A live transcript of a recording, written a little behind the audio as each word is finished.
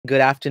good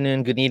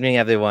afternoon, good evening,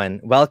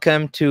 everyone.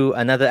 Welcome to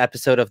another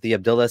episode of the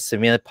Abdullah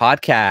Samir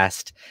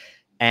podcast.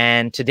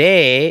 And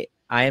today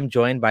I am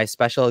joined by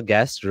special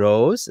guest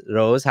Rose.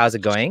 Rose, how's it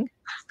going?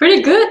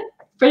 Pretty good.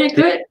 Pretty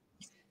good.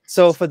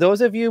 So for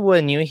those of you who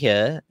are new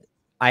here,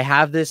 I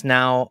have this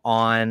now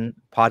on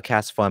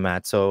podcast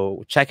format.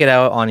 So check it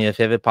out on your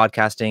favorite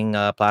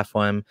podcasting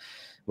platform,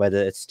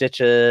 whether it's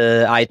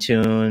Stitcher,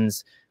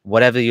 iTunes,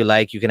 whatever you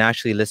like. You can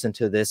actually listen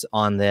to this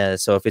on there.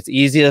 So if it's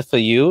easier for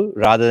you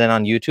rather than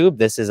on YouTube,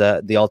 this is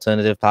the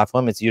alternative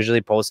platform. It's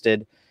usually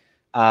posted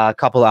a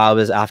couple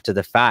hours after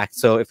the fact.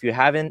 So if you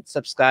haven't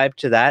subscribed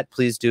to that,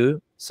 please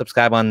do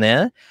subscribe on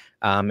there,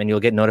 and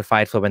you'll get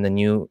notified for when the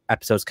new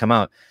episodes come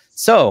out.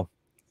 So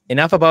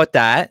enough about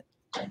that.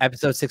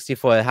 Episode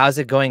 64. How's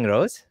it going,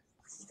 Rose?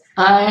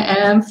 I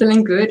am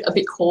feeling good. A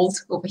bit cold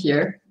over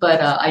here,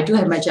 but I do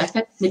have my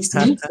jacket next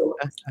to me. So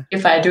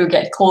if I do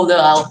get colder,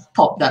 I'll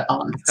pop that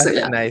on. So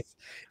yeah, nice.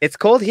 It's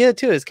cold here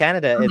too. It's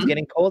Canada. It's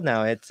getting cold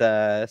now. It's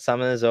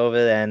summer's over,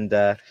 and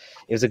it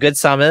was a good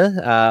summer.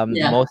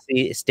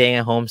 Mostly staying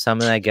at home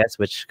summer, I guess,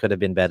 which could have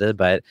been better,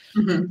 but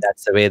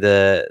that's the way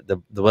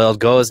the world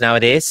goes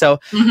nowadays. So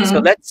so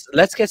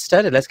let's get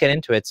started. Let's get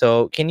into it.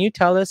 So can you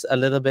tell us a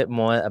little bit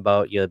more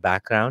about your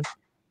background?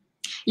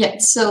 Yeah,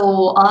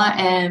 so I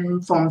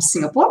am from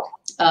Singapore,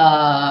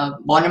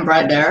 born and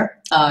bred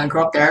there,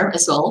 grew up there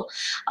as well.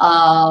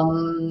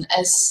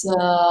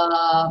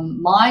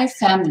 My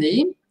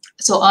family,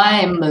 so I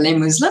am Malay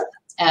Muslim.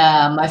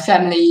 My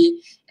family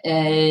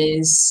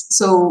is,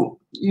 so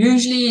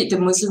usually the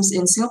Muslims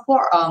in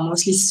Singapore are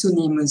mostly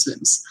Sunni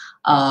Muslims,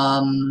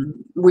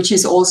 which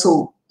is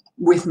also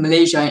with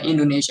Malaysia and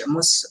Indonesia.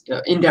 Most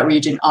in that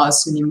region are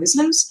Sunni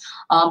Muslims,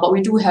 but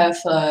we do have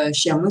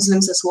Shia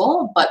Muslims as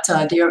well, but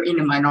they are in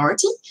a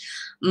minority.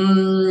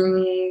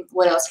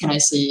 What else can I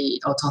say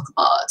or talk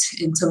about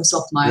in terms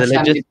of my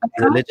family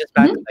background?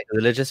 Like a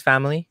religious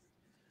family?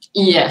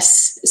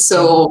 Yes.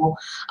 So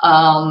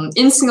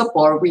in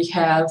Singapore, we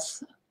have,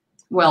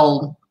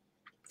 well,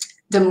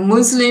 the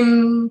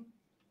Muslim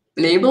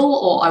label,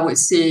 or I would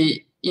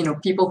say,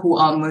 people who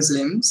are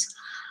Muslims.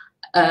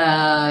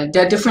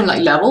 There are different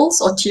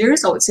levels or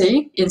tiers, I would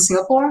say, in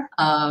Singapore.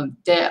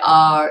 There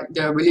are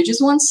the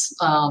religious ones,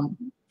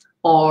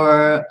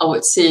 or I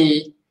would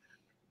say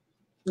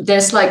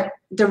there's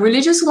the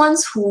religious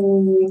ones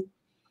who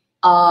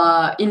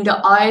in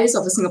the eyes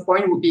of a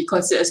Singaporean would be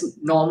considered as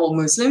normal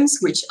Muslims,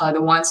 which are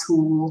the ones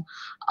who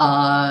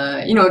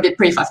they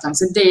pray 5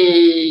 times a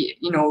day,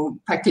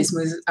 practice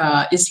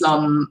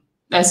Islam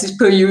as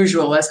per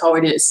usual, as how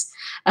it is.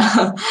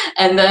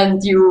 And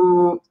then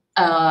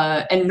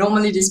and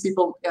normally these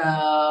people,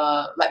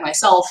 like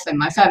myself and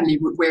my family,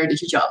 would wear the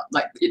hijab,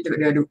 like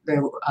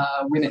the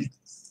women.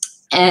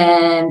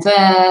 And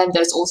then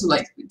there's also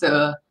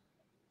the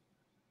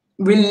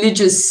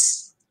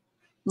religious,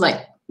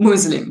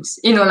 Muslims.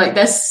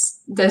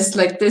 There's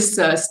this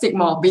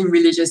stigma of being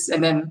religious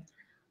and then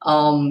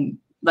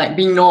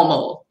being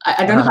normal.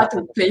 I don't know how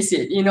to place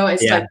it.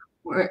 It's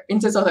in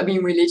terms of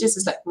being religious,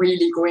 it's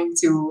really going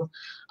to,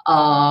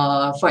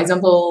 for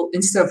example,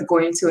 instead of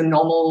going to a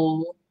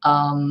normal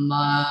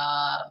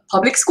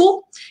public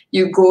school,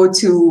 you go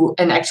to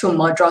an actual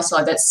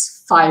madrasa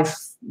that's 5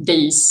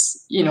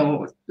 days,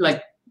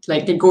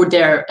 they go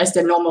there as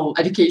their normal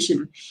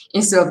education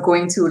instead of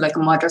going to a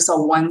madrasa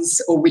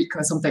once a week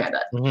or something like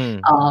that.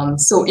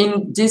 So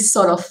in this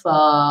sort of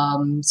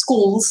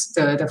schools,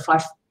 the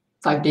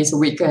 5 days a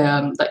week,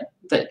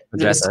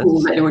 the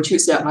school that they would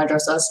choose,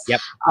 madrasas.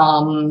 Yep.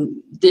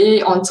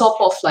 They, on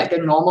top of the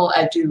normal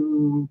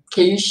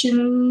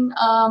education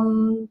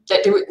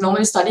that they would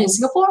normally study in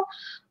Singapore,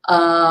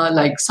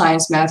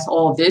 science, math,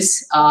 all of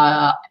this,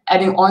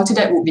 adding on to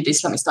that would be the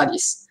Islamic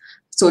studies.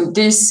 So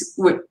this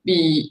would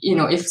be,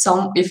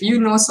 if you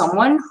know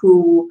someone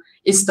who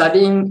is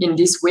studying in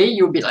this way,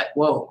 you'll be like,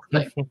 whoa,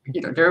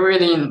 they're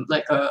really in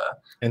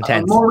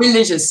a more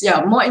religious,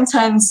 more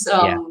intense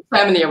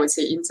family, I would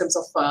say, in terms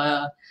of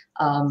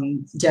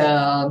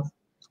the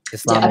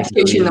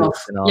application of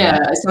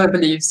Islamic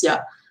beliefs.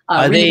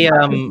 Are they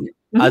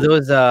are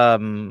those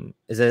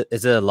is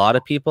it a lot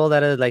of people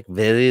that are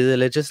very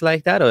religious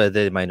like that, or are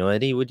they a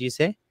minority, would you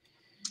say?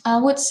 I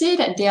would say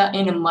that they are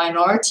in a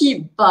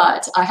minority,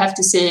 but I have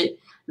to say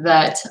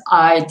that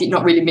I did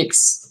not really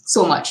mix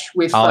so much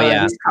with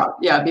this crowd.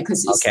 Yeah,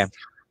 because it's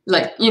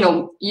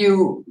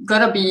you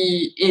gotta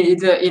be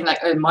either in a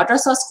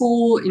madrasa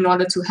school in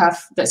order to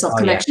have that sort of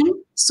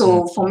connection.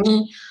 So for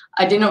me,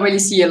 I did not really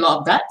see a lot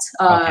of that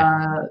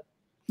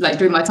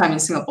during my time in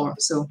Singapore.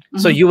 So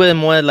so you were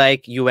more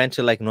you went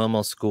to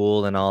normal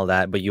school and all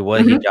that, but you wore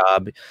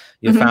hijab.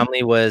 Your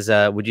family was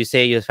would you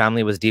say your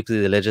family was deeply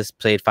religious,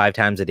 prayed 5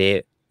 times a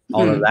day,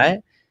 all of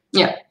that?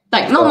 Yeah,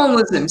 normal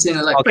Muslims,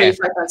 pray 5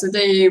 times a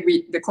day,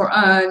 read the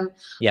Quran,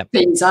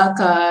 pay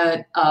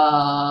zakat,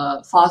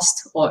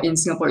 fast, or in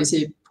Singapore you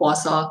say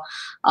puasa,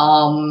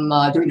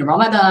 during the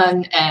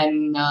Ramadan.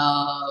 And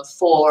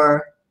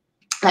for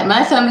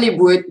my family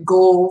would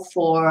go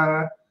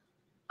for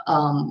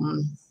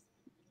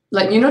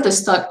the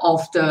start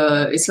of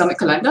the Islamic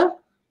calendar.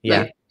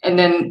 and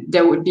then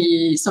there would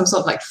be some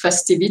sort of like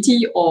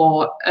festivity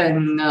or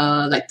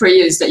like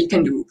prayers that you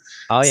can do.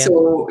 Oh yeah.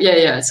 So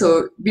yeah.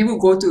 So we would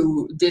go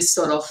to this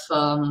sort of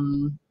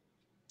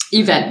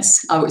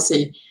events, I would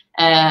say.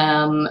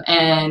 And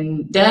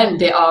then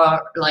there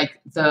are like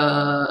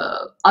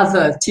the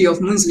other tier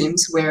of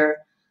Muslims where,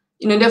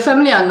 their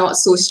family are not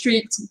so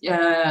strict.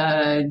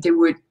 They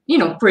would,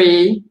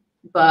 pray,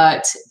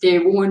 but they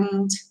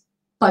won't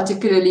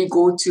particularly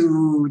go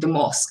to the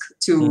mosque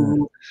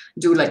to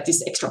do like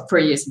these extra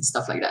prayers and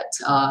stuff like that.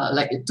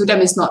 Like to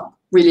them, it's not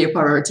really a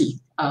priority.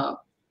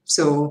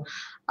 So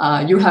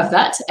you have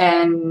that,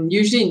 and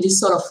usually in this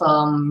sort of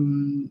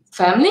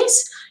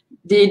families,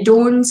 they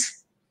don't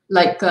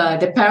like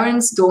the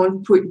parents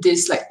don't put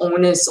this like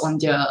onus on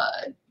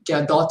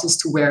their daughters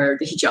to wear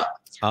the hijab.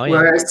 Oh, yeah.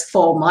 Whereas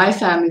for my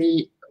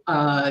family,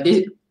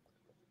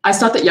 I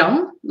started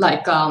young,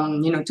 like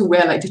to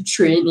wear like the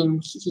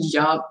training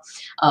hijab,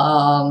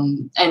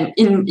 and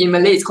in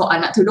Malay it's called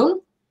anak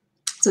tudung.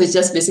 So it's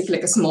just basically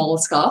like a small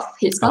scarf,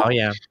 head scarf. Oh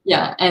yeah.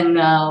 Yeah, and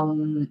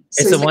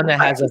so it's the like one that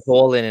has a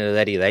hole in it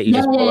already, right? You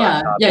just pull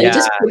on top. you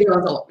just put it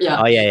on top.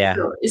 Yeah. Oh yeah.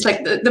 So it's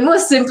like the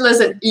most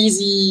simplest and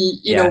easy,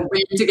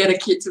 way to get a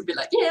kid to be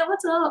like, yeah,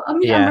 what's up? I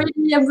mean, I'm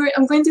ready.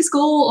 I'm going to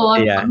school, or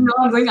I'm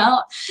going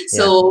out.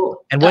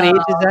 So. And what age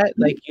is that?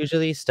 Like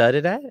usually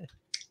started at?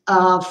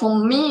 For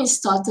me, it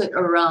started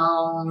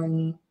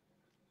around.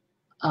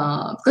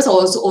 Because I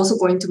was also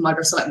going to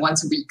madrasa like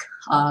once a week,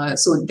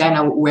 so then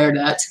I would wear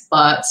that.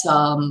 But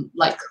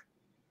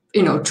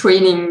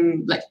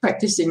training, like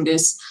practicing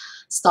this,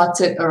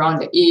 started around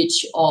the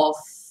age of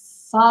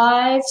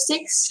 5,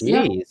 6.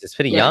 Jeez, it's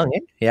pretty young, eh?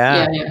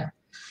 Yeah.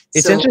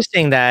 It's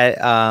interesting that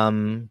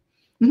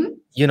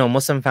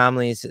Muslim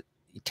families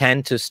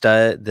tend to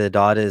start the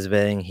daughters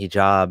wearing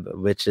hijab,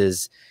 which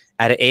is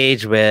at an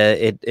age where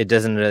it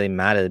doesn't really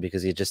matter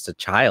because you're just a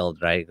child,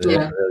 right?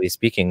 Really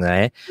speaking,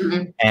 right?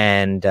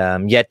 And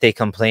yet they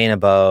complain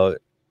about,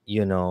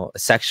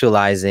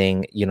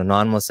 sexualizing,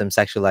 non-Muslim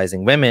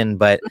sexualizing women,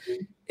 but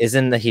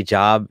isn't the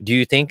hijab, do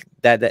you think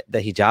that the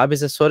hijab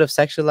is a sort of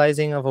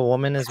sexualizing of a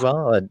woman as well,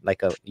 or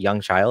like a young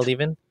child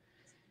even?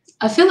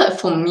 I feel that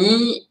for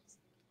me,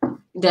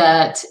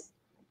 that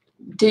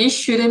they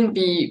shouldn't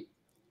be,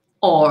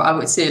 or I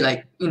would say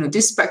like,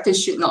 this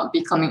practice should not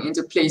be coming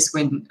into place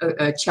when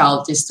a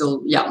child is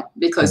still young,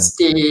 because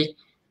they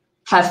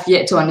have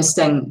yet to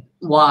understand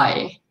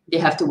why they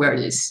have to wear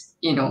this.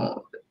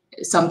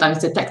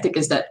 Sometimes the tactic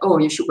is that, oh,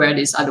 you should wear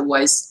this,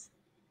 otherwise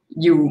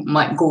you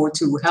might go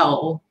to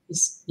hell.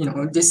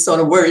 This sort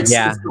of words.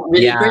 Yeah. It's not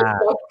really great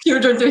for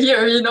children to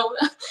hear,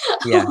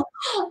 Yeah.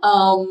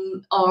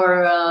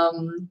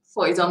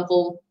 For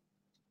example,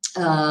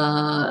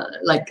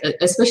 like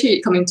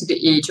especially coming to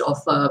the age of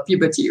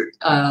puberty,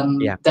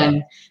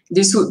 then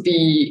this would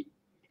be,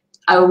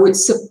 I would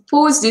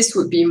suppose this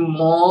would be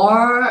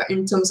more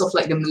in terms of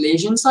like the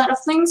Malaysian side of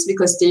things,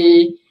 because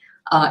they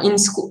in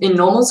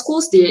normal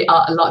schools they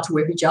are allowed to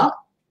wear hijab,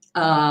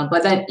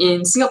 but then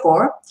in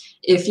Singapore,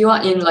 if you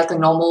are in like a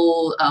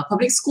normal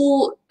public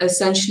school,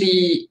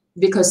 essentially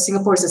because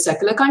Singapore is a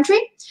secular country,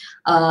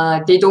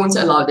 they don't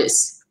allow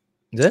this.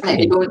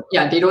 Like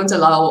they don't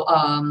allow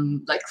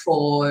like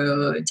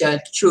for their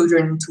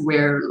children to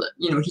wear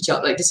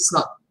hijab. Like this is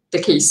not the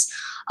case.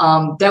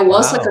 There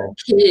was like a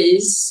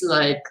case,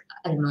 like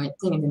I don't know, I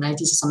think in the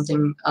 90s or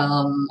something,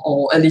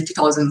 or early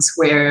 2000s,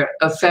 where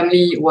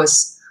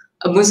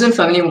a Muslim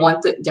family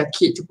wanted their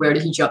kid to wear the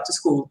hijab to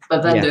school,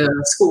 but then the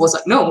school was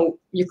like, no,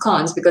 you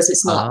can't, because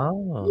it's not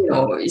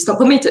it's not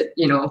permitted.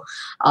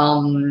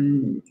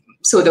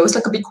 So there was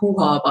like a big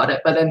hoo-ha about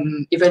it, but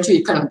then eventually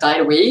it kind of died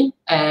away.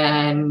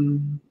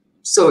 And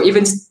so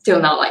even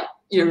still now, like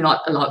you're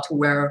not allowed to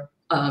wear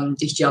the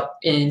hijab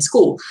in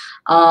school.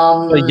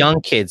 So young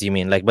kids, you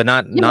mean, like, but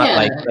not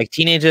like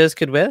teenagers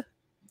could wear?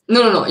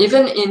 No.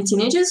 Even in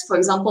teenagers, for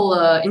example,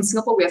 in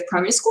Singapore we have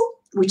primary school,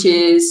 which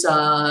is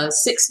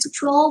 6 to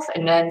 12,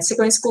 and then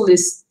secondary school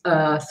is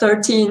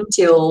 13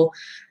 till,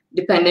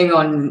 depending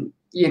on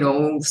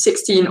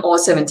 16 or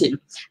 17.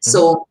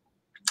 So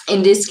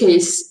in this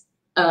case,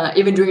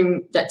 even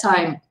during that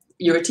time,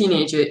 you're a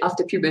teenager,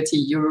 after puberty,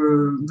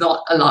 you're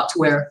not allowed to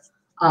wear.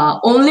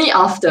 Only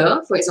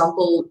after, for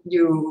example,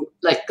 you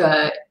like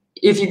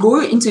if you go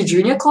into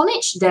junior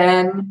college,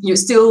 then you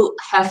still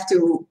have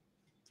to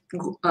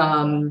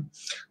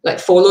like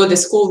follow the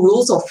school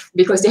rules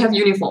because they have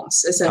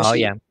uniforms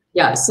essentially.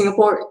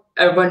 Singapore,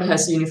 everyone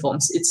has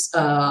uniforms. It's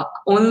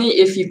only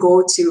if you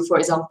go to, for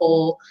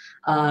example,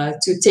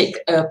 to take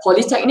a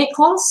polytechnic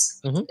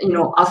course,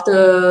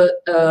 after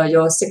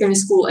your secondary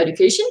school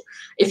education.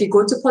 If you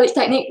go to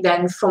polytechnic,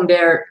 then from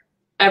there,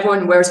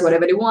 everyone wears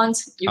whatever they want.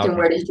 You can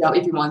wear the hijab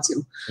if you want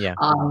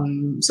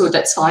to. So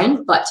that's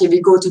fine. But if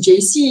you go to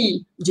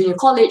JC, junior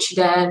college,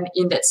 then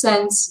in that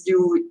sense,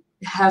 you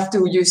have to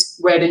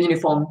wear the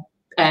uniform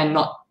and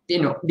not,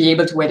 be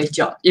able to wear the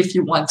hijab if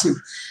you want to.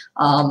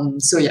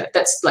 So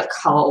that's like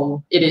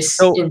how it is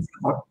in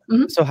Singapore.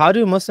 So how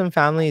do Muslim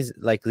families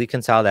like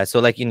reconcile that? So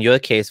like in your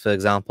case, for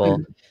example,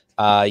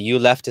 you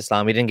left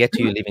Islam. We didn't get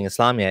to you leaving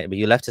Islam yet, but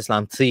you left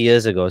Islam 3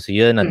 years ago. So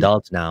you're an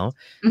adult now.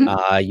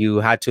 You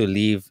had to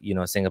leave,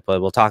 Singapore.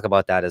 We'll talk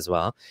about that as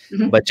well.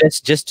 But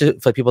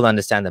for people to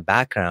understand the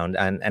background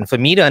and for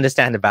me to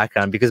understand the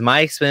background, because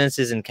my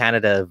experiences in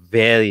Canada are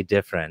very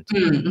different.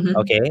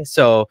 Okay,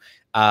 so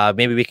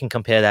maybe we can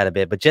compare that a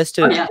bit. But just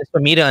for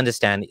me to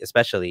understand,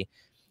 especially.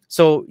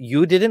 So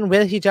you didn't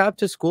wear hijab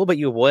to school, but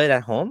you wore it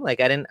at home?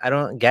 Like I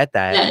don't get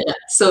that. Yeah.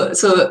 So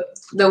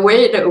the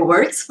way that it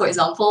works, for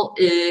example,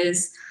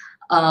 is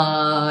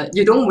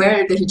you don't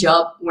wear the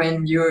hijab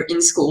when you're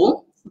in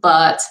school,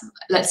 but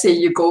let's say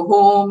you go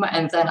home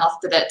and then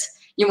after that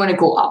you want to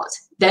go out,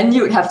 then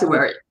you have to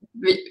wear it.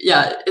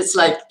 Yeah, it's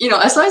like,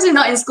 as long as you're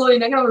not in school, you're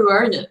not gonna be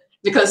wearing it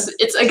because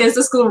it's against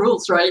the school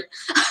rules, right?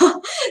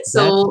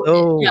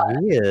 So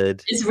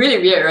weird. It's really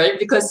weird, right?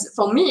 Because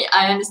for me,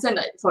 I understand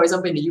that, for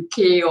example, in the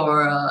UK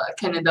or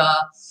Canada,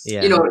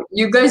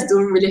 you guys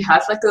don't really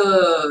have like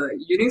a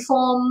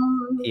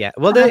uniform. Yeah,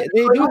 well, they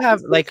do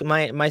have, like,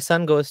 my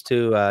son goes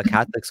to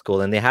Catholic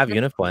school and they have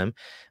uniform,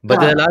 but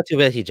they're allowed to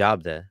wear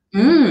hijab there.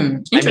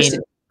 I mean,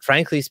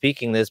 frankly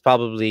speaking, there's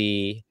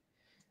probably,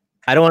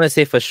 I don't want to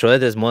say for sure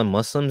there's more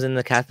Muslims in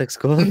the Catholic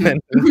school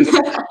than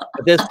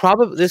but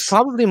there's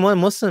probably more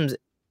Muslims.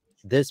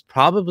 There's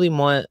probably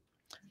more.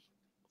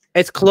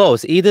 It's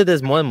close. Either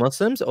there's more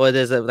Muslims or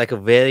there's a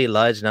very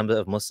large number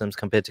of Muslims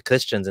compared to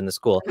Christians in the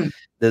school.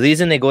 The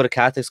reason they go to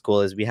Catholic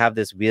school is we have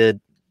this weird.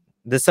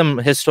 There's some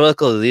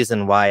historical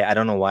reason why. I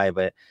don't know why,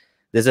 but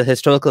there's a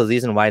historical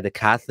reason why the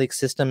Catholic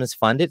system is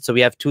funded. So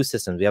we have two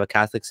systems. We have a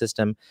Catholic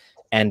system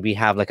and we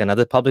have like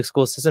another public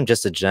school system,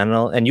 just a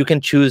general. And you can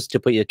choose to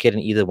put your kid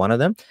in either one of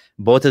them.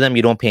 Both of them,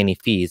 you don't pay any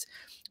fees.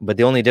 But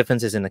the only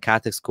difference is in the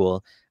Catholic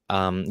school,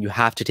 you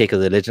have to take a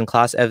religion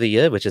class every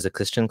year, which is a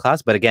Christian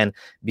class. But again,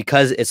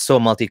 because it's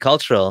so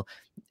multicultural,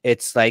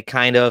 it's like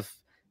kind of,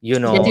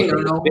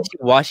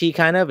 wishy-washy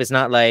kind of. It's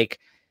not like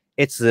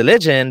it's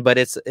religion, but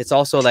it's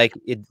also like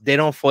they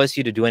don't force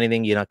you to do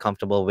anything you're not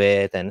comfortable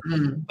with. And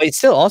but it's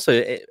still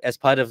also as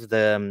part of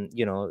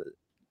the,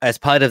 as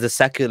part of the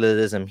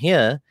secularism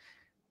here,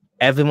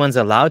 everyone's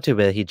allowed to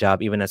wear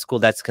hijab even at school.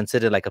 That's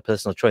considered like a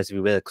personal choice. If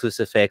you wear a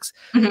crucifix,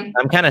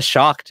 I'm kind of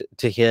shocked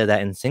to hear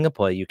that in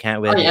Singapore you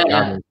can't wear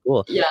hijab in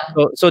school.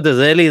 So the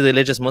really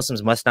religious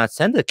Muslims must not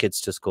send their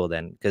kids to school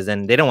then, because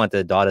then they don't want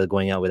their daughter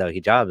going out without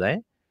hijab, right?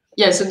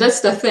 Yeah, so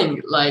that's the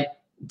thing. Like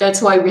that's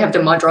why we have the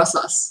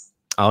madrasas.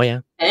 Oh yeah.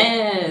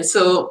 And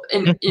so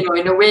in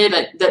a way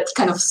that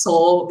kind of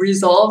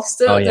resolves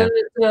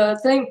the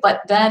thing,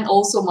 but then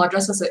also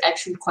madrasas are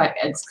actually quite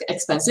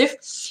expensive.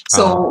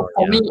 So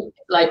for me,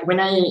 like when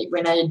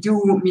I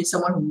do meet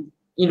someone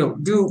who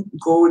do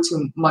go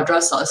to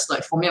madrasas,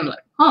 like for me, I'm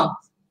like,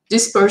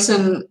 this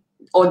person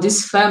or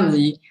this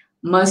family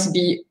must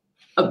be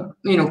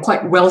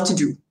quite well to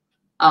do.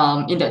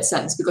 In that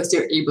sense, because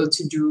they're able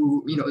to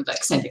do,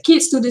 like send the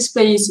kids to this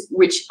place,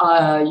 which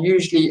are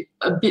usually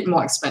a bit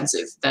more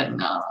expensive than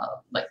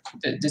like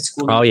the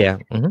school. Oh yeah,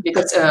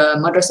 because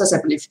madrasas,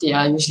 I believe they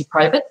are usually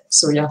private.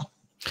 So yeah,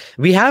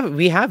 we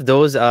have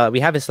those. We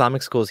have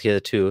Islamic schools here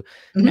too,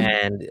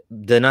 and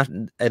they're not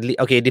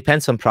okay. It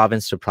depends from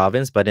province to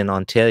province, but in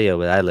Ontario,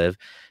 where I live,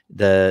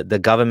 the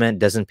government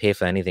doesn't pay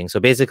for anything. So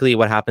basically,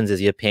 what happens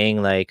is you're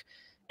paying like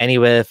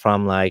anywhere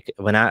from like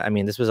I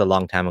mean this was a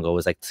long time ago, it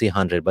was like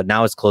 $300, but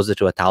now it's closer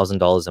to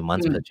 $1,000 a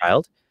month per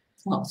child.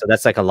 Wow. So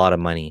that's like a lot of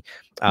money.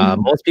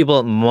 Most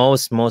people,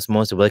 most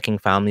working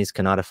families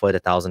cannot afford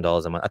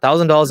 $1,000 a month.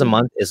 $1,000 a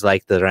month is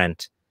like the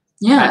rent.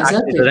 Yeah, exactly.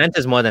 Actually, the rent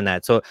is more than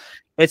that. So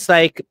it's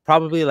like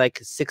probably like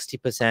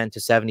 60% to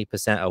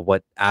 70% of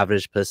what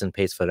average person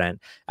pays for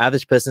rent.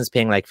 Average person's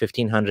paying like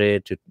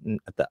 $1,500 to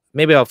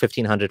maybe about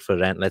 $1,500 for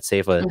rent, let's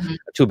say for a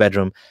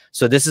 2-bedroom.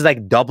 So this is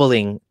like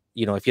doubling.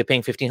 If you're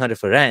paying $1,500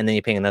 for rent and then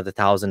you're paying another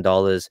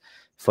 $1,000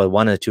 for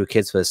 1 or 2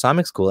 kids for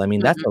Islamic school, I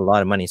mean, that's a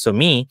lot of money. So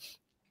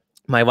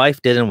my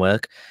wife didn't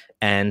work.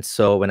 And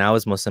so when I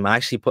was Muslim, I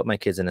actually put my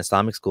kids in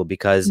Islamic school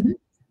because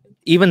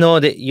even though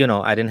I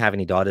didn't have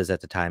any daughters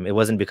at the time, it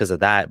wasn't because of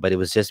that, but it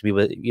was just, we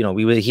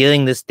were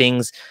hearing these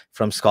things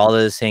from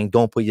scholars saying,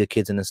 don't put your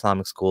kids in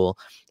Islamic school.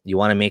 You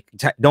want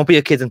to don't put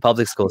your kids in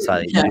public school.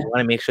 Sorry. You want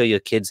to make sure your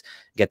kids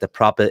get the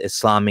proper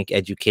Islamic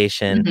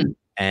education.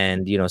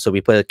 And, so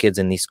we put the kids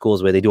in these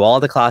schools where they do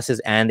all the classes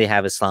and they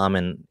have Islam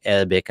and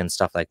Arabic and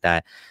stuff like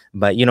that.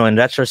 But, in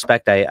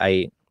retrospect,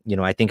 I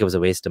think it was a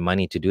waste of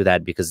money to do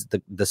that because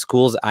the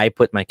schools I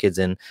put my kids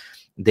in,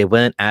 they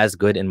weren't as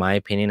good, in my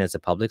opinion, as a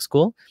public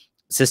school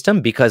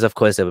system because, of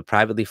course, they were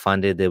privately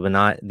funded.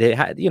 They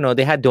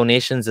had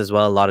donations as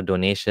well, a lot of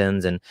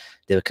donations, and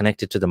they were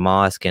connected to the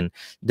mosque. And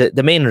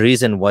the main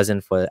reason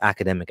wasn't for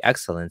academic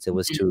excellence. It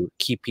was to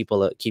keep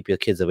your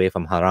kids away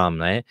from haram,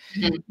 right?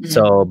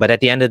 So, but at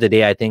the end of the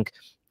day, I think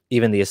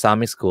even the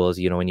Islamic schools,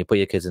 when you put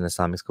your kids in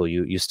Islamic school,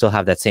 you still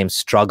have that same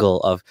struggle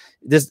of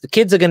this. The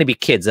kids are going to be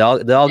kids. They're all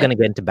going to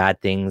get into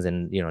bad things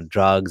and,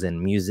 drugs and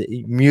music,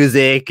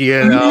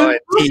 and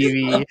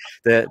TV,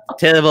 the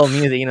terrible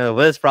music, the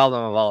worst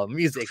problem of all,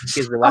 music.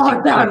 Kids are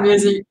watching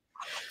music.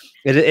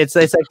 It's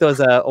like those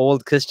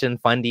old Christian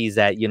fundies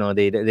that, you know,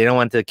 they don't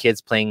want the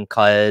kids playing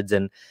cards,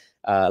 and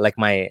like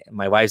my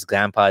wife's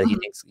grandpa, he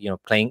thinks, you know,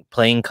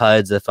 playing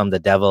cards are from the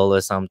devil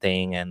or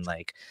something, and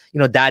like, you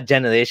know, that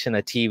generation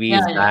of TV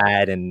is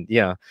bad, and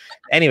you know.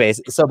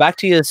 Anyways, so back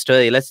to your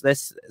story.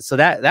 Let's so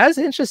that's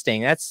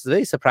interesting. That's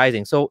really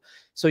surprising. So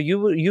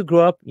you grew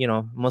up, you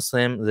know,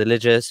 Muslim,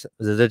 religious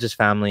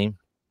family,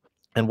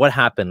 and what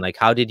happened? Like,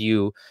 how did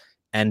you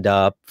end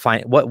up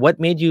what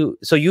made you,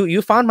 so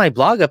you found my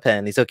blog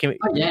apparently, so can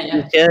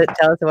you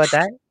tell us about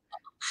that?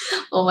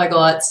 Oh my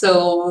God.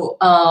 So,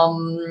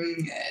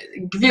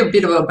 give you a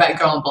bit of a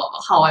background about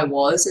how I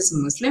was as a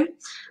Muslim.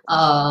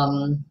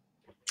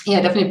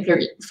 Yeah, definitely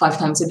pray 5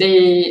 times a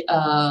day,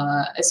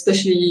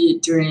 especially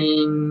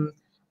during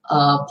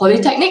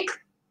polytechnic.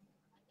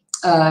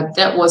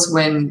 That was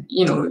when,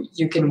 you know,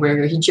 you can wear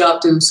your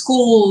hijab to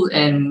school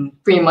and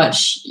pretty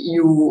much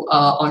you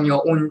are on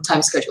your own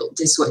time schedule.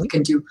 This is what you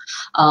can do.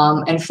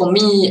 And for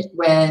me,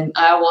 when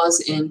I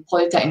was in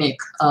polytechnic,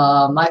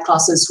 my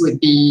classes would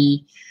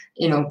be,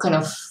 you know, kind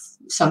of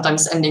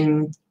sometimes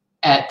ending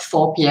at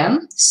 4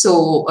 p.m.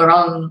 So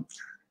around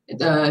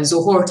the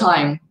Zohor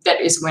time,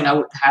 that is when I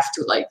would have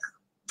to like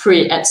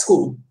pray at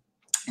school.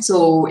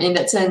 So in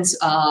that sense,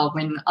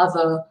 when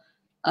other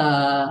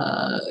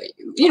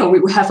you know, we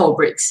have our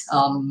breaks.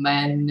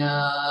 And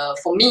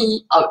for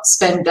me, I would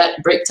spend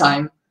that break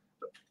time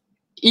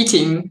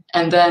eating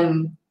and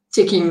then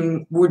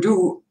taking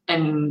wudu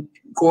and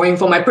going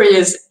for my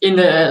prayers in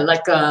a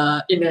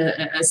in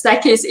a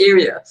staircase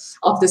area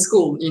of the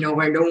school, you know,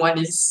 where no one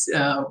is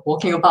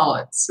walking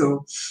about.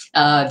 So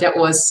that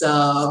was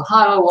how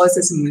I was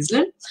as a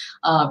Muslim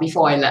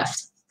before I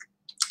left.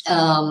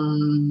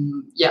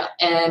 Yeah,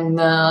 and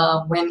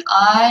when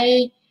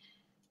I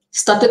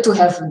started to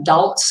have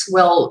doubts,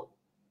 well,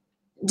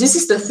 this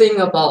is the thing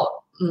about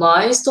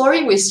my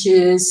story, which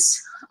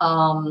is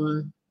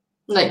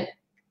like,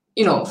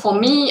 you know, for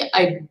me,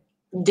 I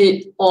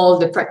did all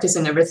the practice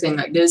and everything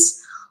like this.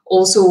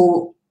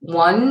 Also,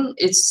 one,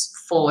 it's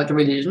for the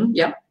religion,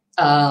 yeah.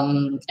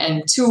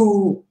 And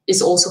two,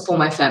 is also for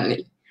my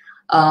family,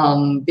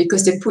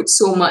 because they put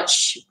so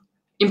much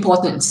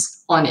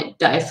importance on it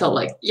that I felt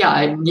like, yeah,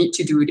 I need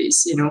to do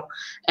this, you know.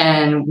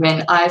 And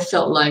when I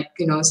felt like,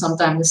 you know,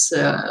 sometimes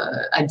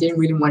I didn't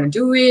really want to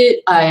do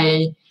it,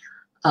 I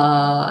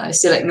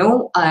say like,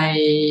 no,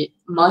 I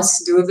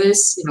must do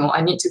this, you know,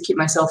 I need to keep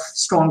myself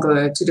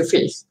stronger to the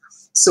faith.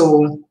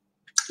 So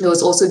that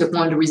was also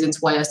one of the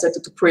reasons why I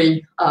started to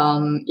pray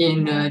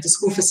in the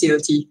school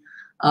facility,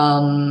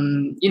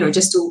 you know,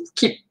 just to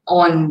keep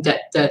on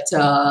that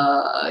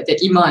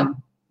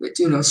iman,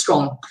 you know,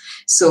 strong.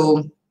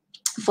 So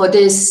for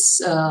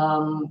this,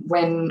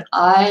 when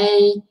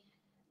I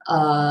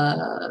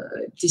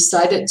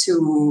decided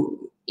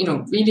to, you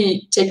know,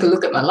 really take a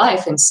look at my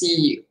life and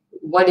see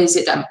what is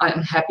it I'm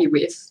unhappy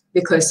with,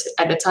 because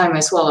at the time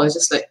as well, I was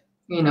just like,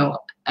 you know,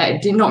 I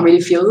did not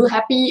really feel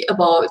happy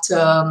about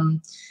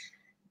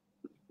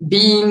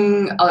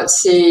being, I would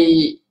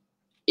say,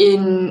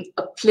 in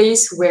a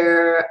place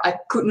where I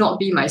could not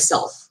be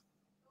myself.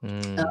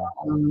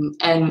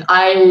 And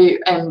I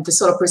am the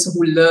sort of person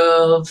who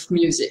loves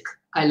music.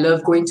 I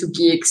love going to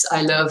gigs.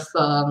 I love,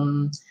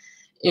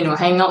 you know,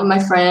 hanging out with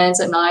my friends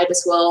at night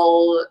as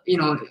well. You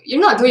know, you're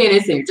not doing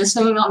anything, you're just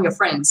hanging out with your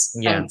friends.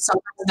 Yeah. And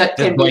sometimes that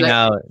just can going be like,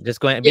 out, just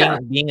going,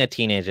 being a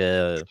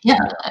teenager, yeah,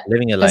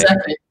 living your life.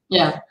 exactly.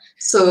 Yeah.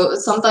 So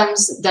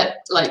sometimes that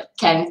like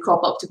can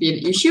crop up to be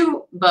an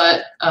issue,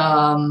 but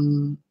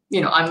you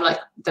know, I'm like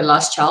the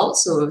last child,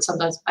 so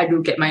sometimes I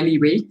do get my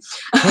leeway.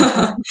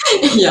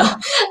 Yeah.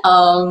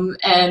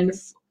 And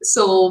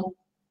so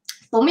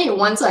for me,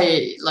 once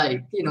I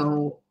like, you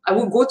know, I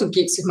would go to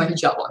gigs with my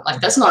hijab on. Like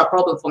that's not a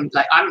problem for me.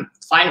 Like I'm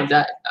fine with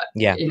that.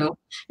 Yeah. You know,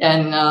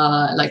 and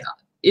like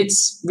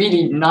it's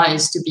really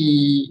nice to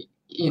be,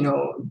 you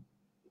know,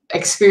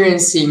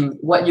 experiencing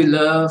what you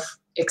love,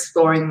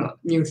 exploring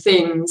new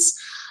things.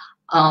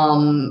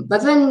 But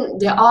then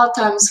there are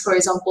times, for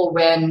example,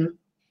 when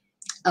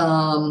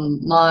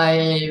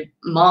my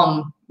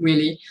mom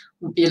really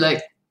would be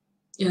like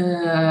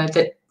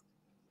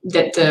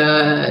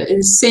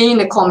is saying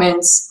the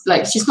comments,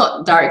 like she's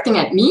not directing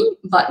at me,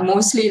 but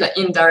mostly like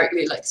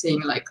indirectly, like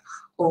saying like,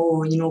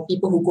 oh, you know,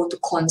 people who go to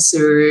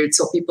concerts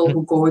or people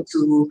who go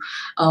to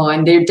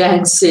and they're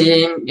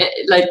dancing,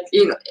 like,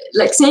 you know,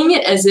 like saying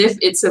it as if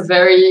it's a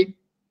very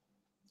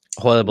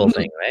horrible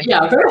thing, right?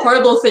 Yeah, very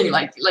horrible thing.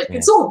 Like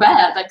it's so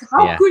bad. Like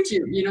how could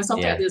you, you know,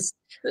 something like this.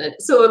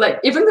 So like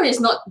even though it's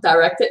not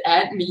directed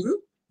at me,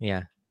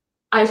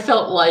 I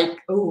felt like,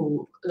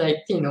 oh,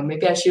 like, you know,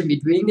 maybe I should be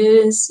doing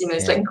this. You know,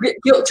 it's like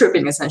guilt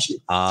tripping essentially.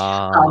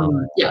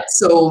 Yeah.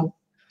 So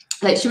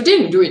like she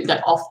didn't do it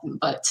that often,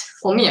 but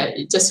for me,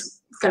 it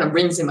just kind of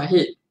rings in my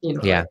head. You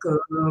know,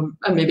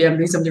 like maybe I'm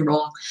doing something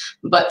wrong.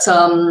 But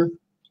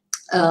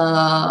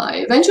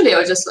eventually, I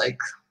was just like,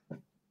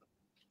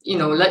 you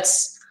know,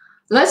 let's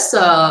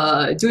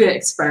do an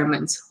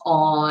experiment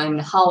on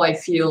how I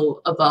feel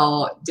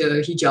about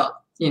the hijab.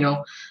 You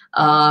know,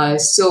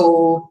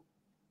 so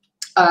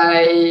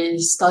I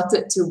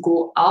started to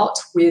go out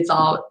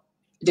without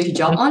the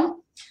hijab on.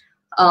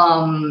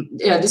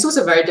 Yeah, this was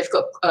a very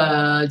difficult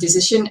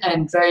decision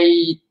and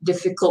very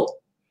difficult,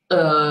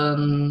 I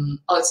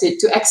would say,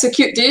 to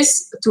execute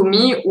this to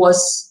me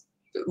was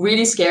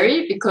really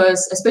scary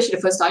because, especially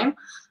the first time,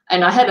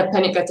 and I had a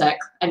panic attack,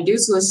 and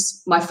this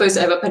was my first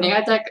ever panic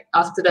attack.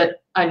 After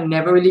that, I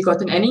never really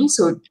gotten any.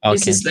 So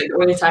this is like the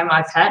only time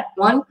I've had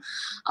one.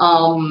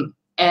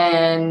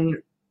 And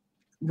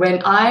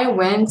when I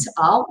went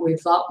out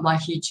without my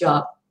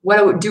hijab, what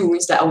I would do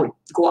is that I would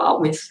go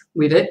out with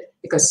it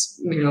because,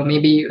 you know,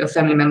 maybe a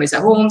family member is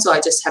at home, so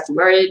I just have to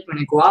wear it when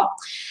I go out.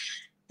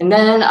 And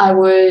then I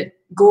would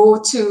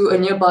go to a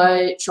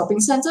nearby shopping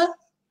center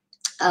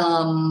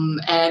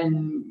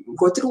and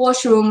go to the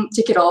washroom,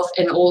 take it off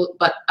and all.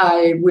 But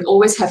I would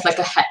always have like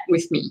a hat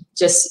with me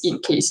just in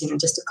case, you know,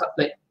 just to cut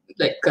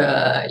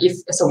if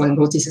someone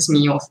notices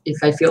me or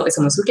if I feel like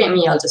someone's looking at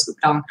me, I'll just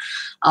look down.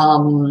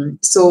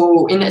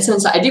 So in that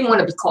sense, I didn't want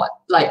to be caught.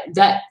 Like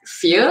that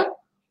fear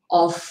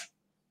of,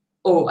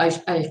 oh,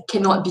 I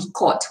cannot be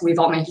caught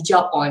without my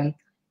hijab on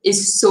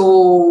is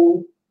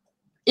so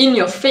in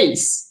your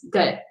face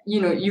that, you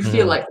know, you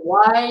feel like,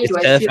 why do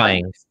I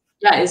terrifying. feel like,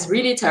 yeah, it's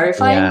really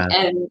terrifying.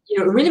 And, you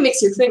know, it really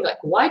makes you think like,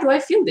 why do I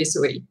feel this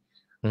way?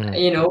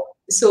 You know,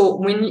 so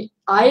when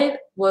I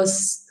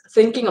was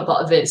thinking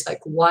about this, like,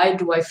 why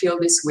do I feel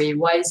this way?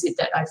 Why is it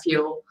that I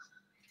feel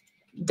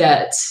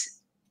that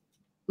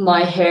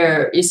my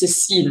hair is a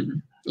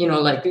sin? You know,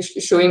 like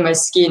showing my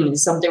skin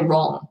is something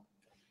wrong.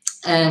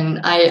 And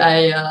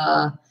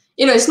I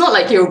you know, it's not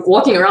like you're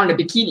walking around in a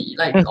bikini.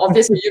 Like,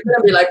 obviously, you're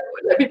gonna be like,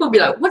 people be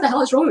like, what the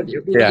hell is wrong with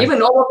you? You know, even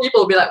normal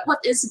people will be like, what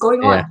is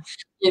going on?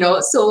 You know,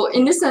 so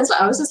in this sense, like,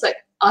 I was just like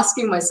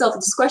asking myself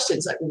these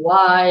questions, like,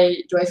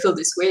 why do I feel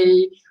this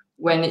way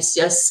when it's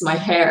just my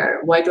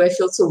hair? Why do I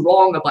feel so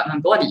wrong about my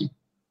body?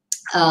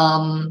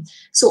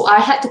 So I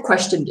had to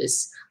question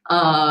this.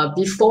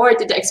 Before I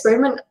did the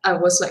experiment, I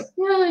was like,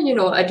 yeah, you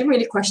know, I didn't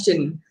really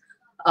question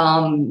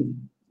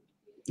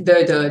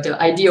the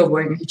idea of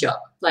wearing a hijab.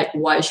 Like,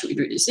 why should we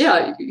do this?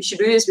 Yeah, you should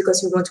do this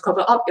because you want to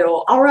cover up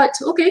your aurat.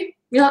 Okay,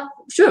 yeah,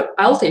 sure,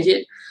 I'll take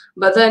it.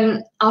 But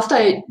then after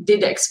I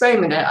did the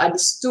experiment, I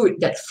understood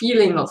that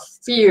feeling of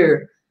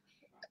fear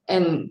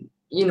and,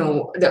 you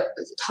know,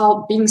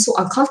 how being so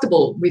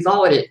uncomfortable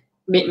without it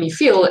made me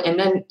feel. And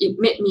then it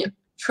made me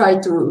try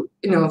to,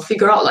 you know,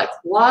 figure out like,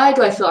 why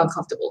do I feel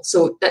uncomfortable?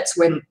 So that's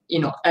when,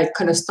 you know, I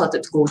kind of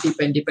started to go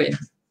deeper and deeper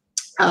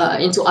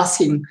into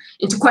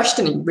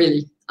questioning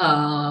really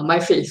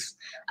my faith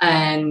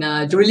and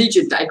the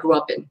religion that I grew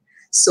up in.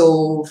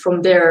 So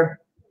from there,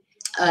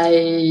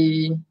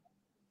 there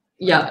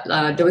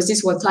was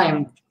this one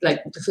time,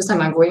 like the first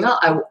time I'm going out,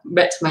 I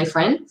met my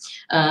friend.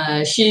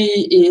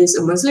 She is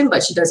a Muslim,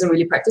 but she doesn't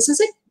really practices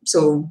it.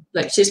 So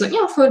like she's like,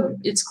 yeah, food,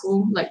 it's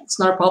cool, like it's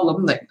not a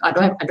problem. Like I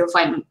don't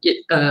find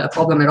it a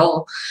problem at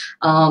all.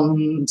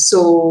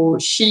 So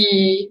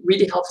she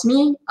really helped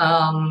me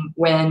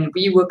when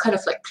we were kind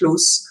of like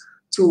close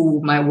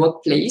to my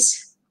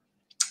workplace.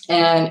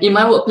 And in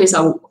my workplace,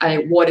 I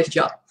wore the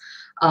hijab.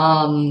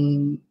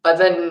 But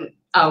then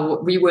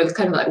we were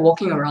kind of like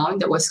walking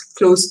around that was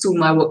close to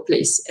my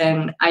workplace.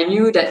 And I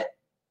knew that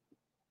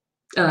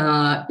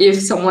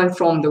if someone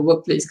from the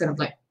workplace kind of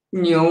like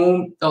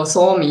knew or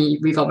saw me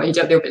without my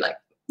hijab, they'll be like,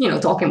 you know,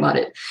 talking about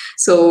it.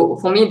 So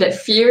for me, that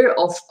fear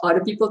of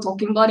other people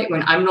talking about it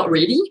when I'm not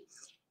ready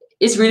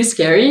is really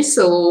scary.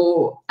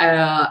 So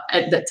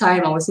at that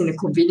time, I was in a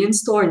convenience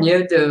store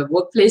near the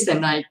workplace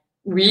and I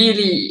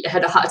really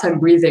had a hard time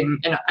breathing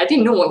and I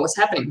didn't know what was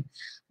happening.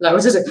 Like I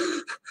was just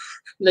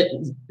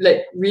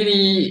like really,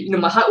 you know,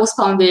 my heart was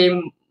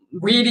pounding,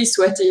 really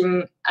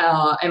sweating,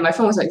 and my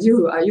friend was like,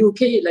 are you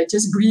okay? Like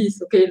just breathe,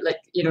 okay? Like,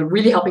 you know,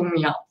 really helping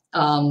me out.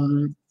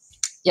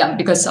 Yeah,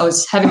 because I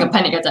was having a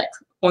panic attack.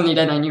 Only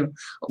then I knew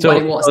what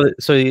it was.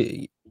 So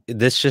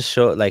this just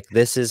showed like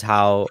this is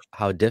how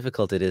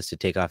difficult it is to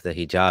take off the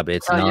hijab.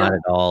 It's not at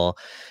all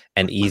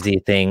an easy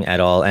thing at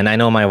all. And I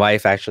know my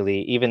wife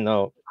actually, even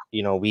though,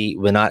 you know,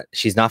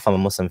 she's not from a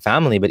Muslim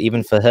family, but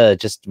even for her,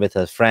 just with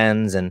her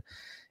friends, and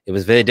it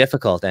was very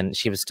difficult, and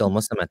she was still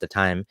Muslim at the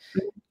time.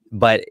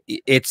 But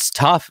it's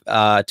tough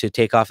to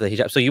take off the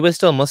hijab. So you were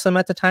still Muslim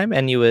at the time,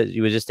 and you were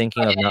just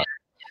thinking of not.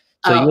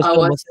 So you were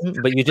still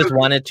Muslim, but you just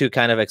wanted to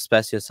kind of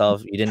express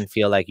yourself. You didn't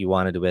feel like you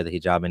wanted to wear the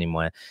hijab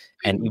anymore.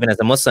 And even as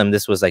a Muslim,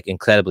 this was like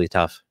incredibly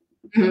tough.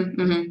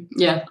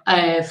 Yeah,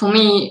 for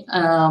me,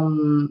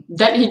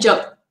 that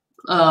hijab,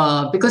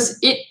 because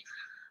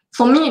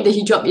for me, the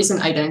hijab is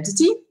an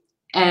identity.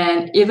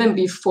 And even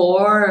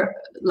before,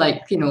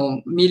 like, you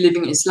know, me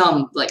living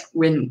Islam, like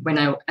when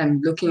I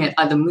am looking at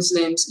other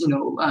Muslims, you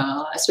know,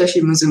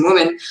 especially Muslim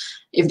women,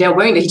 if they're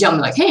wearing the hijab, I'm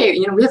like, hey,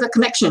 you know, we have a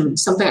connection,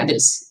 something like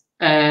this.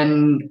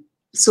 And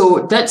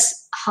so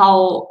that's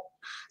how,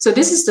 so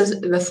this is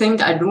the thing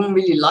that I don't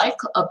really like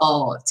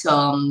about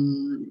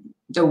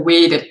the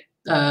way that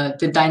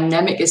the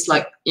dynamic is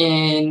like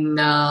in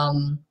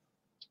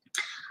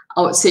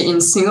I would say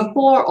in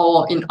Singapore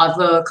or in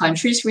other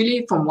countries,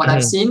 really, from what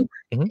I've seen,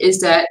 is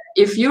that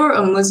if you're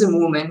a Muslim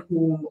woman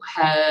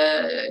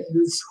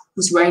who's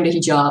wearing the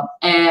hijab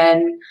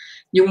and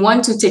you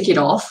want to take it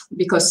off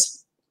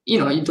because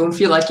you don't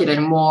feel like it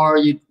anymore,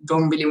 you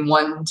don't really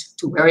want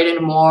to wear it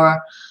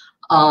anymore,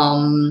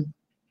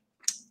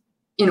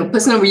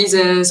 personal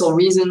reasons or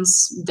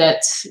reasons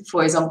that,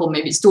 for example,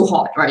 maybe it's too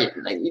hot, right?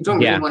 Like you don't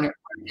really want to wear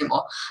it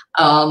anymore.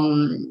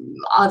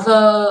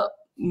 Other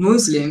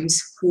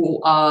Muslims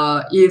who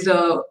are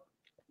either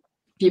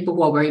people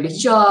who are wearing the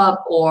hijab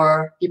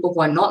or people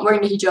who are not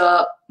wearing the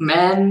hijab,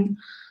 men,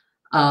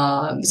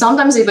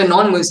 sometimes even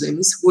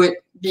non-Muslims would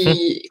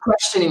be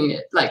questioning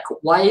it, like,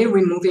 why are you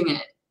removing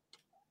it?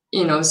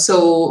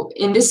 So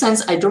in this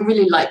sense, I don't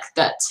really like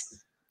that.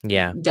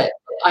 That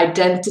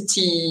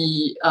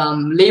identity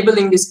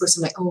labeling this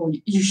person like, oh,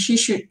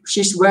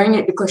 she's wearing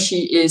it because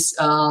she is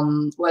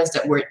what is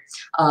that word?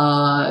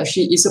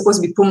 She is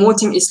supposed to be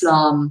promoting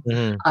Islam,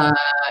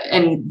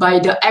 and by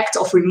the act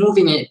of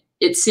removing it,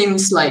 it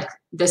seems like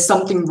there's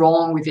something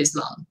wrong with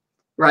Islam,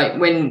 right?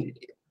 When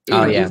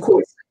in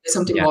quotes, there's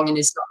something wrong in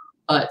Islam,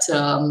 but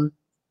they're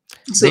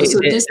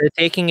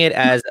taking it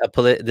as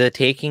they're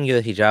taking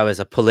your hijab as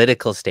a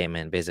political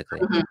statement,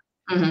 basically.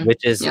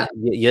 Which is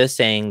you're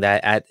saying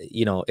that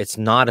it's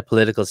not a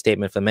political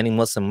statement for many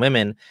Muslim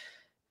women.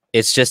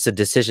 It's just a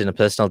decision, a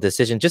personal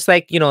decision. Just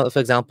like, for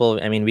example,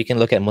 I mean, we can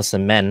look at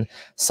Muslim men.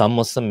 Some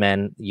Muslim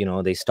men,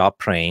 they stop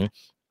praying.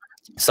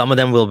 Some of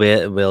them will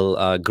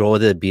grow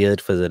their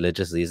beard for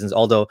religious reasons.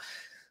 Although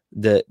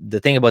the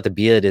thing about the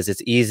beard is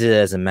it's easier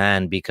as a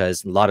man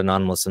because a lot of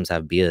non-Muslims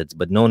have beards,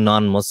 but no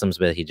non-Muslims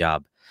wear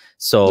hijab.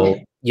 So,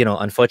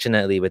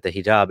 unfortunately with the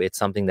hijab, it's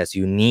something that's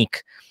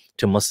unique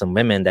to Muslim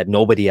women that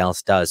nobody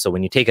else does. So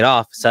when you take it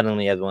off,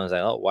 suddenly everyone's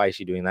like, oh, why is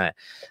she doing that?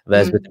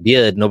 Whereas with the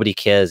beard, nobody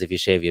cares if you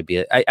shave your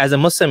beard. As a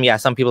Muslim,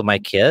 some people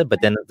might care,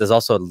 but then there's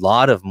also a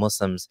lot of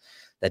Muslims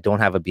that don't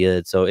have a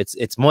beard. So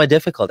it's more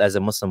difficult as a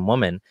Muslim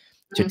woman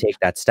to take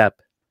that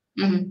step.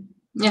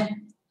 Yeah,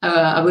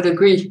 I would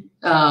agree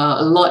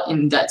a lot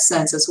in that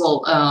sense as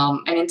well.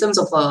 And in terms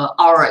of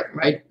aurat,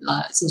 right,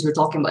 since we're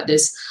talking about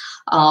this,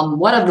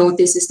 what I've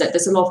noticed is that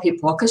there's a lot of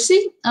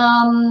hypocrisy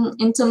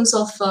in terms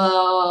of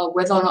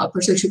whether or not a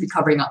person should be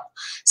covering up.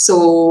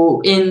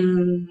 So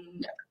in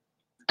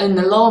a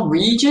lot of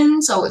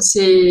regions, I would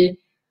say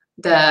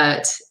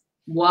that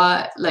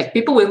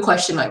people will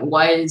question like,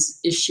 why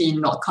is she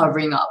not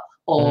covering up?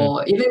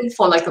 Or even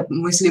for like a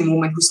Muslim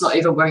woman who's not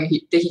even wearing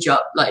the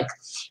hijab, like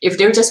if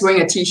they're just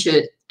wearing a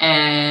t-shirt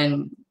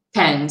and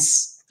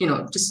pants,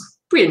 just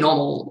pretty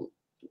normal,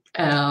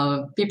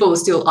 people will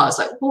still ask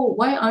like, oh,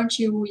 why aren't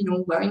you,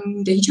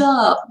 wearing the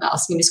hijab?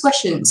 Asking these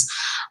questions.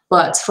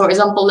 But for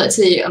example, let's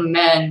say a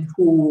man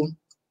who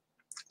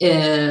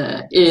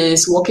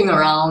is walking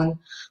around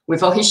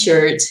without his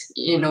shirt,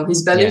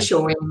 his belly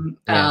showing,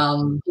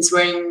 he's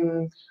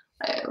wearing,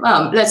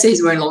 let's say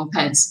he's wearing long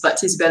pants, but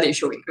his belly is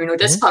showing,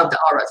 that's part of the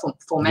aurat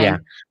for men.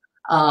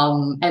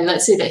 And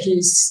let's say that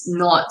he's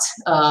not,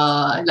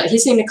 like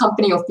he's in the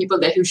company of people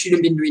that he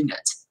shouldn't be doing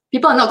that.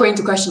 People are not going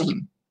to question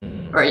him.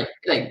 Right,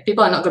 like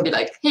people are not going to be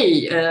like,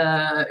 hey,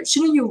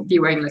 shouldn't you be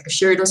wearing like a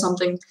shirt or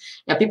something?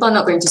 Yeah, people are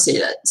not going to say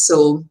that.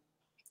 So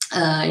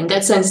in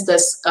that sense,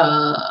 there's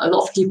a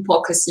lot of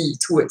hypocrisy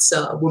towards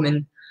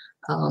women,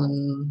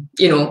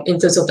 in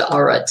terms of the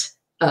aurat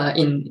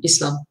in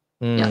Islam.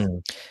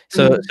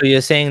 So you're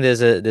saying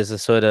there's a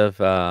sort of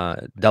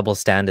double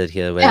standard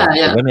here where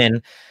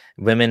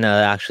women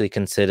are actually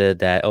considered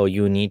that, oh,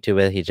 you need to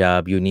wear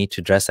hijab, you need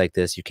to dress like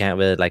this, you can't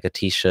wear like a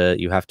t-shirt,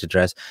 you have to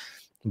dress,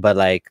 but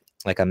like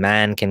a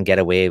man can get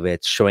away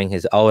with showing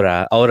his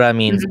aura. Aura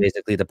means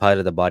basically the part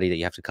of the body that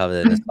you have to cover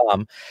in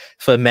Islam.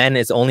 For men,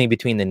 it's only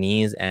between the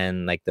knees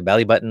and like the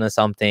belly button or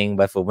something.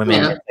 But for women,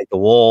 it's like the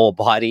whole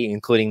body,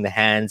 including the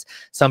hands.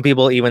 Some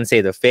people even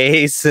say the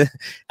face.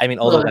 I mean,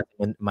 although that's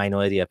a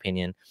minority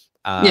opinion.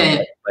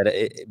 But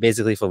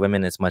basically for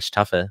women, it's much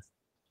tougher.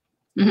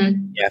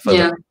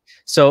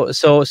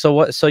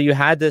 So you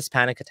had this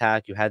panic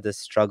attack, you had this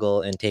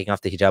struggle in taking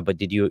off the hijab, but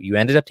did you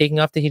ended up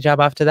taking off the hijab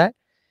after that?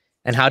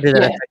 And how did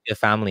that affect your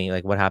family?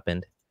 Like, what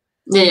happened?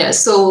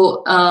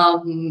 So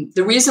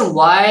the reason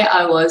why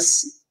I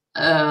was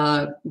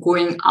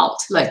going out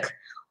like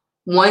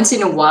once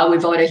in a while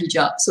without a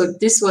hijab, so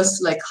this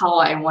was like how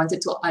I wanted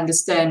to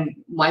understand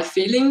my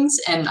feelings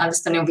and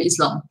understanding of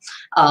Islam,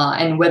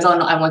 and whether or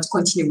not I want to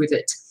continue with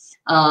it,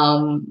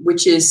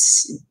 which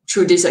is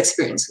through this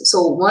experience.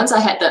 So once I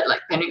had that like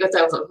panic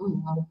attack, I was like,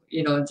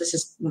 this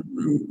is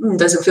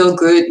doesn't feel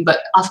good. But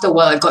after a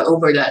while, I got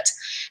over that,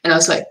 and I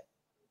was like,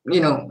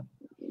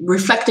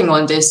 reflecting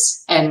on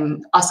this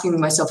and asking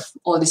myself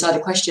all these other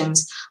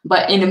questions.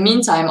 But in the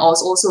meantime, I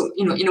was also,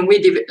 in a way,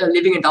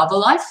 living a double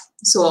life.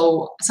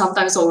 So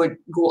sometimes I would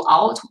go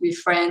out with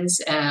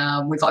friends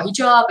without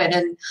hijab, and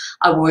then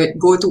I would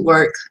go to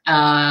work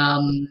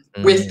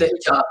with the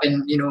hijab,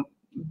 and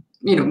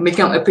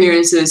making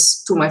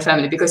appearances to my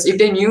family, because if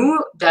they knew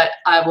that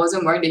I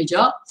wasn't wearing the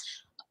hijab,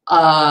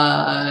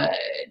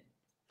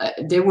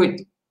 they would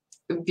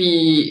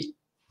be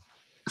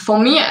for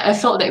me, I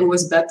felt that it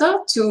was better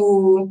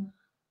to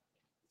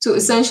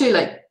essentially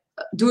like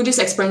do this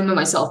experiment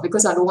myself,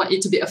 because I don't want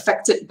it to be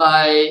affected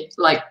by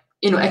like,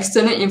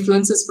 external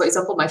influences, for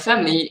example, my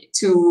family,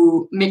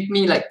 to make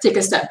me like take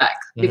a step back,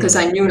 because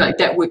I knew like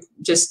that would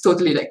just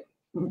totally like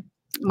that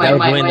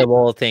would ruin the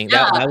whole thing.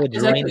 Yeah, That would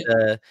ruin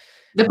exactly.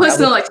 the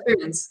personal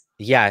experience.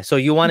 Yeah, so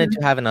you wanted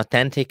to have an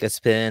authentic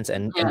experience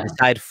and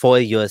decide for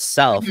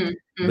yourself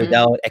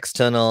without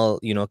external,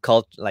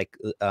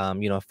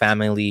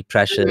 family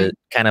pressure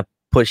kind of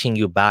pushing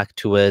you back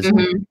towards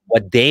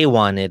what they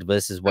wanted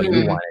versus what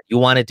you wanted. You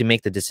wanted to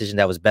make the decision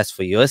that was best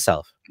for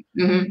yourself.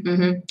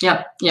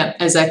 Yeah,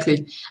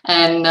 exactly.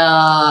 And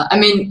I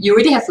mean, you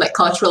already have like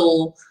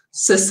cultural,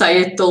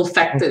 societal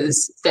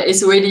factors that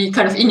is already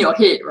kind of in your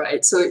head,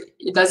 right? So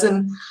it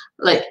doesn't,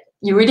 like,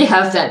 you already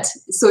have that.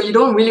 So you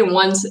don't really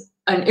want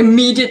an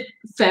immediate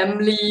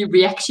family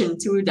reaction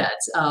to that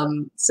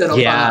sort of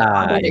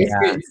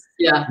experience.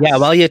 Yeah,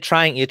 well, you're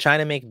trying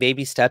to make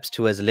baby steps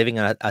towards living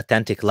an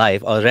authentic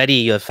life. Already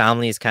your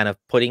family is kind of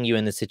putting you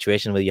in the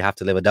situation where you have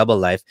to live a double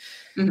life.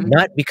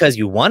 Not because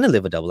you want to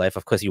live a double life.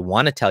 Of course, you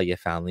want to tell your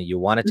family, you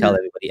want to tell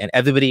everybody, and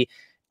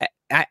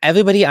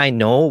everybody I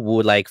know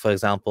who, like, for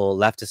example,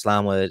 left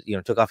Islam or,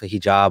 took off a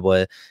hijab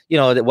or,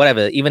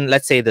 whatever, even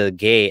let's say the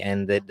gay,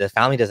 and the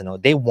family doesn't know,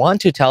 they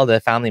want to tell their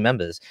family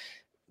members.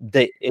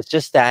 It's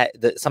just that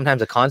sometimes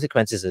the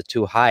consequences are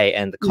too high,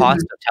 and the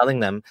cost of telling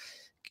them,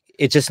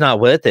 it's just not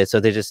worth it. So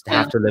they just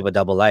have to live a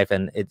double life,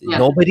 and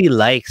nobody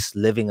likes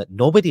living a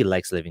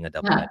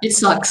double life. It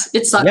sucks.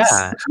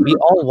 Yeah, we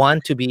all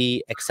want to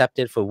be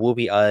accepted for who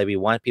we are. We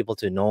want people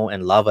to know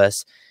and love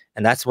us,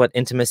 and that's what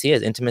intimacy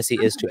is. Intimacy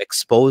is to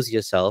expose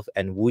yourself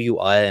and who you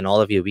are and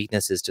all of your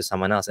weaknesses to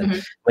someone else.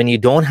 And when you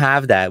don't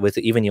have that with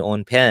even your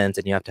own parents,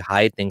 and you have to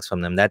hide things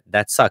from them,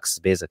 that sucks,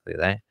 basically,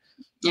 right?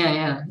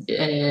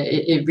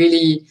 It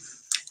really,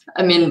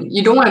 I mean,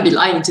 you don't want to be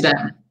lying to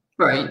them,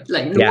 right?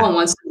 Like, no one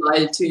wants to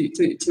lie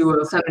to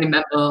a family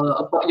member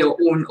about your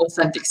own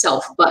authentic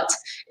self. But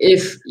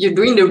if you're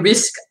doing the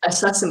risk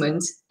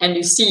assessment and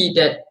you see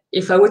that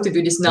if I were to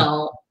do this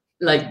now,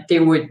 like,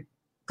 they would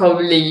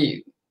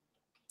probably,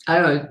 I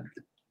don't know,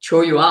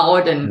 throw you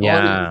out and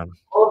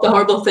all the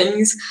horrible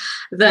things,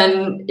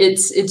 then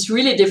it's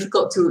really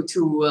difficult to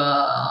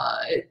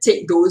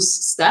take those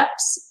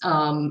steps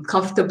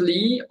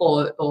comfortably,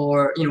 or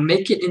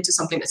make it into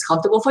something that's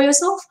comfortable for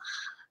yourself,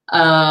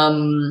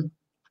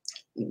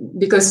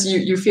 because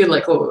you feel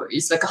like, oh,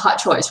 it's like a hard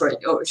choice, right?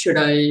 Oh, should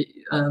I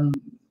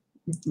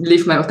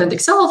live my authentic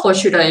self, or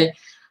should I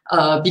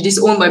be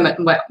disowned by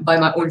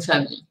my own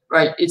family,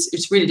 right?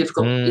 It's really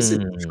difficult. It's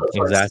difficult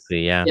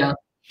exactly. Yeah.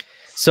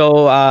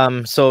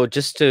 So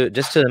just to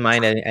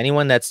remind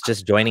anyone that's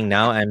just joining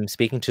now, I'm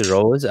speaking to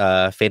Rose,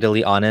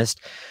 Fatally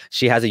Honest.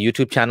 She has a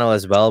YouTube channel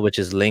as well, which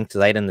is linked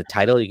right in the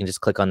title. You can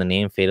just click on the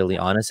name Fatally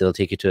Honest. It'll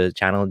take you to the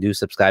channel. Do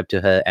subscribe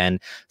to her and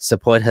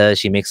support her.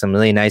 She makes some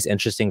really nice,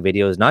 interesting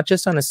videos, not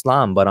just on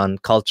Islam, but on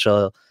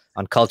culture,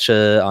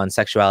 on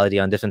sexuality,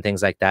 on different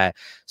things like that.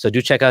 So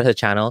do check out her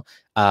channel.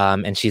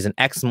 And she's an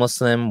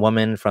ex-Muslim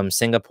woman from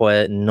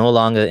Singapore, no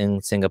longer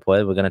in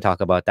Singapore. We're going to talk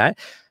about that.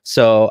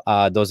 So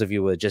those of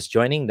you who are just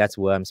joining, that's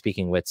who I'm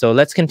speaking with. So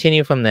let's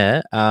continue from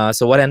there.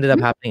 So what ended up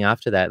happening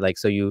after that? Like,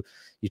 so you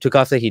took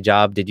off the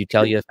hijab. Did you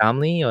tell your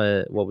family,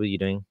 or what were you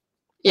doing?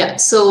 Yeah,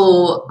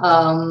 so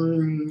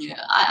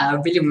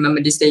I really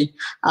remember this day.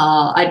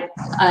 I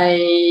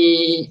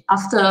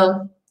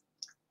after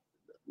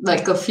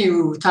like a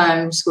few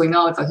times going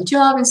out with a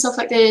hijab and stuff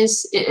like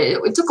this,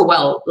 it took a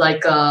while.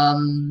 Like, I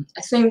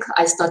think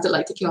I started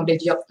like taking off the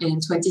hijab in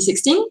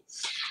 2016,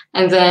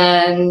 and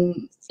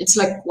then it's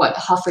like, what,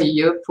 half a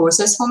year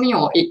process for me,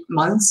 or 8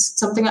 months,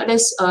 something like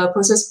this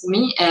process for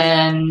me.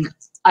 And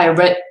I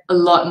read a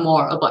lot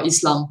more about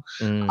Islam,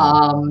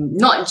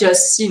 not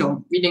just,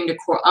 reading the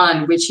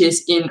Quran, which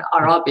is in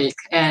Arabic,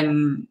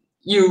 and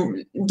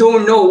you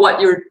don't know what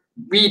you're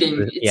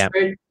reading. It's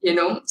very,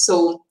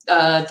 so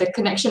the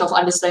connection of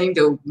understanding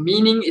the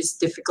meaning is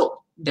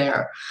difficult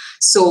there.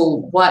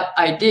 So what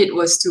I did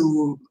was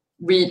to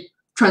read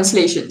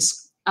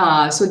translations.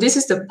 So this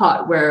is the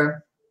part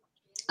where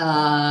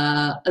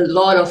a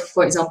lot of,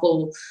 for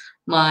example,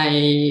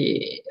 my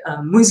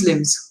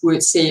Muslims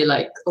would say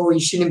like, oh, you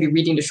shouldn't be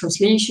reading the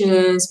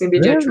translations. Maybe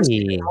they're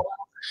translating.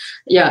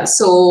 Yeah,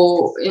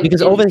 so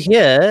because over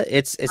here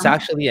it's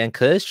actually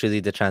encouraged to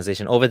read the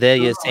translation. Over there,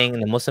 you're saying in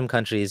the Muslim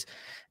countries,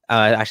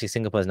 actually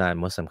Singapore is not a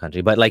Muslim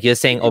country, but like you're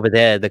saying over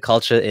there, the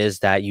culture is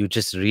that you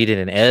just read it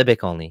in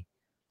Arabic only.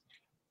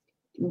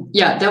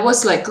 Yeah, that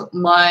was like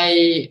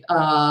my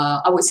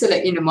I would say,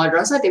 like, in the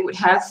madrasa they would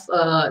have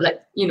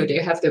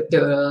they have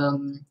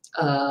the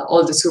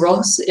all the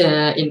surahs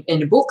in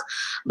the book,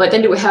 but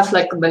then they would have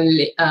like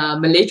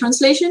Malay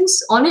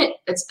translations on it.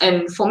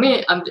 And for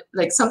me, I'm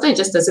like, sometimes it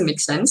just doesn't make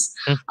sense.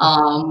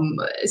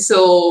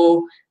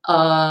 So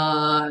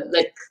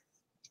like,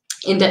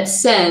 in that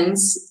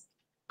sense,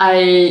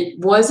 I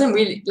wasn't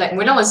really, like,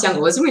 when I was young, I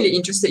wasn't really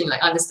interested in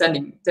like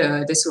understanding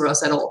the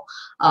surahs at all.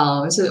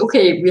 So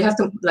okay, we have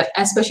to, like,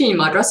 especially in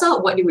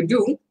madrasa, what they would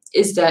do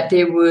is that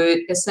they would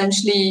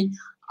essentially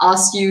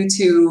ask you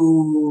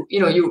to,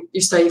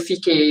 you study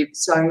fiqh,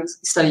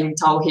 studying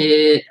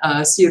tawhid,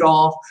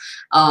 sirah,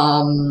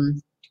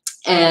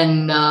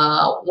 and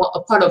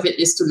a part of it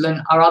is to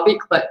learn Arabic,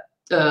 but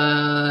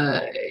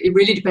it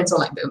really depends on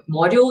like the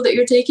module that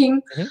you're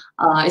taking.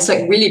 It's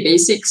like really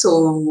basic,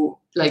 so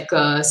like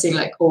saying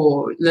like,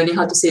 oh, learning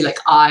how to say like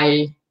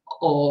I,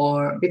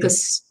 or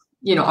because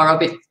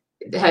Arabic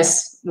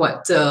has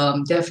what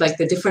they have like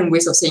the different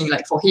ways of saying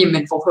like for him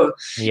and for her.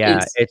 Yeah,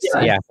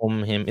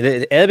 him.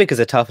 Arabic is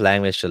a tough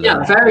language to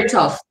learn. Yeah, very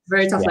tough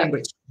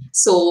language.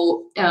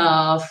 So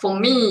for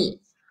me,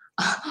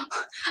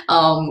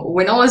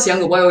 when I was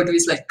younger, what I would do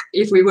is like,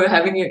 if we were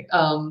having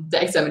the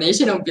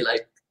examination, I would be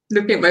like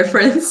looking at my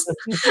friends,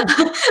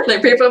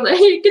 like paper, I'm like,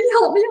 hey, can you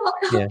help me out?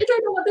 I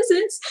don't know what this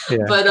is.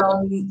 But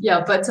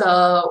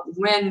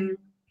when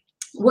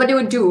what they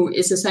would do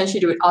is essentially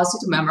they would ask you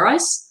to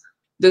memorize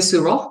the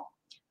surah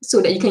so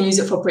that you can use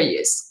it for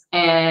prayers,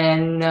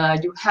 and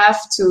you have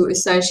to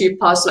essentially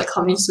pass like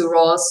how many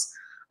surahs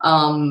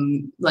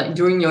like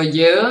during your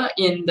year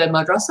in the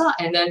madrasa,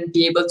 and then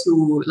be able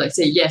to like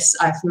say, yes,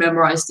 I've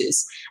memorized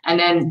this, and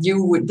then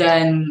you would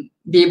then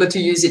be able to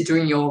use it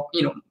during your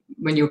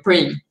when you're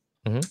praying.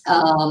 And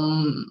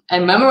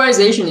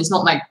memorization is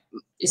not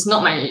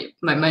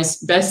my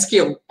best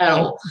skill at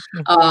all.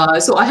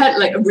 So I had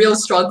like a real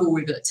struggle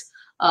with it.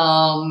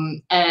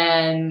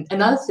 And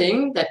another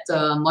thing that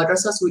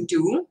madrasas would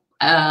do,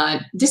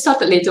 this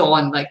started later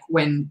on, like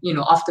when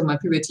after my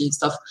puberty and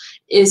stuff,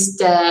 is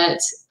that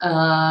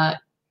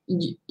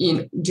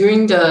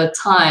during the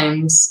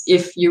times,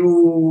 if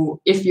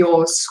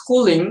your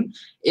schooling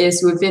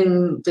is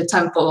within the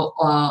time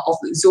of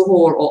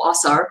Zuhur or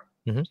Asar,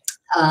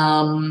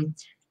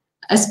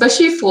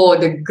 especially for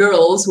the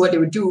girls, what they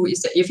would do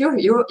is that if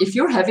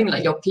you're having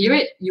like your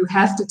period, you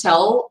have to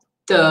tell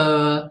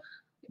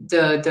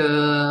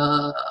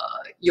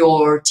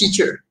your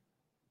teacher,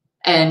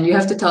 and you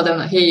have to tell them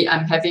like, hey,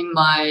 I'm having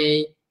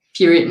my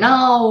period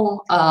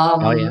now.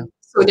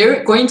 So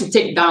they're going to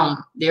take down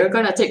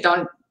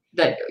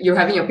that you're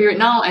having your period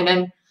now, and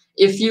then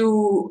if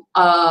you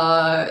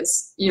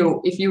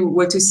if you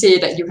were to say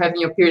that you're having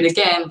your period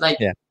again, like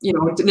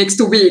the next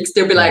 2 weeks,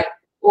 they'll be like,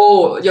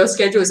 oh, your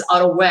schedule is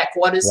out of whack.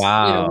 What is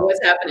what's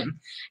happening?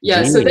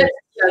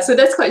 So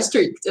that's quite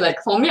strict. Like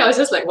for me, I was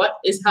just like, what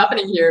is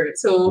happening here?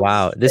 So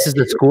this is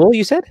the school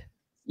you said?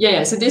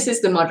 So this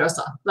is the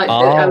madrasa. Like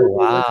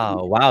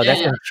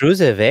that's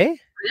intrusive, eh?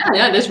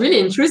 That's really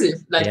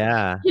intrusive. Like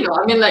I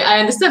mean, like I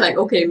understand, like,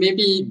 okay,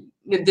 maybe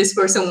this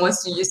person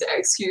wants to use the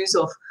excuse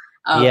of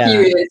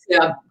periods,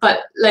 but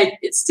like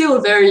it's still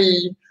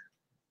very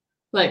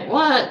like,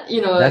 what,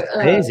 that's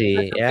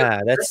crazy.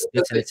 That's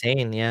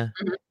insane.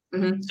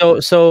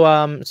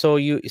 So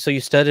you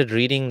started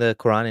reading the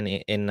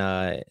Quran in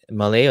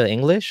Malay or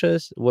English?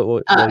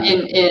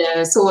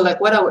 So like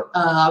what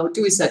I would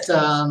do is that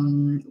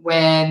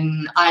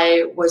when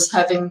I was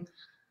having,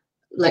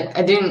 like,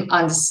 I didn't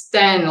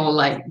understand or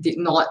like did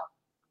not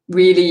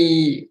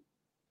really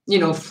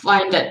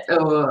find that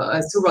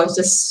surah is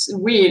just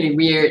really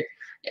weird,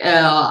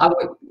 I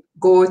would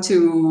go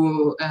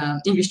to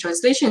English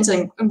translations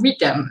and read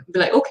them, be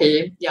like,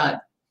 okay,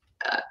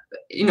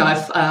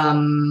 I've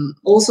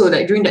also,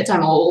 like, during that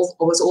time I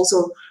was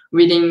also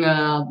reading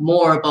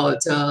more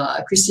about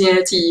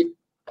Christianity,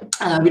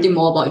 reading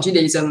more about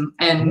Judaism.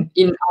 And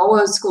in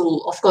our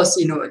school, of course,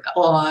 they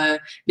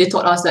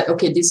taught us that,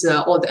 okay, these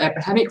are all the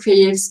Abrahamic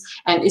faiths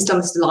and Islam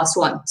is the last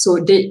one, so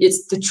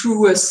it's the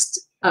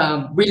truest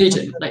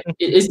religion, like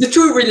it's the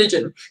true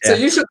religion, so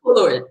you should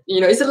follow it.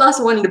 It's the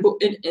last one in the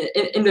book, in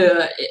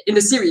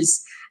the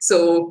series.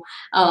 So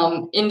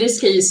in this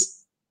case,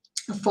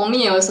 for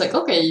me, I was like,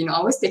 okay,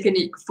 I was taking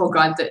it for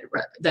granted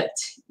that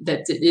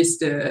it is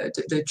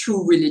the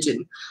true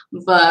religion.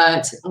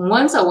 But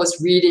once I was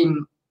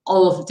reading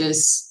all of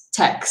this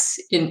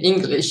text in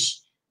English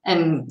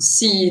and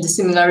see the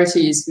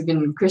similarities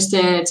within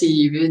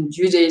Christianity, within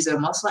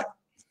Judaism, I was like,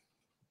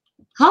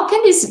 how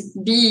can this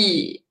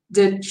be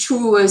the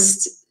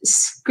truest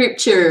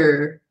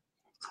scripture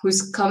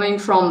who's coming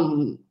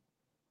from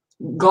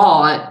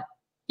God?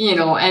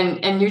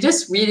 And you're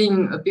just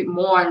reading a bit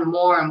more and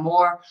more and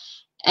more,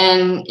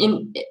 and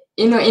in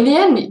the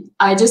end,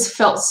 I just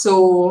felt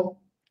so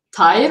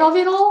tired of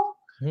it all,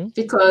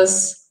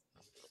 because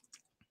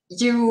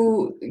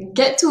you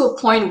get to a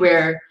point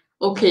where,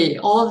 okay,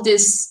 all of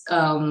this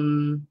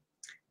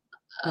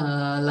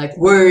like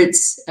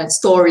words and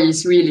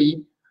stories,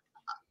 really,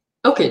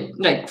 okay,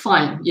 like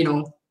fine,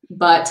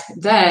 but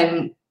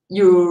then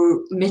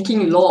you're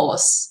making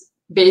laws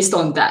based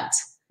on that.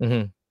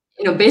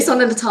 Based on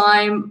the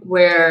time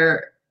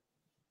where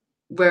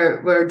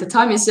the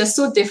time is just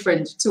so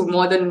different to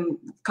modern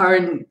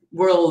current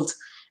world.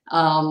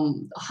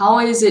 How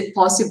is it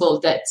possible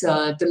that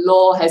the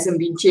law hasn't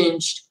been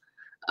changed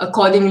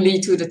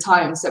accordingly to the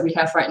times that we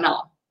have right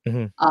now?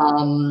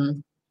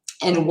 And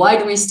why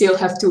do we still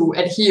have to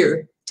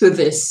adhere to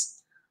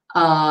this?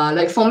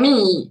 Like for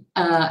me,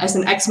 as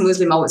an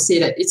ex-Muslim, I would say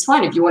that it's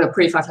fine if you want to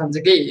pray 5 times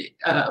a day.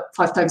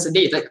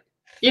 Like,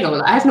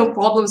 I have no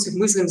problems with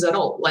Muslims at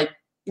all. Like,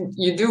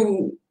 you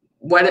do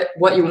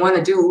what you want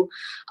to do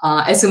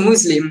as a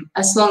Muslim,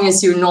 as long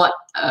as you're not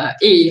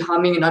A,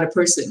 harming another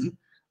person,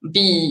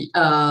 B,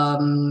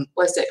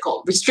 what's that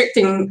called,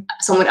 restricting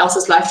someone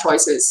else's life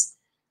choices.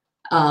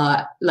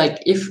 Like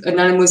if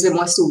another Muslim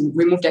wants to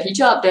remove their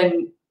hijab,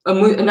 then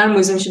another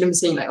Muslim shouldn't be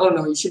saying like, oh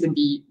no, you shouldn't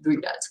be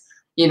doing that,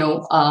 you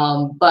know.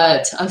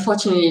 But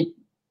unfortunately,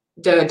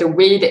 the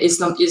way that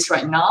Islam is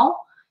right now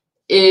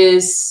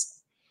is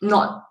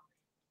not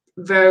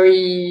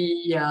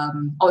very, I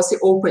would say,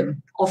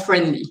 open or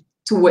friendly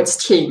towards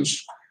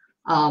change.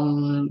 I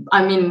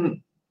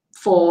mean,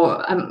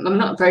 I'm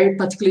not very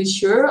particularly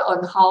sure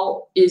on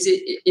how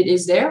it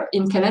is there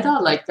in Canada,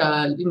 like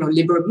you know,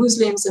 liberal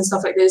Muslims and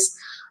stuff like this.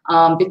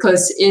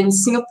 Because in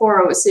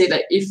Singapore, I would say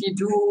that if you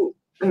do,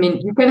 I mean,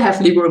 you can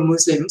have liberal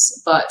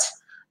Muslims, but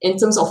in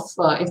terms of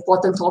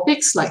important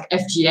topics like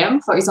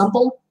FGM, for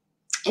example,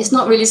 it's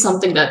not really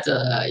something that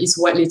is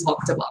widely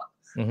talked about,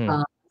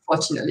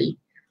 unfortunately.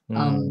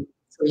 So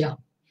yeah.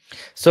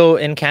 So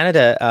in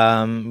Canada,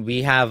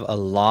 we have a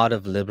lot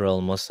of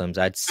liberal Muslims.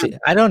 I'd say,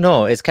 I don't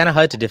know. It's kind of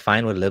hard to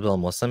define what liberal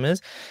Muslim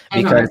is,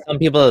 because some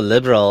people are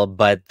liberal,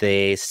 but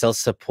they still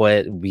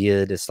support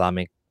weird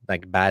Islamic,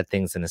 like bad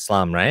things in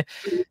Islam, right?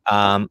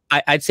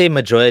 I'd say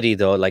majority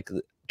though, like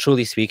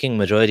truly speaking,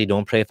 majority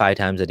don't pray 5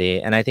 times a day.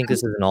 And I think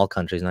this is in all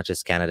countries, not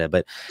just Canada.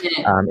 But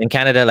in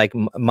Canada, like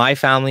my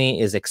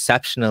family is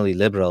exceptionally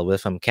liberal. We're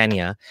from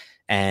Kenya.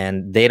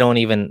 And they didn't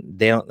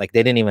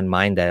even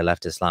mind that I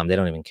left Islam. They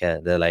don't even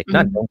care. They're like,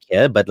 not don't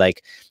care, but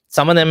like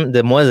some of them,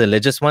 the more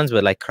religious ones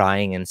were like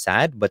crying and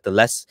sad, but the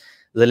less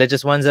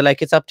religious ones are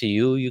like, it's up to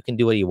you. You can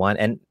do what you want.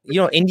 And,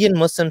 you know, Indian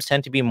Muslims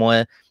tend to be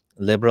more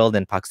liberal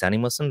than Pakistani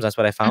Muslims. That's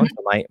what I found.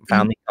 So my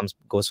family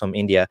goes from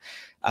India.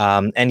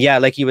 And yeah,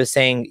 like you were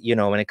saying, you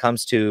know, when it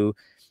comes to,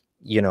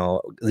 you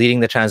know, reading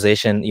the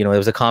translation, you know, there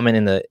was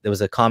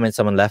a comment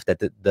someone left that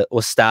the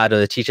ustad or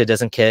the teacher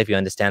doesn't care if you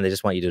understand, they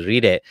just want you to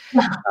read it.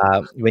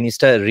 When you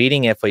start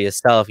reading it for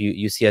yourself,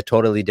 you see a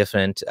totally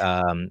different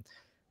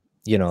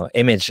you know,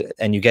 image,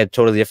 and you get a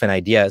totally different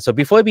idea. So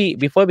before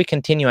we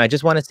continue, I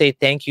just want to say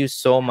thank you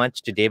so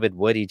much to David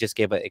Wood. He just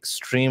gave an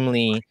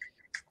extremely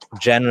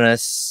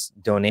generous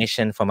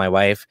donation for my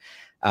wife.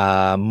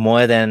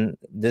 More than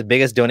the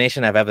biggest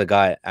donation I've ever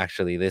got,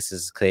 actually. This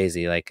is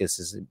crazy. Like, this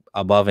is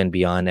above and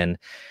beyond. And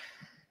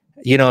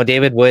you know,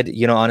 David Wood,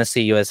 you know,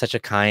 honestly, you are such a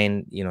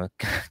kind, you know,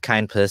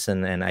 kind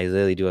person, and I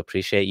really do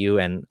appreciate you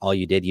and all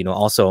you did. You know,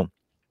 also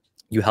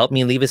you helped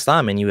me leave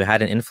Islam, and you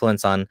had an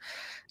influence on,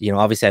 you know,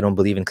 obviously I don't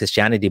believe in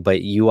Christianity,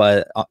 but you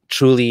are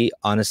truly,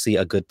 honestly,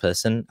 a good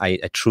person. I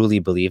truly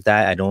believe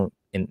that.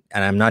 And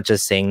I'm not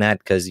just saying that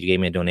because you gave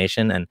me a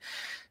donation.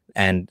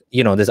 And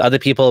you know, there's other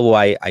people who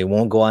I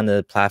won't go on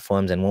the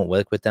platforms and won't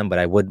work with them, but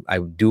I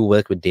do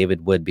work with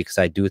David Wood, because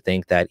I do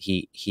think that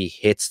he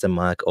hits the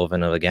mark over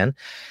and over again.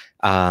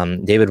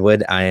 David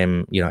Wood, I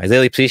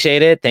really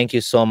appreciate it. Thank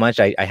you so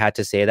much. I had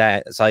to say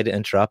that. Sorry to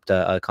interrupt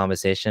a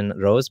conversation,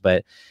 Rose,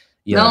 but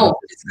you know,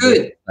 it's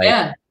good. Like,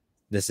 yeah,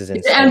 this is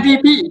it's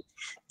MVP.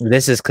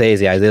 This is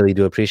crazy. I really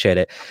do appreciate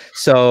it.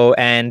 So,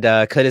 and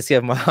courtesy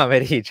of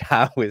Mohammed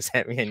Hijab, who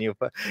sent me a new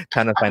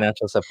ton of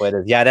financial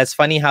supporters. Yeah, that's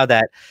funny how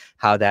that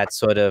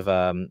sort of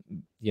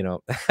you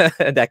know,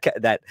 how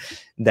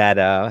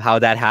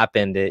that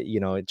happened. You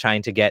know,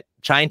 trying to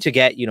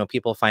get you know,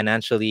 people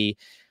financially.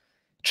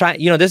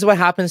 You know, this is what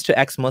happens to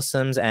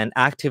ex-Muslims and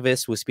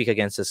activists who speak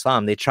against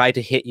Islam. They try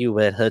to hit you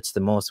where it hurts the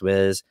most,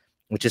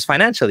 which is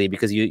financially,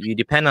 because you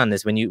depend on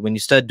this. When you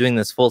start doing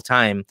this full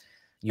time,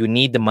 you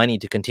need the money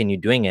to continue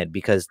doing it,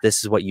 because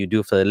this is what you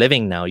do for a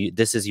living now.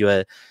 This is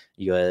your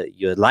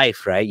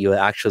life, right? You're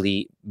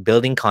actually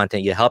building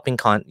content.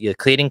 You're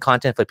creating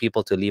content for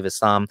people to leave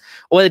Islam,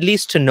 or at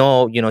least to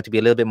know, you know, to be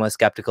a little bit more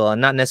skeptical and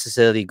not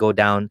necessarily go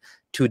down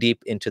too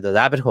deep into the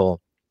rabbit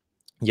hole.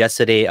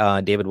 Yesterday,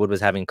 David Wood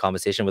was having a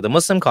conversation with a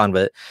Muslim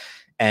convert,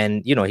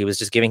 and you know, he was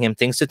just giving him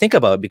things to think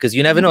about, because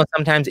you never know.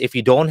 Sometimes if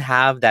you don't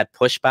have that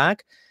pushback,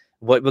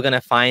 what we're going to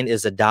find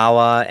is the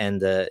dawah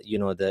and the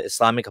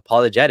Islamic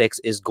apologetics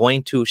is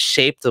going to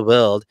shape the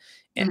world.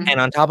 And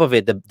on top of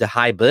it, the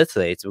high birth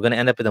rates. We're going to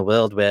end up in a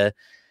world where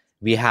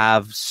we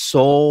have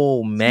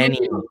so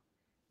many,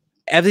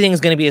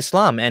 everything's going to be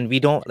Islam, and we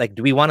don't like.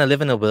 Do we want to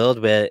live in a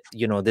world where,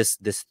 you know, this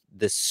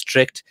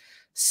strict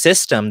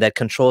system that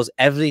controls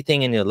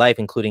everything in your life,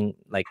 including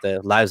like the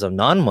lives of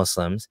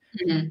non-Muslims?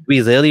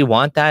 We really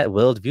want that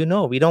worldview?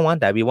 No, we don't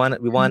want that. We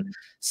want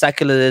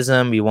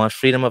secularism. We want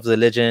freedom of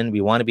religion. We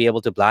want to be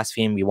able to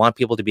blaspheme. We want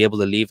people to be able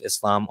to leave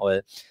Islam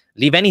or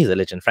leave any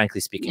religion, frankly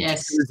speaking.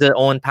 Yes. Choose their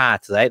own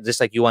path, right? Just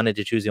like you wanted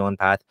to choose your own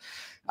path.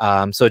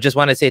 So just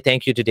want to say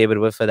thank you to David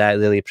Wood for that. I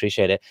really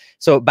appreciate it.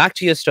 So back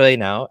to your story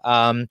now.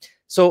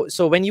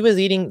 So when you were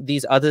reading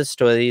these other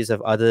stories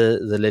of other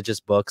religious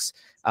books,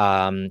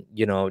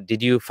 you know,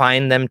 did you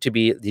find them to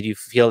be? Did you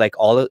feel like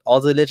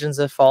all religions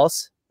are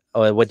false,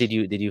 or what did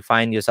you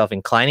find yourself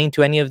inclining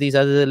to any of these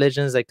other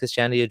religions like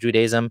Christianity or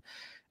Judaism?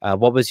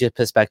 What was your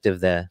perspective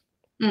there?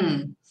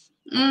 In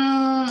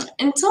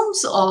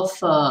terms of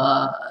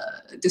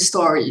the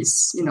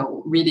stories, you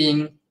know,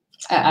 reading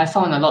I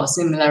found a lot of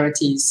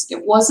similarities.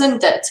 It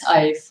wasn't that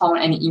I found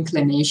any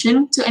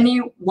inclination to any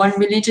one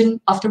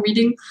religion after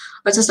reading,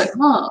 but just like,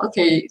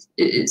 okay,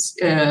 it's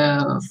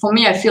for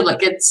me. I feel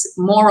like it's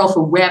more of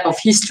a web of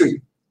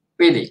history,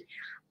 really.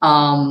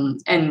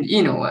 And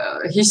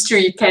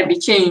history can be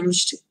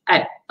changed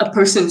at a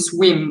person's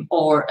whim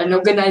or an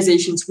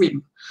organization's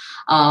whim.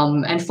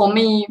 And for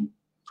me,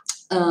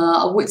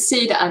 I would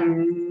say that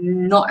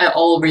I'm not at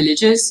all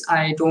religious.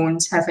 I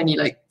don't have any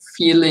like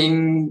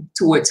feeling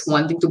towards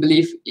wanting to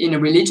believe in a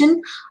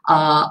religion.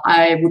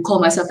 I would call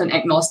myself an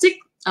agnostic.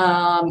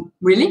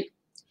 Really,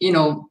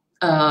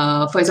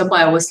 for example,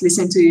 I was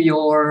listening to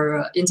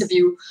your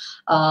interview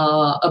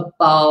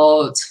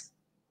about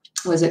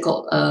what's it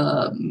called,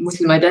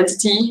 Muslim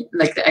identity,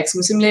 like the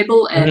ex-Muslim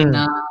label, and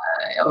I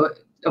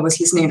was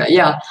listening that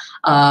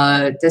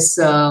there's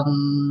I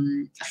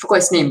forgot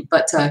his name,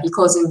 but he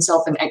calls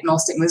himself an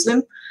agnostic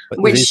Muslim,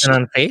 which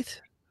on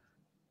faith.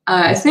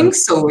 I think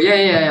so.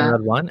 Yeah.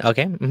 One.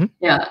 Okay.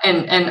 Yeah,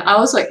 and I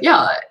was like,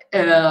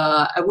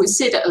 I would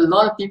say that a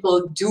lot of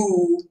people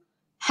do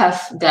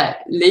have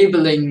that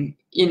labeling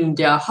in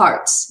their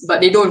hearts,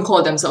 but they don't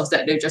call themselves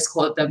that. They just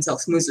call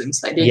themselves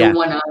Muslims. Like they don't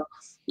want to.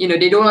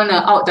 They don't want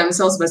to out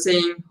themselves by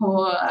saying,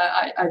 "Oh,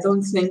 I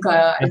don't think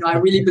I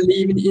really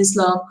believe in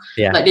Islam."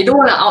 Yeah. Like they don't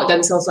want to out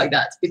themselves like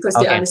that because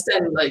they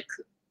understand like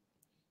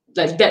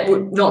that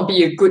would not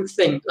be a good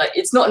thing. Like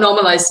it's not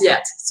normalized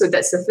yet, so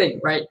that's the thing,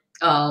 right?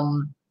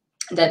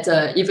 That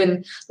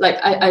even like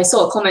I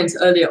saw a comment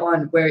earlier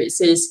on where it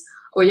says,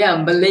 "Oh yeah,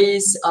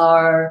 Malays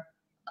are,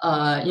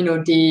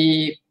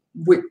 they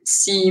would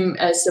seem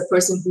as a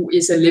person who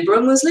is a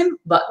liberal Muslim,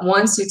 but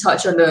once you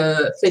touch on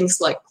the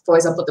things like, for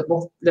example,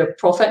 the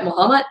Prophet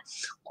Muhammad,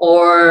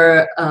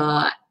 or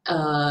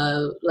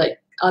like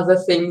other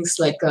things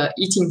like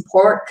eating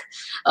pork,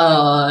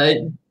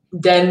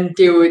 then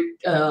they would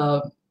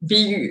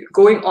be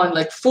going on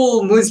like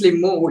full Muslim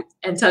mode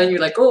and telling you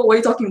like, oh, what are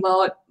you talking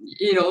about?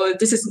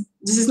 This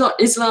is not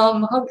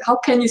Islam. How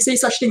can you say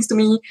such things to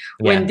me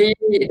when they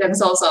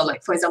themselves are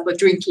like, for example,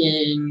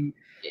 drinking,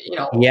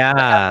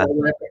 whatever.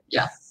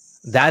 Yeah.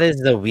 That is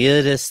the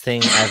weirdest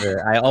thing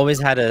ever. I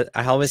always had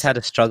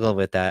a struggle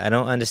with that. I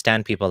don't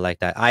understand people like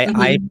that.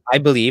 I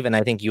believe, and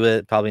I think you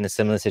were probably in a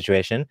similar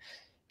situation.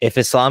 If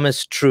Islam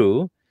is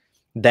true,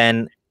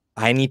 then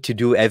I need to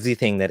do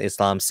everything that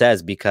Islam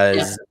says,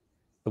 because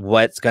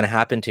what's going to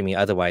happen to me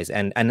otherwise?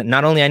 And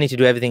not only I need to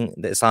do everything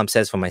that Islam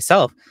says for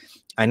myself,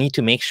 I need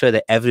to make sure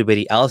that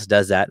everybody else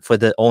does that for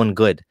their own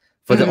good,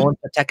 for their own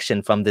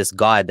protection from this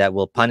God that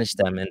will punish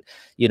them. And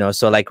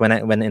so like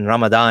when in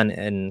Ramadan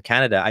in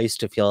Canada, I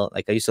used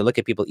to look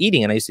at people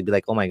eating, and I used to be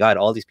like, oh my God,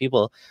 all these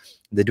people,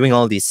 they're doing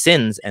all these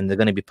sins and they're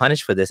going to be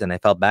punished for this. And I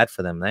felt bad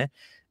for them, right?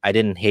 I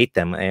didn't hate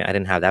them. I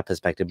didn't have that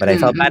perspective, but I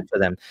felt bad for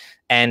them.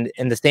 And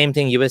the same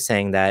thing you were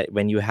saying, that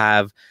when you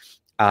have,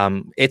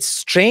 it's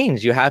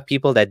strange, you have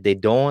people that they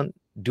don't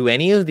do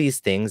any of these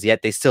things,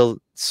 yet they still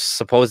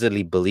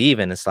supposedly believe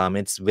in Islam.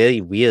 It's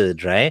very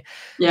weird, right?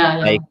 Yeah.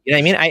 Like, you know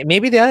what I mean?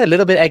 Maybe they are a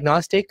little bit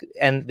agnostic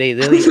and they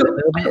really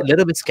a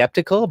little bit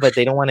skeptical, but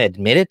they don't want to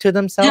admit it to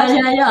themselves.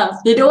 Yeah.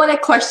 They don't want to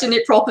question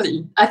it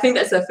properly. I think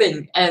that's the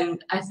thing,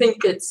 and I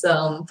think it's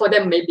for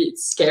them maybe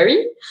it's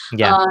scary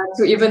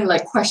to even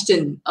like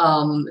question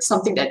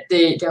something that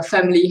their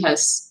family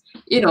has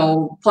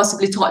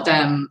possibly taught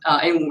them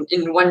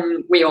in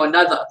one way or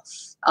another.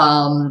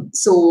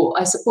 So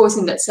I suppose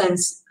in that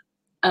sense,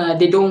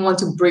 they don't want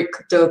to break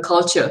the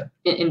culture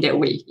in that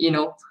way,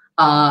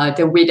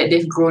 the way that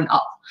they've grown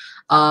up.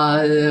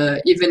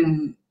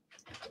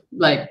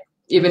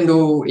 Even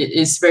though it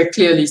is very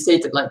clearly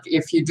stated, like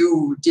if you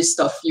do this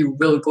stuff, you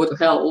will go to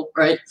hell,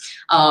 right?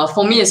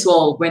 For me as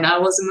well, when I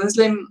was a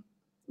Muslim,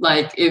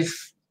 like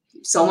if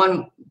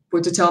someone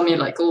were to tell me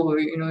like, oh,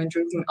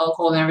 drinking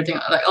alcohol and everything,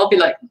 like I'll be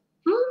like,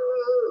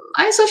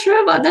 I'm so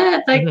sure about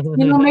that. Like,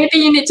 maybe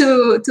you need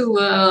to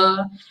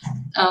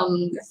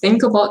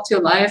think about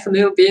your life a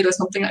little bit or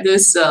something like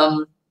this.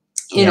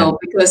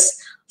 Because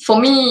for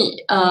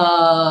me,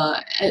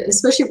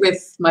 especially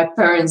with my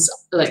parents,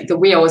 like the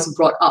way I was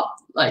brought up,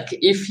 like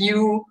if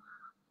you,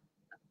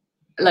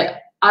 like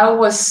I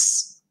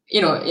was,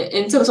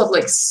 in terms of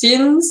like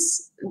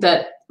sins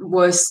that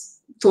was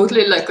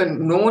totally like a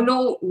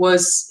no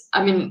was,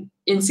 I mean,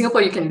 in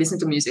Singapore, you can listen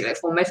to music. Like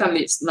for my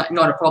family, it's not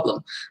a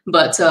problem.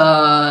 But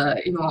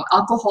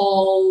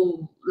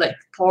alcohol, like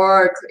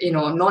pork,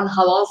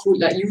 non-halal food,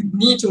 like you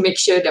need to make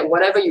sure that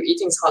whatever you're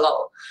eating is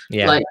halal.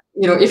 Yeah. Like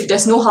if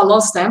there's no halal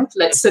stamp,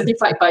 like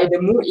certified by the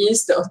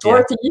MUIS, the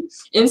authority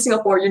in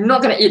Singapore, you're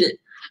not gonna eat it.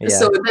 Yeah.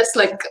 So that's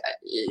like,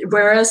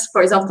 whereas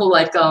for example,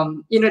 like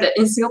that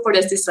in Singapore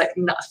there's this like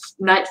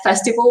night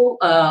festival,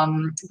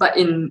 but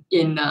in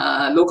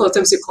local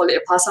terms you call it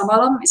a pasar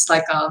malam. It's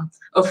like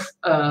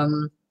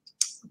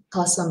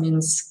pasar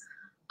means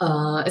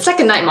it's like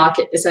a night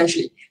market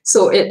essentially.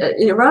 So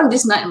around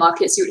these night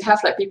markets, you'd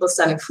have like people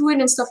selling food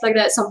and stuff like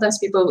that. Sometimes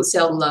people would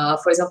sell,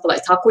 for example,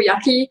 like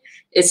takoyaki.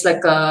 It's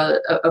like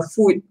a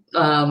food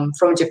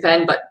from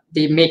Japan, but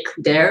they make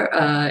there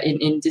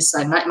in these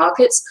night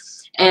markets.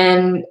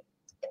 And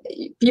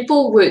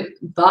people would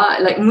buy,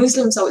 like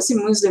Muslims, I would see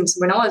Muslims,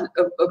 when I was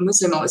a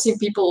Muslim, I would see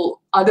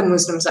people, other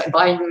Muslims, like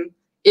buying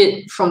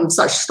it from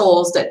such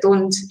stalls that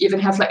don't even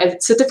have like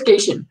a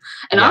certification.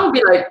 And I would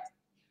be like,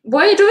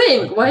 what are you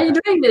doing? Why are you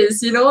doing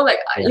this? You know, like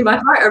in my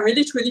heart, I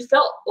really truly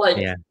felt like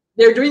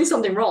they're doing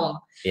something wrong.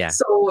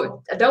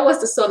 So that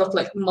was the sort of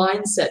like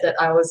mindset that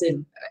I was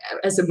in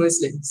as a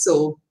Muslim.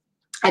 So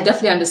I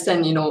definitely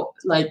understand, you know,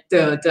 like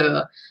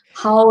the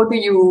how do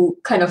you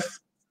kind of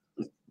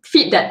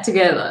fit that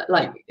together,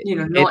 like, you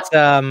know, not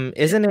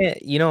isn't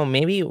it, you know,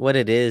 maybe what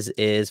it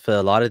is for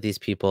a lot of these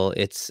people,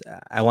 it's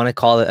I want to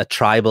call it a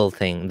tribal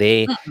thing.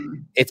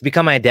 It's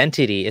become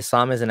identity.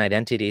 Islam is an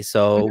identity.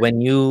 So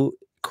when you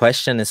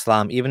question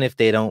Islam, even if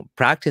they don't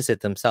practice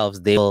it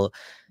themselves, they'll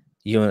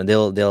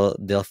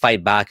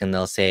fight back and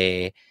they'll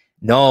say,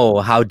 no,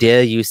 how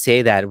dare you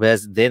say that,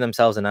 whereas they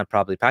themselves are not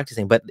properly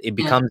practicing. But it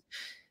becomes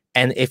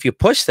and if you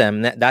push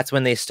them, that's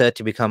when they start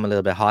to become a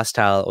little bit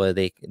hostile, or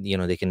they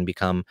can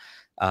become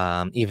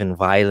even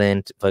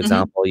violent. For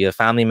example, your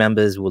family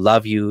members who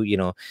love you, you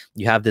know,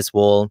 you have this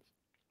wall.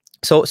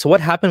 So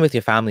what happened with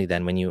your family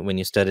then when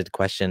you started to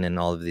question and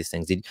all of these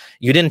things?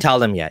 You didn't tell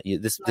them yet.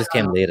 This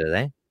came later,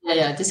 right?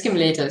 Yeah, this came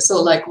later.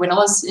 So like when I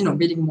was, you know,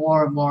 reading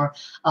more and more,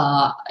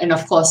 and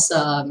of course,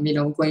 you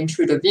know, going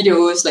through the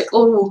videos, like,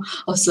 oh,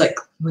 I was like,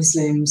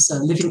 Muslims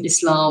living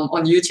Islam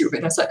on YouTube,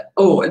 and I was like,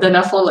 oh, and then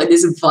I found like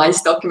this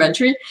Vice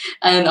documentary,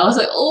 and I was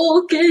like,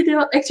 oh, okay, there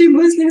are actually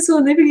Muslims who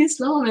are living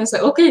Islam, and it's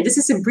like, okay, this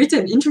is in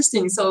Britain,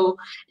 interesting. So,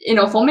 you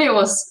know, for me, it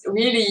was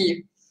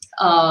really,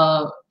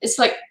 it's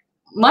like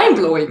mind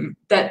blowing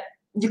that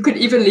you could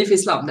even live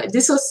Islam. Like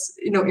this was,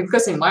 you know,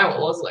 because in my world, I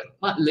was like,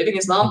 what, living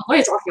Islam? What are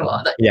you talking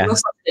about? Like, no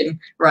such thing,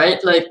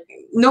 right? Like,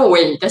 no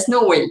way, there's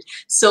no way.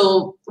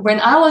 So when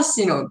I was,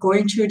 you know,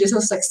 going through this, I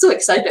was like so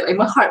excited. Like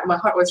my heart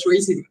was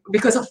racing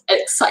because of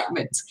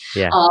excitement.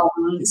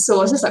 So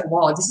I was just like,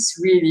 wow, this is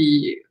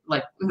really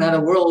like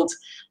another world.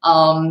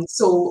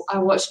 So I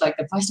watched like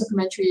the Vice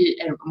documentary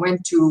and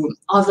went to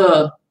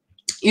other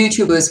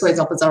YouTubers, for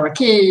example, Zara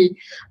K,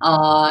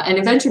 and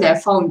eventually I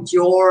found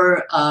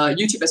your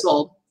YouTube as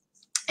well.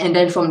 And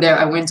then from there,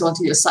 I went on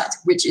to your site,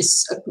 which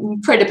is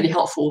incredibly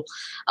helpful,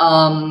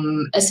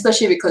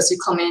 especially because you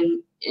come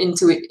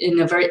into it in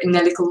a very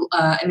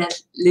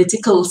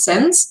analytical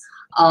sense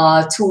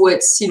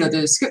towards, you know,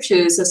 the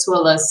scriptures as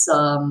well as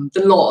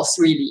the laws,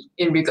 really,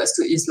 in regards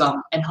to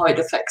Islam and how it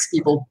affects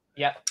people.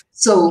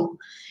 So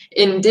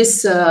in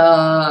this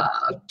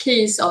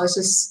case, I was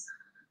just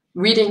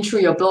reading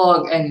through your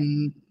blog,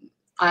 and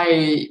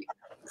I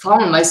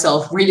found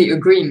myself really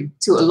agreeing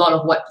to a lot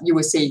of what you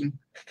were saying.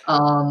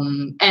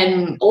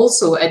 And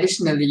also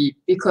additionally,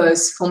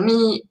 because for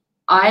me,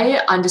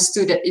 I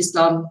understood that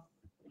Islam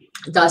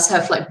does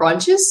have like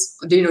branches,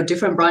 you know,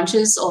 different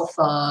branches of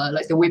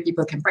like the way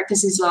people can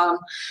practice Islam.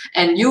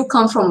 And you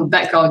come from a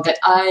background that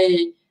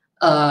I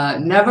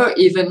never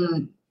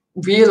even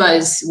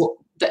realized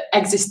that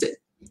existed.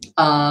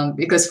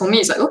 Because for me,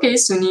 it's like, okay,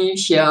 Sunni,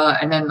 Shia,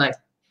 and then like,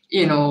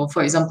 you know,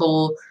 for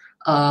example,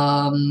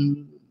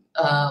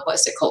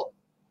 what's it called?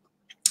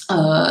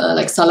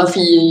 Like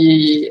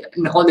Salafi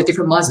and all the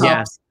different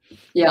mazhabs.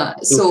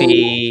 So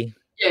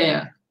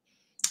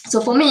so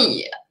for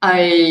me,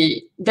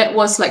 that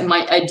was like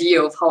my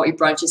idea of how it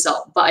branches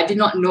out, but I did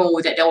not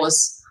know that there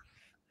was,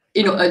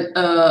 you know,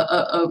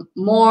 a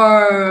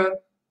more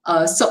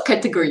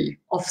subcategory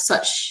of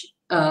such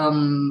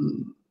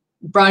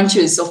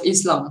branches of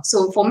Islam.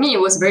 So for me, it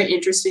was very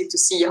interesting to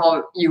see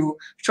how you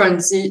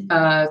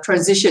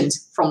transitioned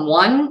from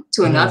one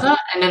to another,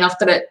 and then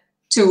after that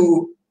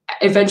to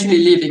eventually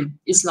leaving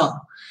Islam.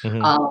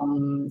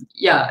 And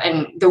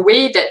the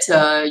way that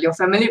your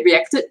family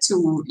reacted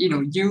to, you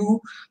know,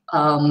 you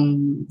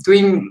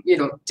doing, you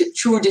know,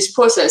 through this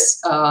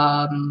process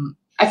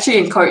actually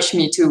encouraged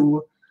me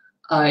to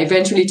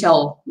eventually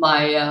tell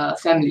my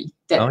family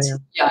that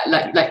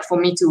like for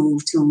me to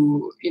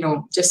you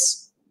know,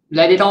 just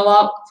let it all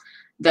out,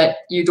 that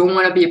you don't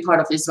want to be a part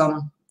of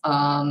Islam,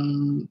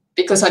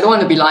 because I don't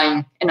want to be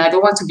lying, and I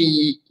don't want to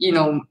be, you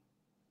know,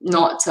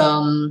 not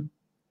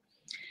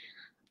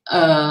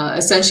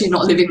essentially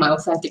not living my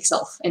authentic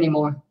self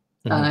anymore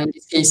in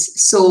this case.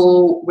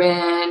 So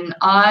when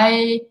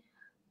I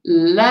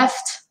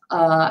left,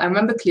 I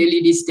remember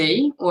clearly this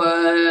day.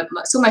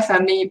 So my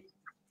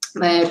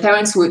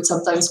parents would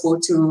sometimes go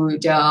to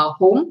their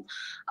home.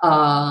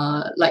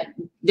 Like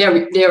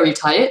they're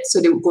retired, so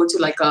they would go to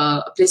like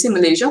a place in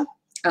Malaysia,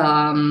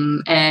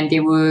 and they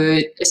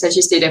would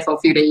essentially stay there for a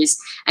few days,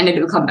 and then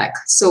they would come back.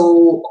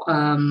 So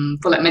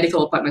for like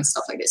medical appointments,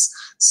 stuff like this.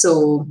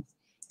 So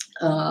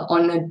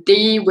on a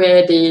day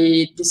where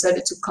they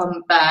decided to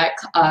come back,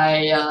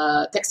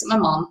 I texted my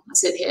mom. I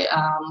said, hey,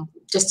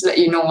 just to let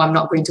you know, I'm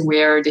not going to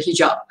wear the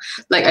hijab.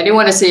 Like, I didn't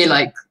want to say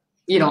like,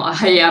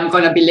 hey, I'm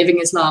gonna be living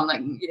Islam.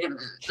 Like,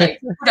 like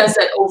who does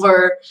that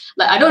over?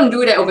 Like, I don't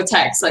do that over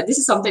text. Like, this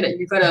is something that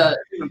you gotta,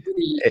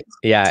 really.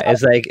 Yeah,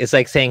 it's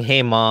like saying,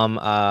 "Hey, mom,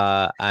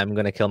 I'm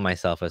gonna kill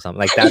myself" or something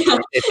like that. Yeah.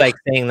 It's like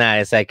saying that.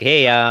 It's like,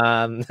 "Hey,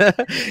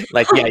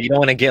 like, yeah, you don't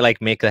want to get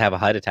like make her have a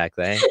heart attack,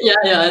 right?"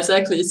 Yeah,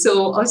 exactly.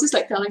 So I was just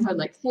like telling her,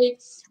 like, hey,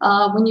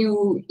 when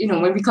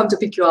when we come to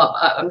pick you up,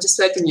 I'm just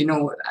letting you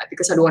know,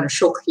 because I don't want to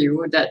shock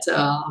you, that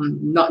I'm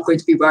not going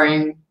to be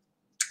wearing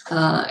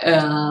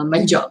my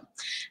hijab.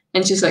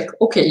 And she's like,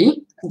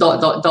 okay, ...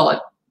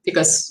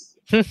 because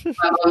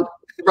my mom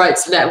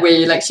writes that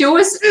way. Like, she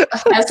always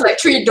has like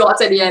 3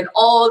 dots at the end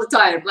all the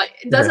time. Like,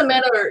 it doesn't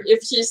matter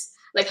if she's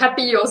like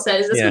happy or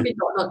sad, it's just gonna be ...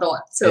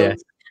 So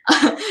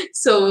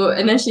so,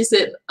 and then she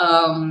said,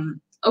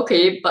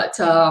 okay, but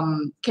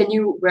can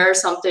you wear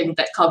something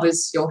that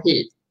covers your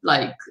head?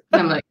 Like,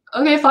 and I'm like,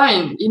 okay,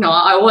 fine,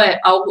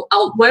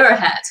 I'll wear a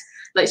hat.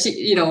 Like, she,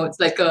 it's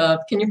like,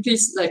 can you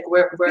please like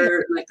wear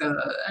like a,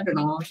 I don't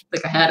know,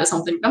 like a hat or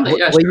something? I'm like,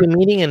 yeah, Were sure. you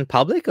meeting in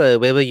public, or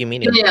where were you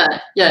meeting?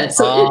 Yeah.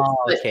 So it's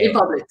like okay. in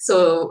public.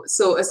 So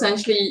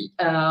essentially,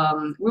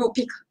 we will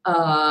pick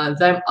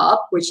them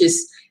up, which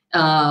is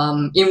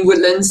in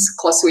Woodlands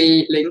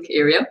Causeway Link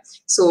area.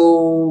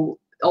 So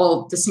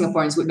all the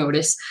Singaporeans would know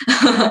this.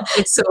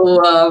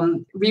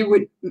 So we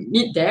would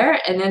meet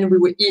there, and then we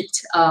would eat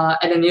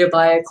at a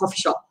nearby coffee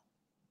shop.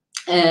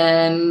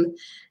 And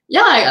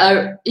yeah,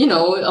 I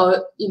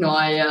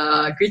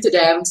greeted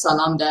them,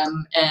 salam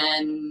them,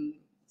 and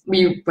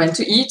we went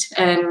to eat.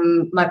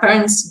 And my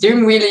parents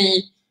didn't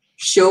really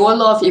show a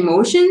lot of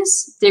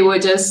emotions. They were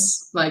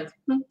just like,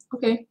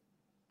 okay.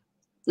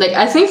 Like,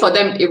 I think for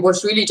them it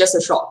was really just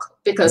a shock,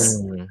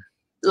 because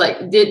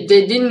like they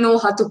didn't know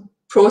how to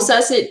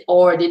process it,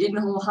 or they didn't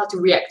know how to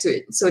react to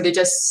it. So they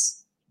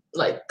just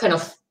like kind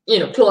of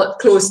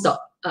closed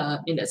up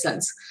in that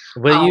sense.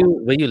 Were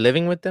you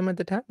living with them at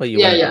the time? Or you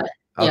went? Yeah.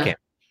 Okay.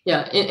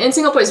 Yeah. In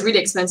Singapore, it's really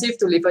expensive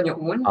to live on your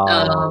own.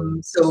 Oh.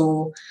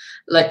 So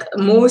like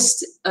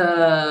most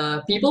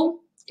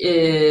people,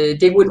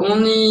 they would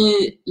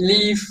only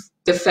leave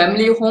the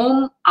family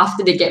home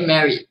after they get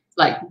married.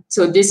 Like,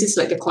 so this is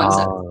like the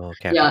concept. Oh,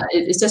 okay. Yeah,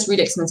 it's just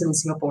really expensive in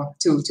Singapore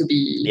to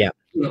be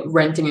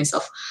renting and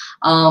stuff.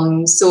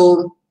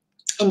 So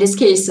in this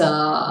case,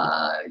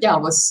 I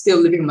was still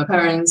living with my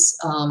parents,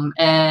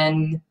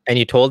 and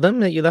you told them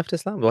that you left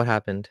Islam? What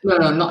happened?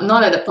 No,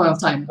 not at that point of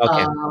time.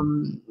 Okay.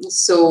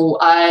 So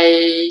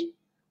they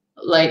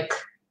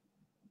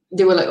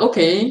were like,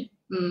 okay,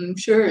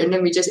 sure, and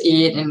then we just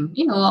ate, and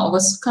I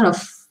was kind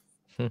of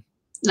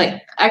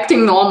like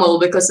acting normal,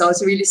 because I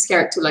was really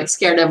scared to like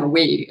scare them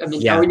away. I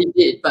mean, I already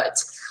did,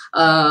 but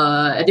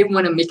I didn't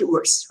want to make it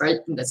worse, right?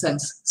 In that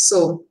sense.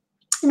 So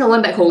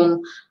went back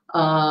home.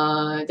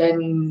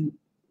 Then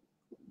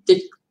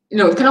they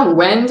kind of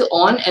went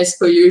on as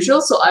per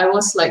usual. So I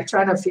was like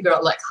trying to figure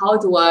out, like, how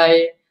do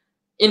I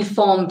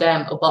inform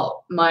them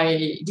about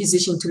my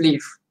decision to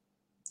leave.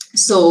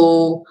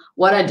 So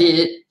what I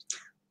did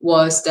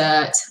was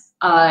that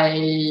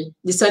I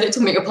decided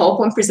to make a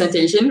PowerPoint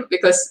presentation,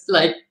 because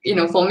like,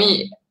 for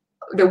me,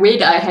 the way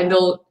that I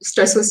handle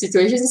stressful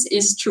situations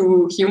is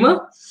through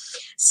humor.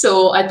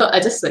 So I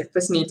just like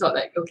personally thought,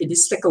 like, okay,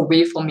 this is like a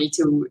way for me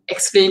to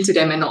explain to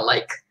them, and not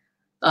like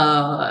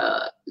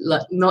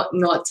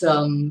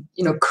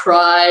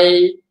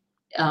cry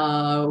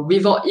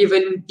without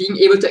even being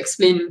able to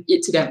explain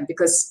it to them,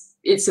 because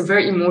it's a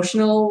very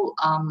emotional,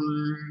 I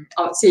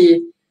would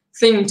say,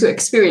 thing to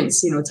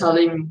experience,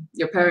 telling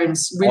your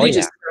parents,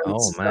 religious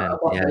parents,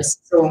 about this.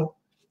 So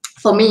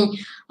for me,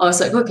 I was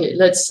like, okay,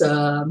 let's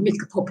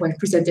make a PowerPoint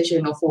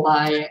presentation of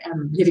why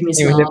I'm living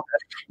Islam.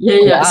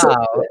 Yeah.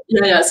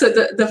 Wow. So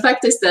the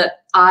fact is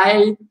that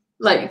I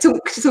like to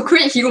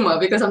create humor,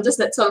 because I'm just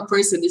that sort of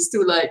person, is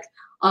to like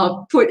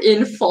put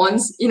in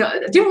fonts.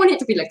 I didn't want it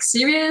to be like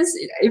serious,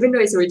 even though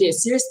it's already a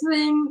serious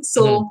thing.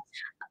 So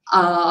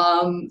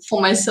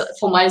for my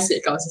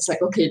sake, I was just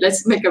like, okay,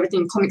 let's make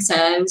everything Comic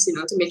Sans,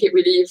 to make it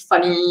really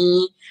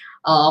funny.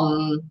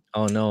 Oh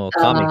no,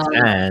 Comic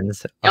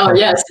Sans. Oh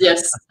yes.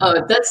 That's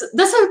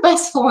the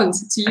best font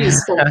to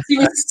use for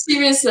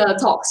serious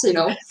talks.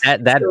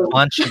 That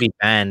font should be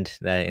banned.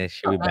 That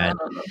should be banned.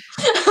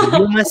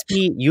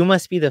 You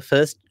must be the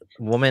first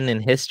woman in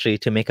history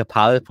to make a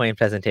PowerPoint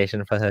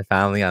presentation for her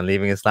family on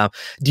leaving Islam.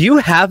 Do you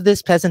have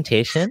this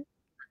presentation?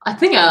 I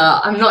think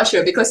I'm not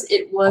sure, because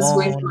it was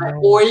with my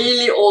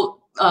oily old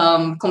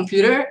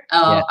computer.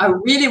 I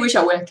really wish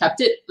I would have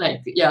kept it.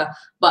 Like,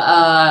 but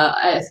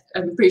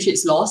I'm pretty sure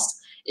it's lost.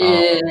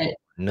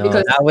 No,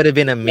 because that would have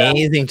been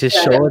amazing to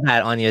show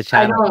that on your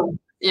channel. I know.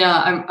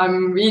 Yeah,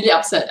 I'm really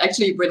upset.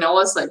 Actually, when I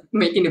was like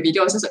making the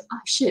video, I was just like, oh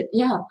shit,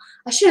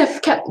 I should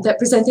have kept that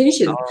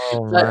presentation.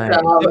 Oh my.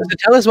 So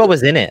tell us what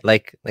was in it.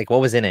 Like what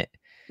was in it?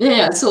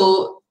 Yeah.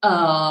 So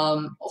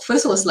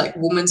first was like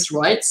women's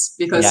rights,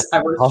 because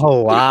I was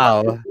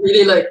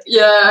really like,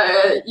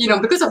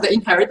 because of the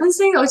inheritance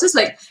thing, I was just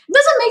like, it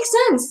doesn't make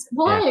sense.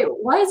 Why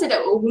is it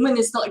that a woman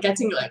is not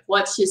getting like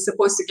what she's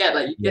supposed to get?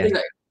 Like getting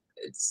like,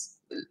 it's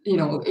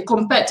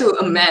compared to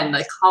a man,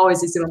 like how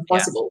is this even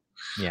possible?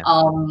 Yeah.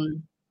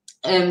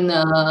 And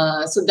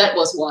so that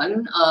was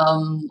one.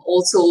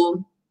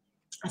 Also,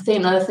 I think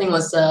another thing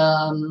was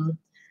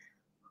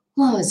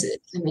what was it?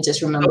 Let me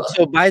just remember.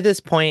 So by this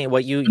point,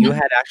 what you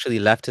had actually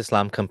left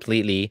Islam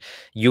completely.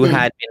 You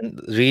had been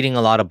reading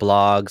a lot of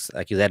blogs,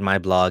 like you read my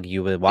blog.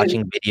 You were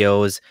watching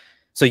videos,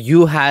 so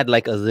you had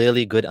like a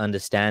really good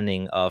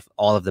understanding of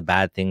all of the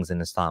bad things in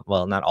Islam.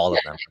 Well, not all of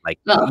them, but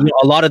like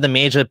a lot of the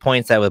major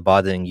points that were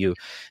bothering you.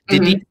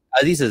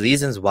 Are these the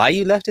reasons why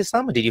you left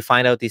Islam, or did you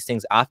find out these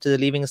things after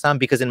leaving Islam?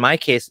 Because in my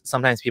case,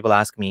 sometimes people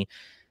ask me,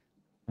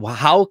 well,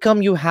 how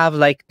come you have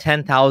like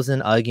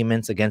 10,000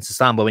 arguments against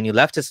Islam, but when you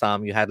left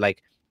Islam, you had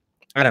like,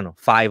 I don't know,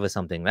 5 or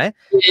something, right?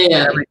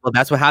 Yeah. Like, well,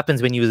 that's what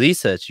happens when you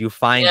research. You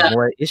find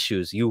more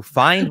issues. You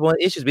find more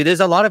issues, but there's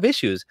a lot of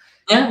issues.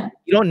 Yeah.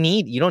 You don't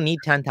need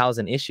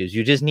 10,000 issues.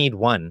 You just need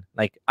one.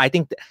 Like, I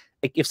think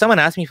like, if someone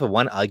asks me for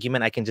one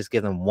argument, I can just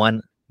give them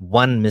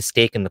one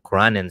mistake in the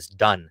Quran and it's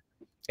done.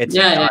 It's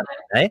done,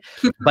 right?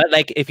 But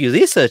like if you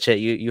research it,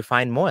 you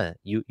find more.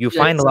 You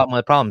find a lot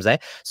more problems,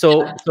 right?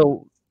 So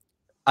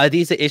are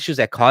these the issues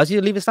that caused you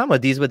to leave Islam, or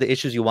these were the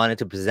issues you wanted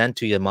to present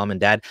to your mom and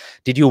dad?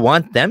 Did you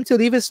want them to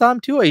leave Islam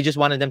too, or you just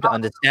wanted them to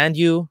understand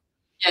you?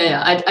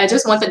 I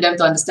just wanted them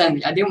to understand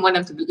me. I didn't want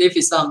them to leave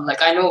Islam.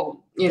 Like I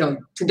know,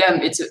 to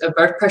them it's a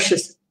very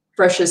precious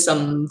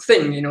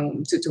thing,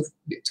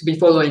 to be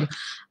following,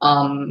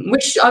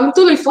 which I'm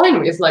totally fine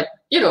with. Like,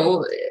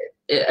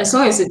 as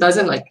long as it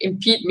doesn't like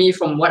impede me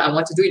from what I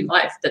want to do in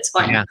life, that's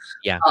fine.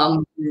 Yeah.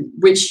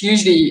 Which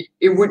usually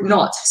it would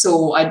not.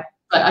 So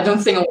I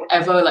don't think I would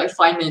ever like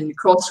find in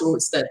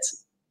crossroads that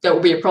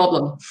would be a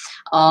problem.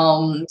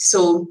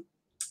 So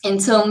in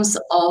terms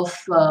of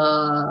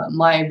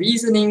my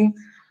reasoning,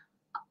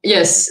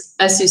 yes,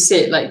 as you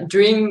said, like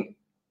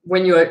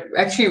when you're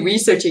actually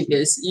researching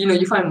this,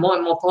 you find more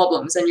and more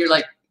problems, and you're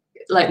like,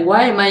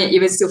 why am I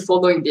even still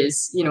following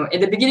this? In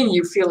the beginning,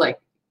 you feel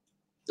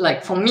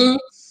like for me,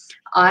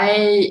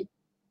 I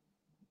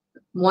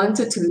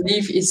wanted to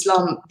leave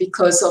Islam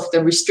because of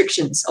the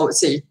restrictions, I would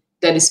say,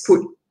 that is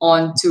put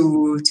on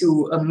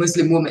to a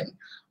Muslim woman,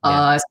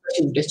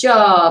 especially with the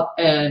hijab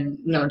and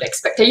the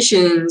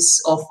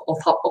expectations of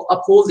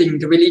upholding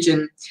the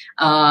religion,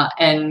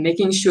 and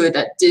making sure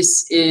that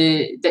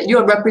that you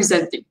are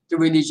representing the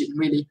religion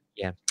really.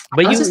 Yeah,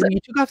 but you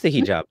took off the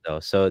hijab though,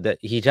 so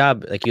that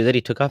hijab, like you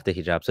already took off the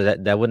hijab, so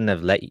that wouldn't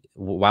have let you.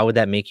 Why would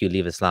that make you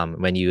leave Islam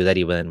when you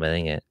already weren't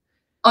wearing it?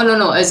 Oh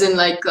no, as in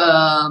like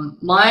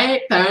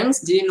my parents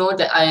didn't know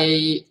that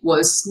I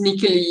was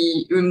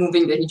sneakily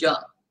removing the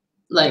hijab.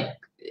 Like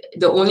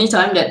the only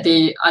time that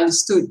they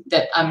understood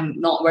that I'm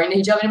not wearing the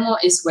hijab anymore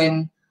is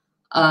when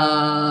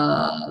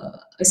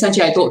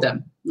essentially I told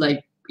them,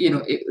 like,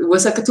 it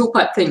was like a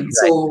 2-part thing. Right.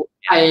 So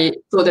I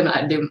told them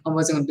I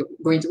wasn't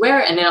going to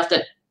wear, and then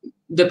after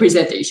the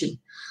presentation.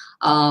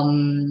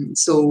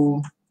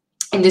 So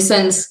in this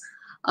sense,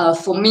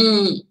 for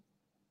me,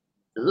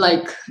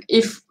 like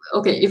if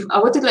I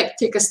were to like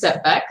take a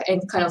step back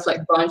and kind of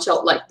like branch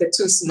out like the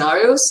 2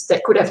 scenarios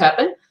that could have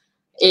happened.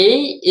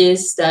 A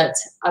is that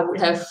I would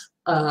have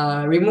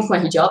removed my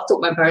hijab,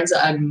 told my parents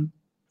that I'm,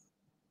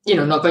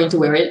 not going to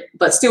wear it,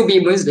 but still be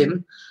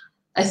Muslim.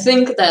 I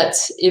think that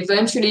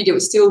eventually they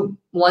would still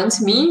want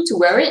me to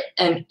wear it.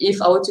 And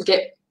if I were to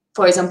get,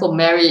 for example,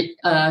 married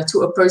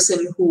to a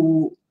person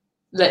who,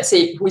 let's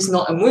say, who is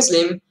not a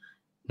Muslim,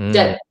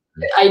 that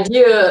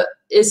idea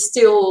is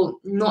still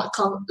not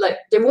like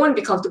they won't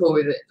be comfortable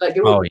with it. Like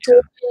they would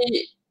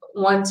totally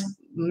want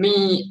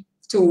me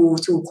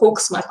to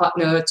coax my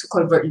partner to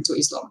convert into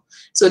Islam.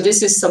 So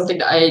this is something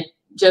that I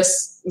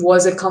just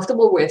wasn't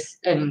comfortable with.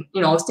 And, I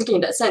was thinking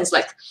in that sense,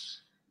 like,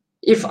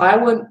 if I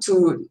were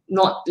to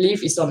not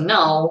leave Islam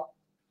now,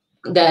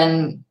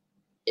 then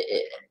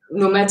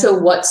no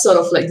matter what sort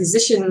of like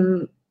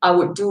decision I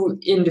would do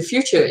in the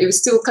future, it would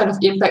still kind of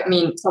impact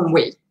me in some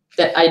way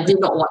that I did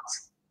not want.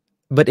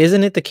 But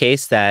isn't it the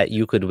case that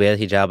you could wear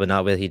hijab or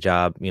not wear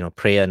hijab,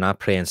 pray or not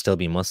pray and still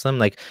be Muslim?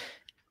 Like,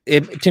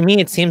 to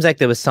me, it seems like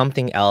there was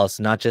something else,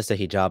 not just a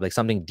hijab, like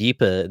something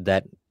deeper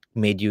that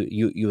made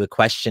you were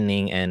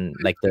questioning, and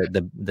like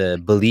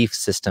the belief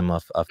system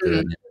of the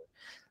religion.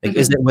 Like,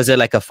 was there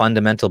like a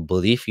fundamental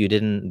belief you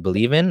didn't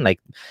believe in? Like,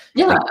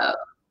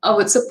 I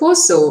would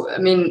suppose so. I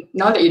mean,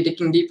 now that you're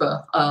digging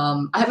deeper,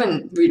 I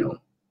haven't,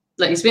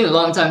 like it's been a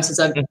long time since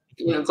I've,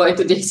 got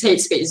into this hate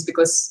space,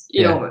 because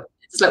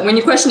it's like when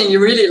you're questioning, you're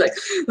really like,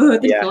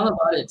 think more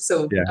about it.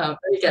 So let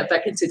me get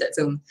back into that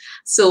zone.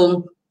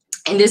 So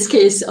in this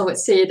case, I would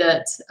say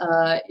that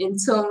in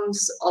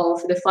terms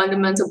of the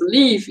fundamental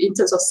belief, in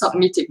terms of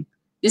submitting,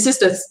 this is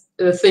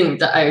the thing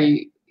that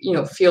I,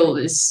 feel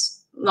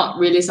is not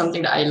really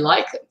something that I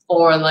like.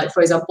 Or like,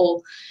 for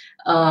example,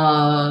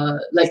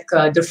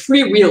 the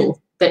free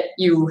will that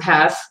you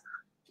have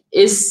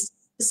is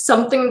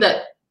something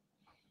that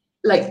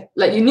like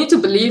you need to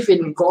believe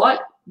in God,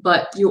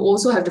 but you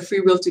also have the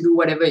free will to do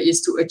whatever it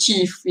is to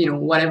achieve,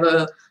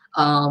 whatever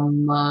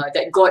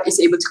that God is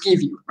able to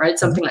give you, right?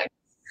 Something like that.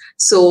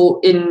 So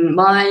in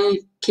my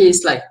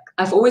case, like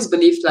I've always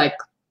believed like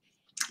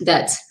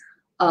that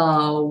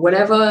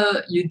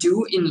whatever you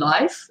do in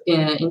life,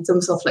 in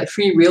terms of like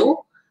free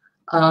will,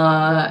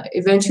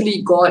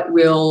 eventually God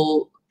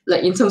will,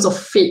 like in terms of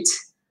fate,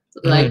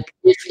 like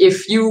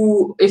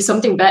if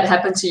something bad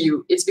happened to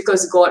you, it's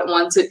because God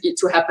wanted it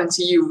to happen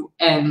to you,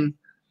 and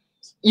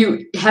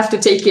you have to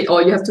take it,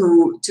 or you have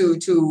to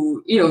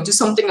do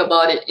something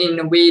about it in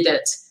a way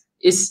that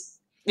is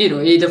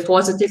either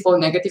positive or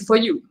negative for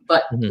you.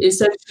 But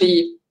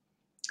essentially,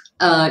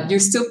 you're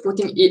still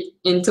putting it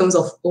in terms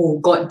of, oh,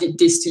 God did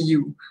this to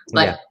you.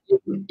 Like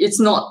it's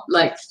not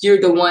like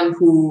you're the one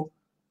who,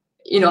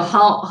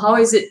 how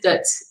is it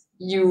that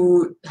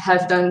you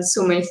have done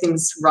so many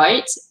things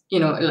right,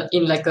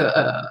 in like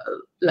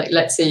like,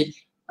 let's say,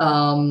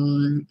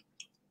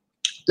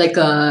 like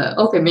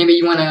okay, maybe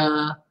you want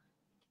to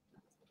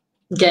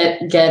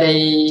get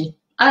a,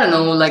 I don't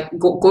know, like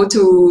go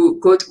to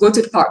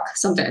the park,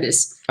 something like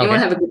this. You want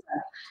to have a good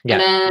time,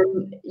 and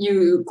then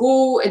you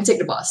go and take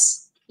the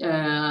bus,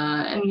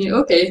 and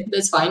okay,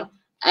 that's fine.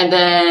 And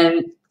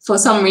then for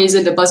some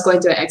reason the bus got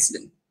into an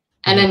accident,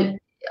 and then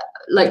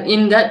like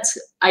in that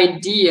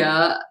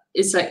idea,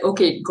 it's like,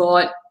 okay,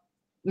 God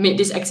made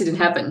this accident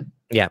happen.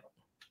 Yeah.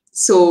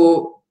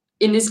 So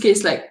in this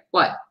case, like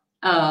what?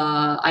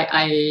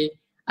 I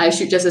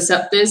should just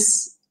accept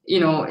this,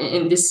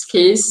 in this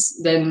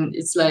case. Then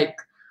it's like,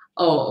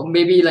 oh,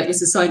 maybe like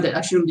it's a sign that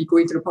I shouldn't be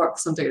going to the park,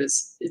 something like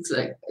this. It's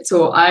like,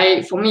 so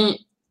for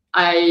me,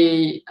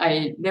 I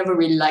never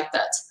really liked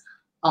that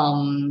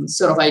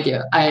sort of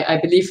idea. I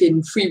believe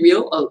in free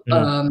will,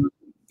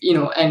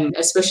 and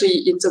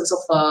especially in terms of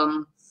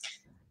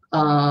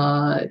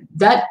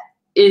that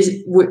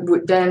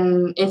would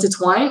then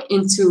intertwine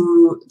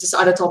into this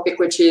other topic,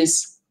 which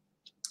is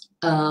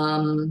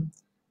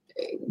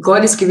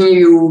God is giving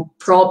you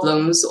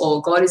problems,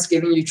 or God is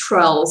giving you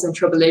trials and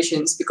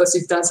tribulations because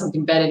you've done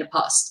something bad in the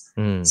past.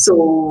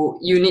 So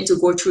you need to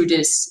go through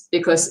this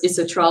because it's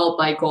a trial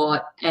by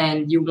God,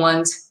 and you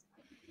want,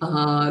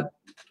 God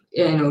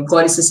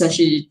is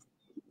essentially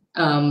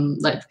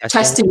like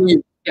testing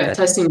you,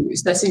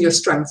 testing your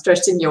strength,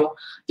 testing your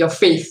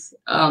faith.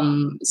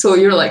 So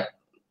you're like,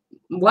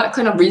 what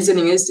kind of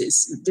reasoning is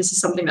this? This is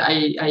something that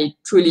I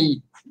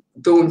truly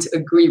don't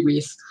agree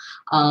with.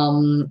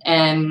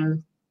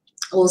 And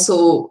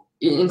also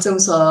in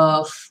terms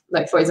of,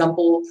 like, for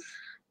example,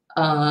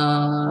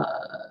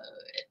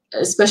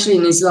 especially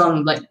in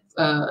Islam, like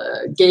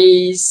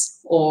gays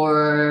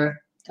or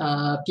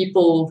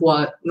people who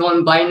are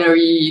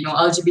non-binary,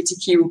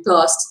 LGBTQ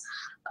plus,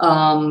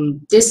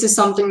 this is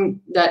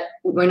something that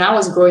when I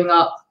was growing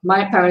up,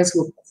 my parents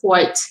were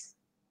quite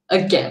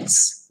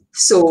against.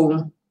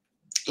 So,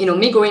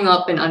 me growing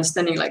up and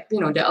understanding, like,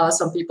 there are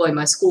some people in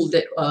my school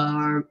that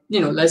are,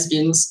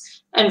 lesbians.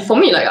 And for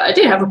me, like, I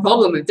didn't have a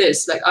problem with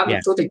this. Like, I'm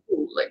totally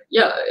cool. Like,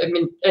 yeah, I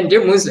mean, and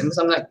they're Muslims.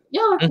 I'm like,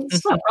 yeah,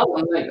 it's not a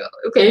problem. Like,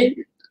 okay,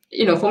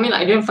 for me,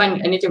 like, I didn't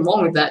find anything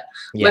wrong with that.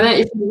 But then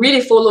if you really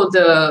follow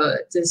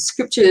the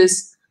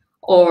scriptures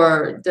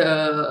or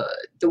the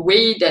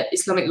way that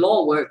Islamic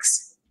law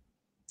works,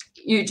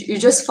 you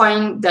just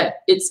find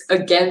that it's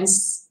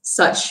against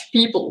such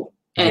people.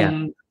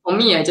 And for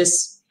me, I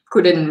just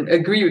couldn't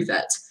agree with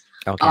that.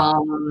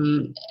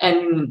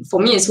 And for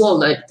me as well,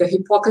 like the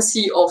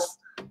hypocrisy of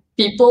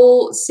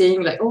people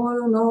saying like,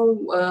 oh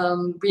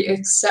no, we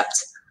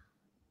accept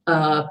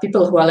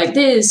people who are like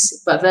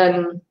this, but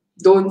then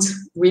don't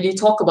really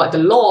talk about the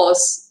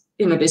laws,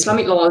 the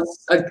Islamic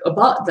laws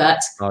about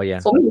that.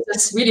 For me,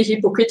 that's really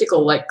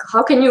hypocritical. Like,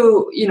 how can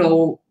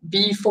you,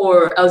 be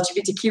for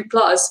LGBTQ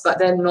plus, but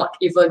then not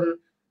even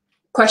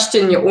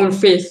question your own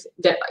faith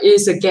that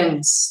is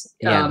against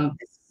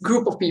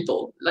group of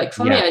people? Like,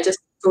 for me, I just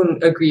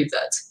don't agree with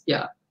that.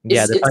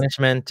 The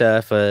punishment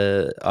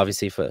for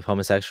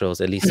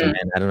homosexuals, at least men,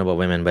 I don't know about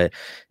women, but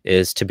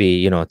is to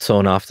be,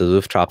 thrown off the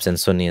rooftops in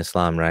Sunni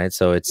Islam, right?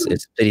 So it's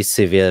pretty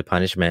severe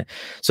punishment.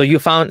 So you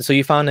found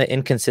an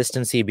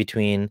inconsistency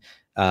between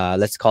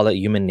let's call it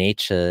human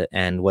nature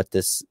and what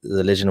this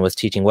religion was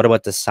teaching. What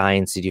about the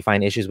science? Did you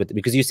find issues with it?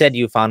 Because you said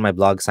you found my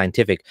blog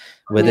scientific.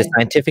 Were there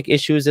scientific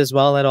issues as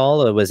well at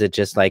all, or was it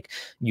just like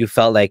you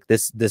felt like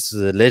this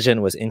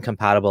religion was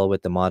incompatible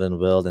with the modern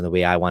world and the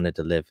way I wanted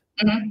to live?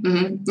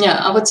 Yeah,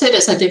 I would say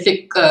there's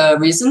scientific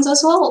reasons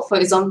as well. For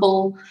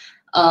example,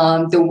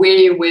 the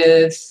way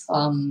with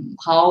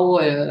how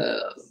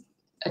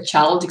a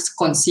child is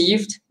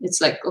conceived. It's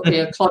like, okay,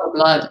 a clot of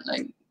blood.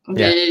 Like,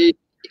 okay,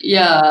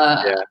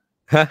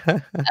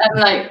 I'm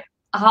like,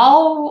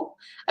 how?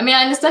 I mean,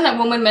 I understand that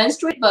women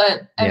menstruate,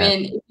 but I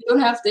mean, if you don't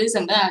have this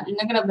and that, you're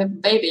not gonna have a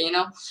baby,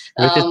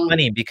 Which is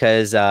funny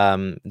because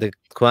the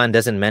Quran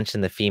doesn't mention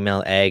the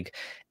female egg,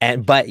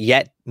 but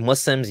yet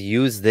Muslims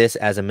use this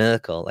as a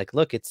miracle. Like,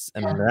 look, it's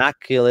a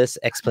miraculous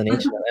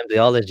explanation of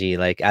embryology,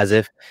 like as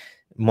if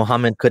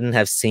Muhammad couldn't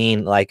have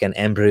seen like an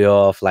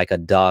embryo of like a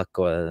duck,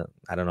 or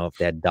I don't know if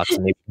they had ducks,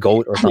 maybe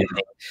goat or something.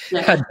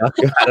 A duck,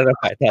 I don't know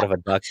if I thought of a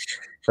duck.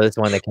 So that's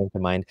one that came to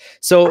mind.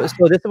 So this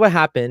is what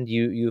happened.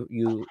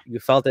 You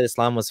felt that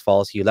Islam was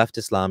false. You left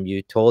Islam.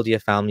 You told your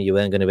family you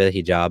weren't going to wear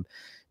the hijab.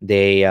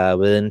 they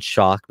were in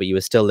shock, but you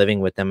were still living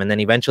with them, and then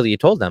eventually you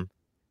told them.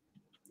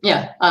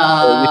 Yeah.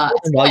 So you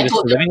told them while I you were told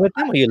still them. living with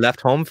them, or you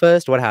left home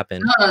first? What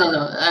happened?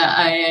 No.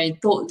 I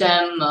told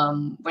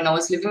them when I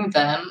was living with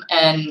them,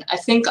 and I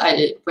think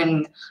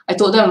when I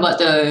told them about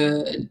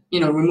the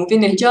removing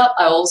the hijab,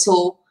 I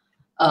also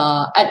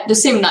at the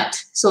same night.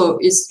 So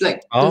it's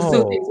like the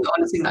two things Oh, were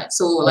on the same night.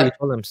 So oh, you like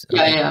told them.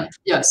 Okay.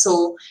 yeah.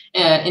 So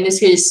in this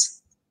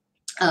case,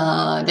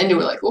 then they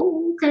were like,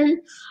 oh, okay.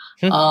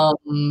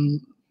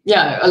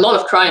 Yeah, a lot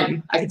of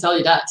crying, I can tell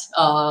you that.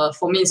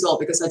 For me as well,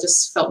 because I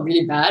just felt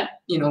really bad,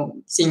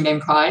 seeing them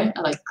cry.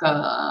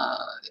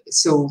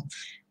 So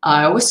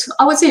I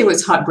would say it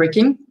was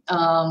heartbreaking.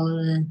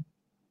 And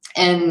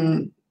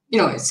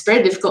it's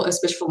very difficult,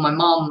 especially for my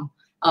mom.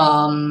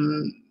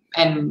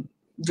 And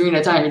during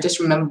that time, I just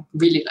remember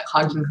really like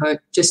hugging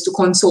her just to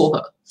console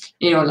her.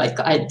 Like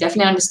I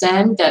definitely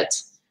understand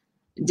that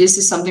this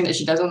is something that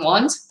she doesn't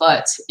want,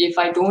 but if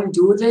I don't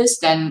do this,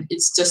 then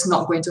it's just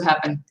not going to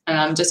happen, and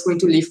I'm just going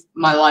to live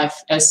my life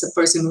as a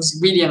person who's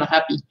really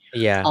unhappy.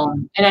 Yeah.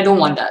 And I don't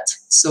want that.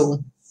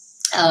 So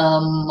after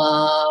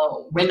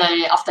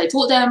I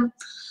told them,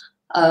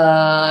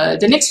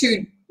 the next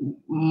few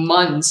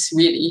months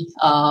really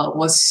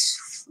was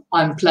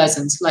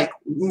unpleasant, like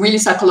really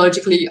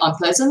psychologically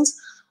unpleasant,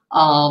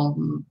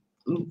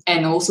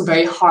 and also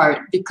very hard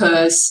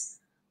because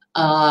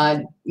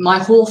my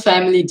whole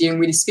family didn't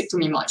really speak to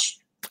me much.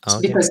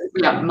 Okay. Because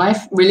my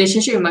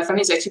relationship with my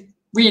family is actually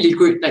really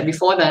good. Like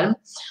before then,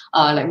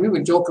 like we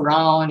would joke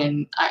around,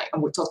 and I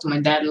would talk to my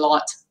dad a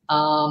lot.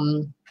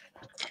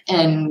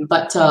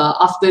 But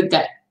after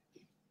that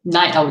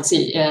night, I would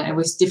say it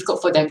was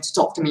difficult for them to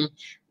talk to me.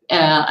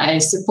 I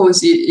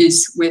suppose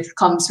it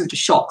comes with a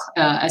shock,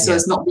 as well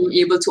as not being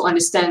able to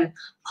understand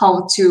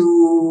how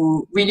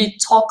to really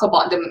talk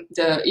about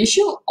the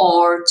issue,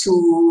 or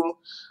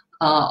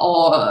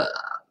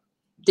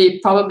they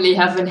probably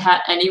haven't had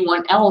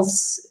anyone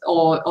else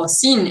or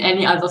seen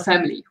any other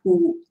family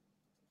who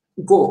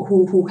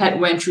had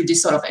went through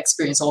this sort of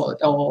experience,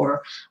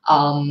 or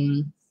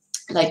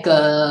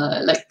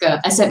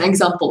as an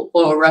example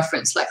or a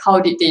reference, like how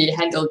did they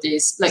handle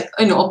this, like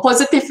a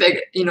positive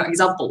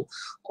example,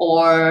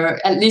 or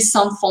at least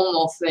some form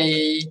of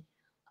a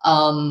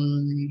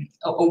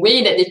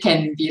way that they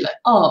can be like,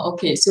 oh,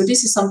 okay, so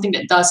this is something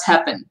that does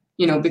happen,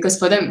 because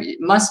for them it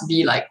must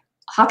be like,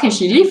 how can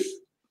she live?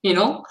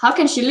 How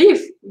can she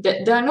live?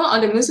 That there are no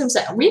other Muslims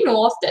that we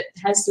know of that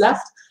has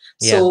left.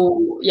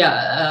 So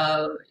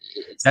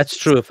That's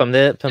true. From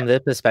their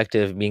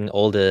perspective, being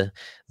older,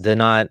 they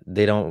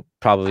don't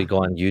probably go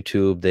on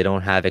YouTube. They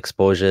don't have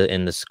exposure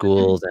in the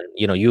schools, and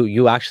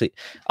you actually,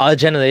 our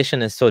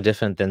generation is so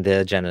different than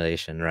their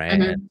generation, right?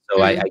 And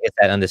so I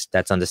guess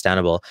that's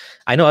understandable.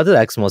 I know other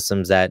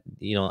ex-Muslims that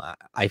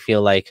I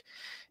feel like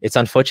it's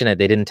unfortunate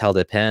they didn't tell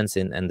their parents,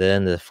 and they're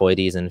in the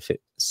 40s, and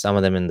some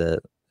of them in the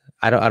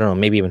I don't know,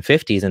 maybe even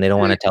 50s, and they don't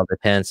want to tell their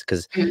parents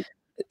because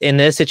in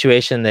their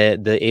situation they're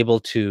able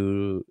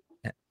to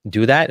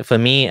do that. For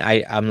me,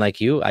 I'm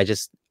like you.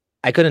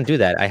 I couldn't do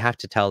that. I have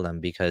to tell them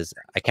because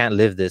I can't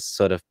live this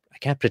sort of. I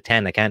can't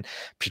pretend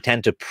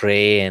to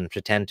pray and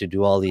pretend to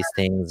do all these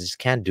things. I just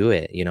can't do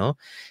it,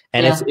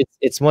 And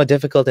it's more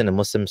difficult in a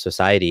Muslim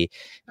society.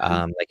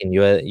 Like in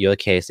your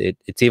case,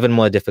 it's even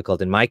more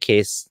difficult. In my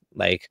case,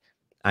 like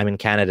I'm in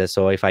Canada,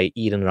 so if I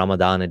eat in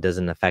Ramadan, it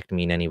doesn't affect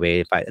me in any way.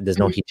 If there's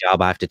no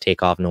hijab, I have to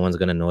take off. No one's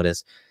gonna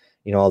notice.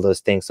 All those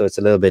things. So it's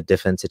a little bit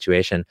different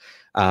situation.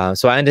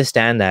 So I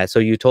understand that. So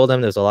you told them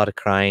there's a lot of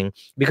crying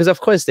because,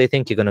 of course, they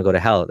think you're going to go to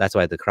hell. That's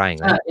why they're crying,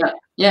 right?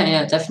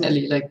 Yeah,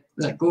 definitely. Like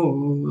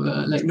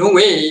no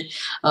way.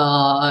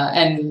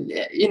 And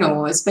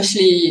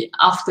especially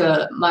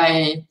after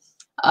my,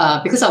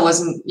 because I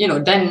wasn't,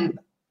 then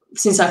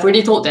since I've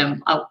already told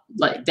them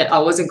that I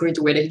wasn't going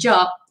to wear the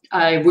hijab,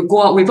 I would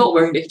go out without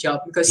wearing the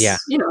hijab because I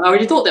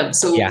already told them.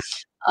 So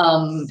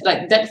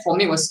like that for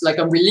me was like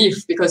a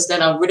relief because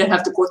then I wouldn't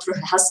have to go through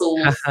a hassle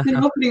of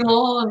putting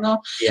on.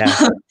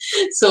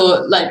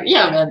 So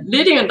man,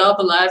 leading a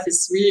double life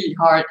is really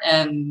hard,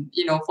 and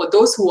for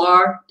those who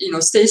are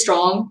stay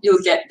strong,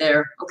 you'll get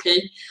there.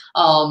 Okay.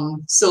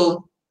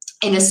 So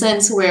in a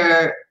sense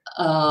where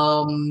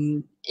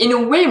in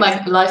a way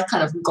my life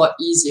kind of got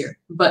easier,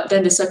 but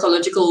then the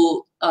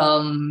psychological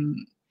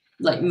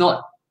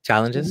not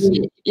challenges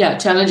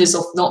challenges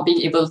of not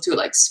being able to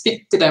like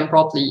speak to them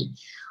properly,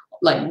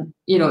 like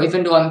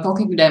even though I'm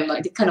talking to them,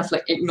 like they kind of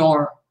like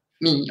ignore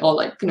me, or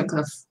like kind of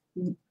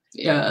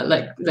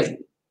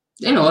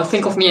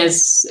think of me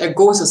as a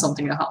ghost or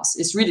something in the house.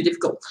 It's really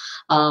difficult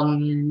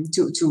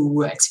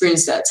to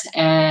experience that.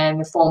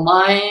 And for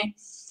my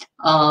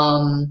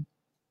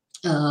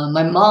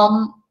my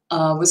mom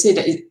would say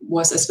that it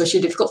was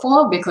especially difficult for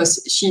her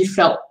because she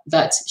felt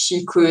that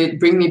she could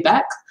bring me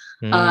back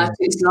to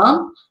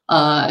Islam.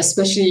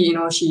 Especially,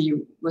 she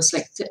was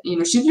like,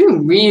 she's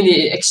been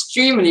really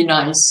extremely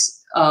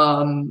nice,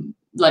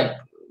 like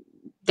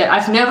that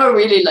I've never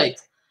really like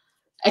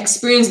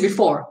experienced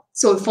before.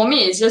 So for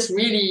me, it's just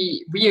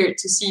really weird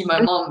to see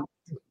my mom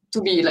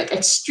to be like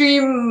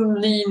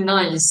extremely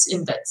nice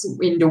in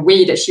the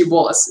way that she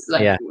was,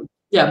 like, Yeah.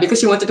 yeah, because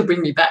she wanted to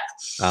bring me back.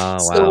 Oh, wow.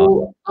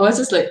 So I was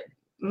just like,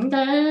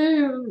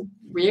 okay,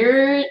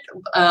 weird.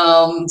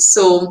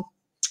 So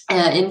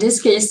in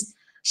this case,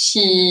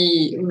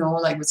 she,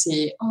 like would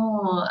say,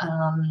 oh,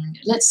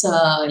 let's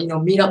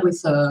meet up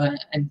with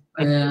an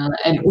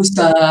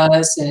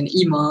ustaz and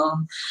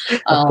imam.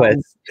 Of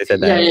course, they said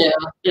Yeah, that. yeah,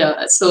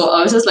 yeah. So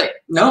I was just like,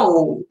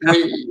 no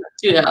way.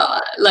 Yeah,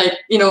 like,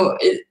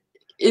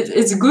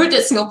 it's good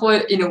that Singapore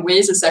in a way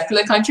is a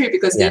secular country,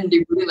 because Yeah. then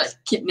they wouldn't like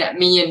kidnap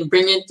me and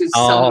bring it to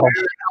somewhere Oh, like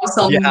how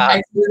some yeah.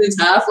 ex-students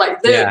have. Like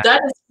Yeah.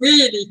 that is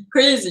really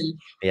crazy.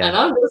 And Yeah.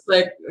 I'm just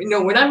like,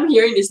 when I'm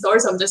hearing these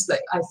stories, I'm just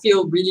like, I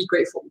feel really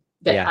grateful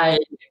that Yeah. I,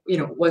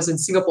 was in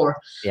Singapore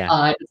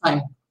Yeah. at the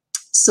time.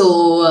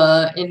 So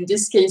in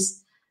this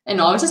case, I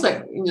was just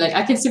like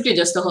I can simply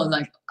just tell her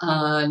like,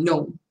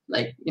 no,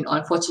 like,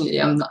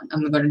 unfortunately, I'm not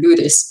going to do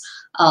this.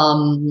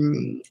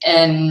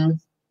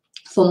 And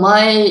for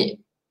my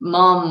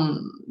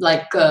mom,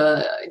 like,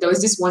 there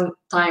was this one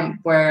time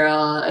where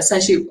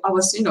essentially I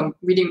was,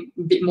 reading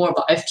a bit more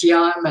about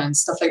FGM and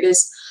stuff like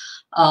this.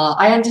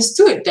 I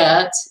understood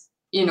that,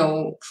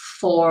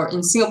 for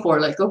in Singapore,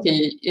 like,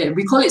 okay,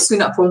 we call it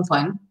sunat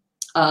perempuan,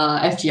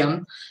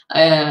 FGM,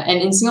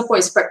 and in Singapore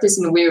it's practiced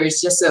in a way where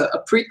it's just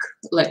a prick,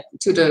 like,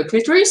 to the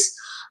clitoris.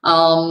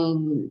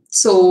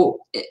 So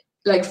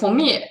like for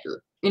me,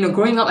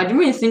 growing up, I didn't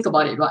really think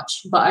about it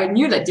much, but I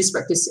knew that this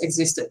practice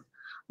existed.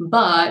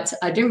 But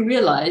I didn't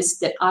realize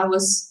that I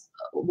was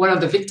one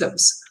of the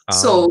victims. Oh.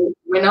 So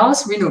when I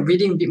was,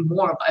 reading a bit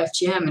more about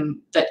FGM, and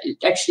that it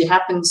actually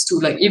happens to,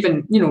 like,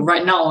 even,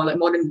 right now, like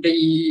modern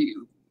day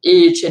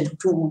age and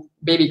two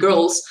baby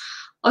girls,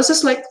 I was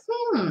just like,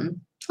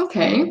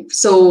 okay.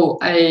 So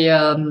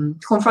I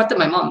confronted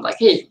my mom, like,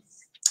 hey,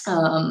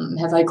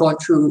 have I gone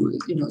through,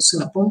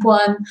 sunat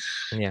perempuan?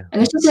 Yeah.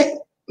 And it's just like,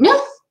 yeah,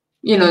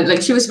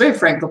 like, she was very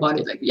frank about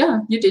it. Like, yeah,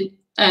 you did.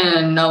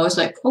 And I was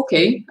like,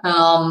 okay.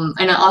 And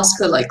I asked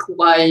her, like,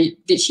 why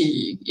did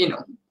she,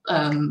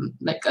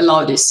 like,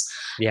 allow this?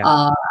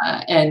 Yeah.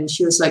 And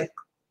she was like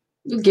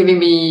giving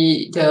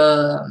me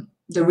the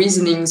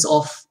reasonings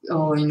of,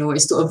 oh,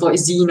 it's to avoid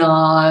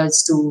zina,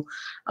 it's to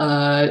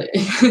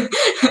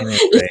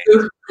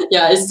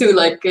it's to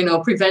like,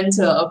 prevent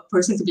a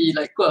person to be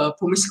like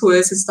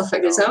promiscuous and stuff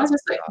like this. And I was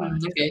just like,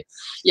 okay,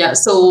 yeah.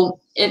 So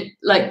it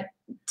like.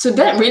 So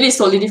that really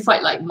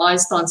solidified like my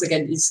stance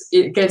against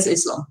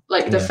Islam.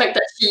 Like the fact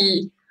that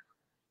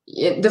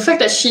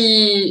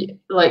she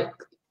like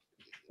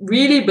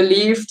really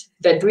believed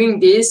that doing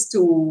this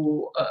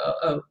to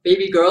a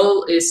baby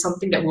girl is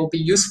something that will be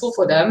useful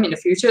for them in the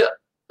future.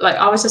 Like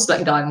I was just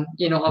like done.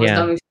 I was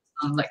done with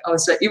Islam. Like I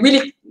was like, it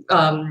really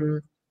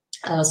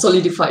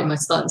solidified my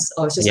stance.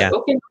 I was just like,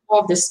 okay, more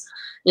of this.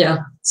 Yeah.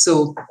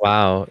 So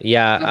wow.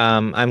 Yeah.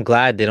 I'm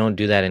glad they don't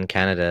do that in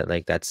Canada.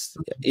 Like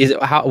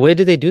where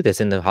do they do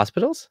this? In the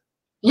hospitals?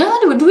 Yeah,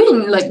 they were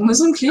doing like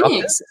Muslim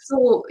clinics.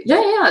 So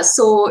yeah.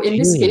 So in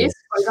this case,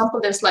 for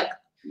example, there's like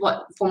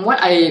from what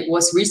I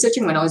was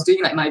researching when I was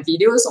doing like my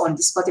videos on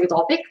this particular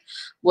topic,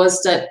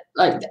 was that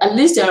like at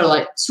least there are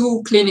like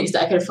 2 clinics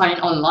that I can find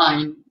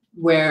online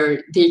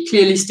where they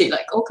clearly state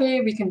like,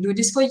 okay, we can do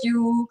this for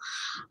you.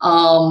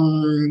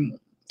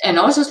 And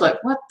I was just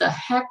like, what the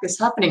heck is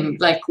happening?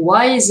 Like,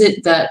 why is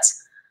it that?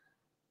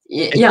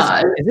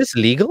 Is this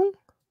legal?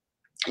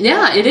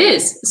 Yeah, it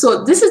is.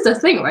 So this is the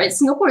thing, right?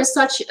 Singapore is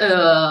such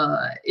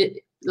if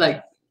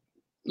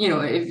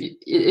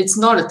it's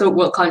not a third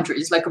world country,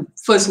 it's like a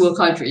first world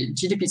country.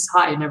 GDP is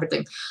high and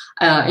everything,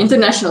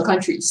 international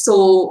country.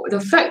 So the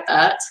fact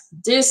that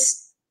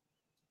this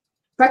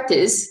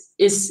practice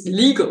is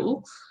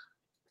legal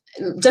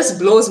just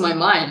blows my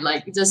mind.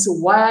 Like, just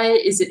why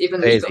is it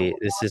even crazy legal?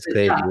 This is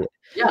crazy.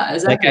 Yeah,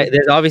 exactly. Like,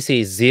 there's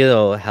obviously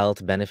zero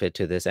health benefit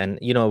to this, and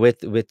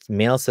with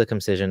male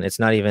circumcision, it's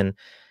not even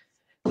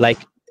like,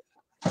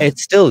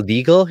 it's still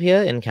legal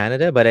here in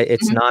Canada, but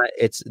it's not.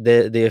 It's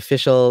the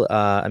official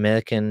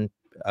American,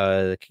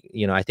 I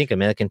think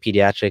American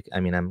Pediatric. I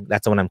mean,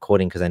 that's the one I'm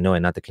quoting because I know it,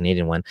 not the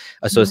Canadian one.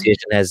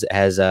 Association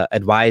has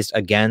advised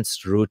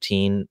against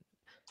routine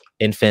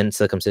infant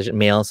circumcision,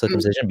 male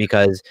circumcision,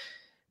 because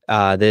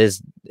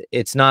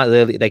it's not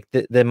really like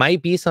there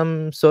might be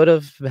some sort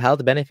of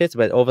health benefits,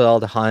 but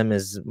overall the harm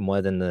is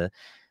more than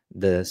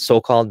the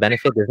so-called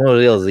benefit. There's no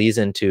real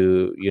reason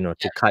to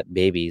to cut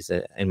babies,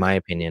 in my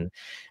opinion.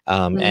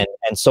 And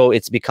so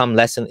it's becoming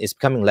less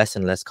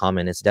and less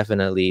common. It's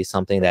definitely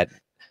something that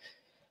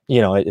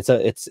it's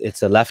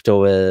a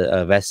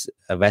leftover,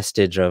 a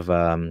vestige of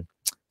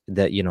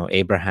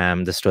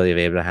Abraham, the story of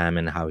Abraham,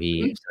 and how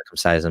he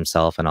circumcised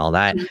himself and all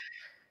that.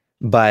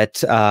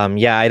 But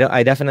yeah,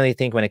 I definitely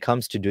think when it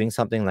comes to doing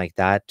something like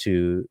that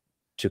to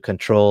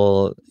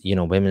control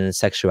women's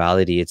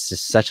sexuality, it's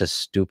just such a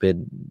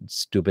stupid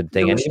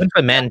thing. And even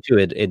for men too,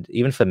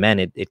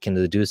 it can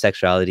reduce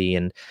sexuality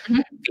and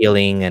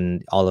feeling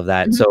and all of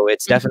that. So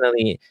it's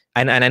definitely,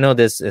 and I know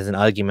this is an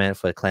argument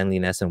for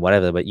cleanliness and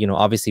whatever, but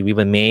obviously we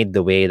were made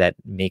the way that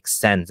makes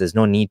sense. There's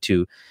no need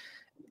to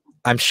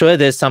I'm sure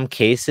there's some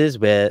cases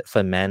where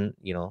for men,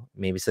 you know,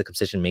 maybe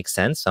circumcision makes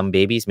sense. Some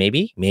babies,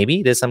 maybe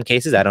there's some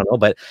cases, I don't know,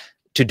 but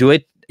to do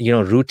it, you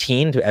know,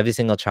 routine to every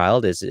single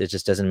child it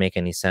just doesn't make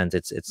any sense.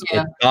 It's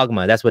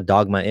dogma. That's what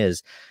dogma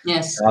is.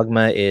 Yes.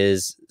 Dogma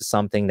is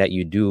something that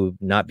you do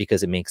not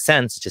because it makes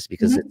sense, just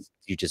because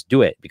you just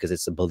do it because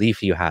it's a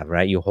belief you have,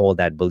 right? You hold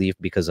that belief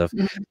because of,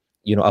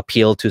 you know,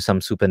 appeal to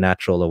some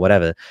supernatural or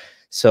whatever.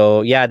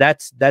 So yeah,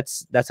 that's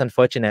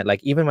unfortunate.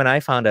 Like even when I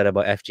found out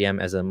about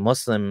FGM as a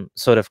Muslim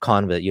sort of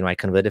convert, you know, I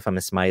converted from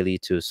Ismaili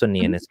to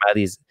Sunni, and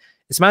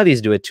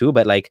Ismailis do it too,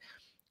 but like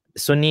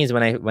Sunnis,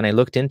 when I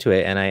looked into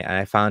it and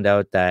I found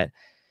out that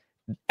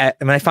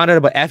when I found out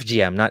about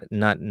FGM,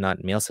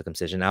 not male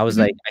circumcision, I was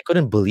like, I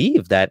couldn't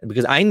believe that,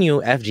 because I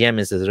knew FGM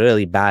is a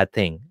really bad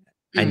thing.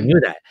 I knew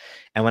that.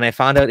 And when I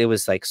found out it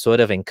was like sort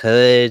of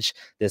encouraged,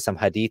 there's some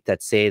hadith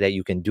that say that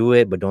you can do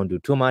it, but don't do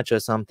too much or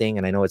something.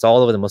 And I know it's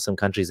all over the Muslim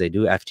countries, they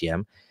do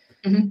FGM.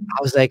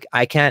 I was like,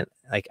 I can't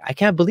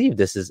believe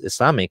this is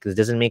Islamic. This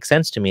doesn't make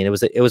sense to me. And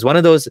it was one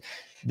of those,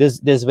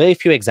 there's very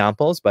few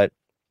examples, but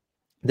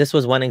this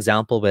was one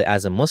example where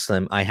as a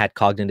Muslim, I had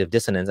cognitive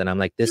dissonance, and I'm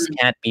like, this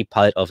can't be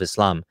part of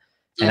Islam.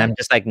 And I'm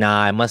just like,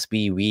 nah, I must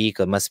be weak,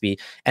 or must be.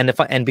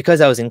 And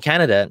because I was in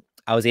Canada,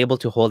 I was able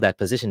to hold that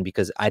position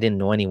because I didn't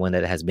know anyone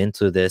that has been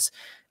through this.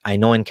 I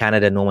know in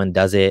Canada, no one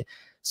does it.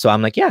 So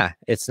I'm like, yeah,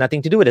 it's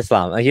nothing to do with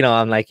Islam. You know,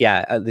 I'm like,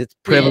 yeah, it's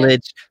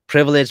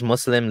privileged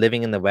Muslim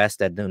living in the West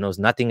that knows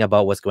nothing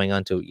about what's going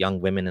on to young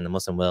women in the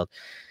Muslim world.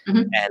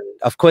 And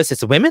of course,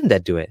 it's women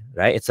that do it,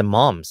 right? It's the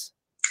moms.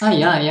 Oh,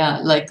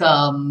 yeah. Like,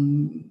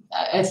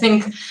 I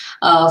think,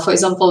 for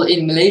example,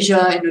 in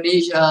Malaysia,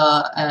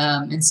 Indonesia,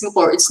 in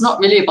Singapore, it's not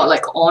really about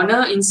like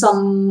honor in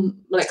some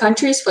like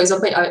countries. For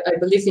example, I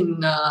believe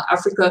in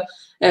Africa,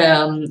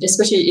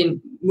 especially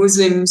in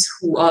Muslims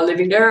who are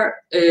living there,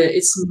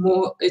 it's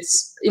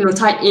you know,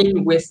 tied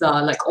in with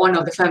like honor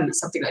of the family,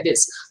 something like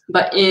this.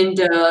 But in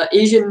the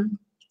Asian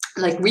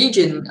like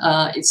region,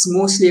 it's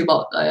mostly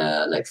about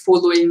like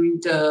following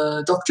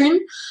the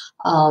doctrine,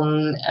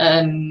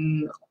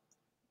 and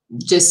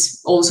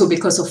just also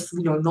because of,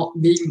 you know, not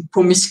being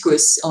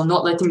promiscuous or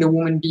not letting the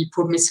woman be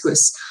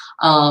promiscuous,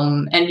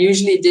 and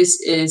usually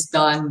this is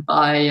done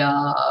by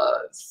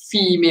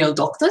female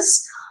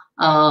doctors,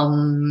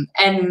 and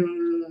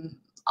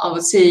I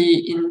would say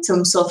in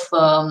terms of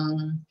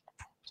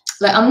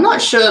like, I'm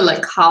not sure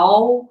like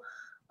how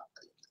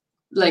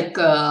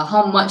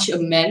much a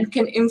man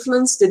can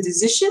influence the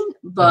decision,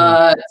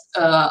 but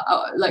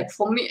like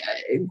for me,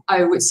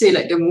 I would say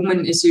like the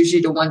woman is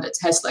usually the one that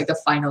has like the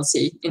final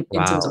say in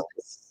terms of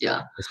this.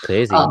 Yeah, it's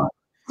crazy.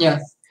 Yeah,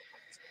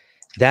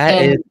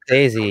 that is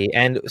crazy.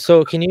 And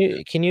so can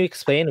you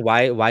explain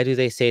why do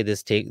they say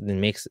this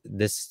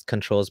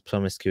controls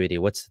promiscuity?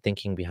 What's the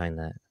thinking behind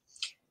that?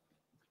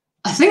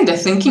 I think the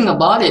thinking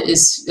about it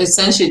is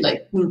essentially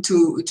like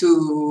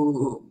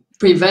to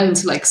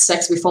prevent like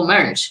sex before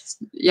marriage.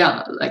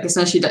 Yeah, like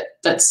essentially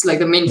that's like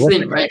the main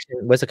thing, right?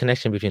 What's the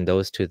connection between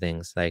those two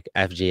things, like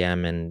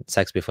FGM and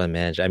sex before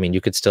marriage? I mean,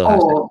 you could still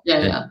have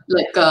yeah.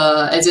 Like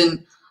as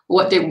in,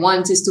 what they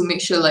want is to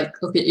make sure like,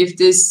 okay, if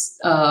this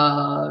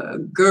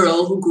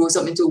girl who grows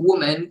up into a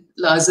woman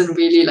doesn't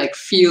really like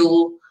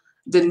feel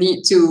the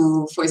need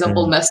to, for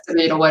example,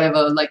 masturbate or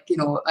whatever, like, you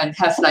know, and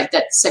have like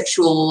that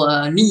sexual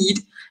need,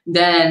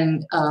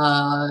 then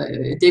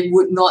they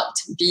would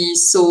not be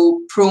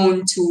so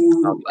prone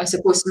to, I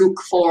suppose,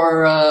 look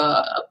for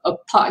a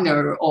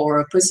partner or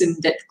a person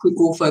that could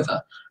go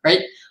further,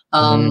 right?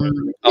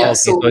 Okay.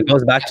 So it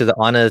goes back to the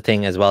honor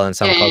thing as well in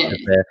some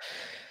cultures, where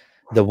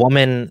the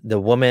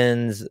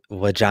woman's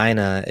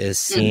vagina is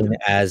seen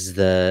as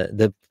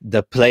the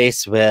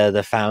place where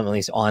the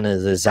family's honor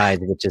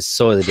resides, which is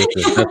so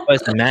ridiculous. Of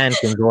course, the man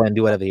can go and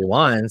do whatever he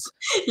wants.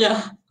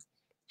 Yeah,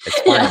 it's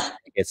fine. Yeah.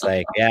 It's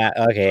like, yeah,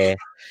 okay.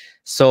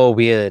 So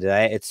weird,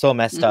 right? It's so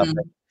messed up.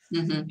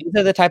 These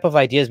are the type of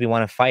ideas we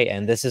want to fight,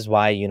 and this is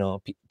why, you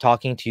know,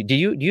 talking to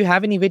you. Do you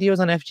have any videos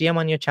on FGM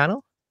on your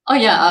channel? Oh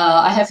yeah,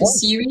 I have a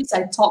series.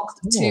 I talked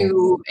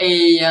to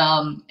a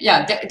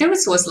there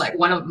was like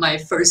one of my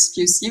first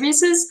few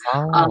series.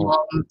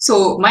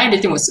 So my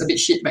editing was a bit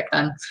shit back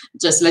then.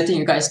 Just letting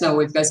you guys know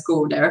if you guys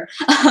go there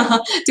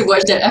to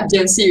watch that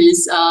FGM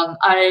series.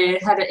 I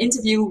had an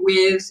interview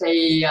with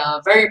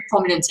a very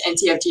prominent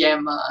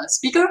anti-FGM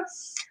speaker.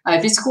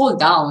 If you scroll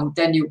down,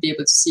 then you'll be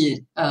able to see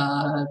it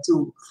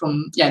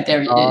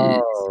there it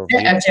is.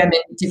 FGM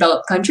in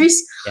developed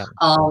countries. Yeah.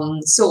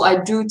 So I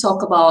do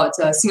talk about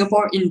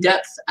Singapore in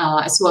depth,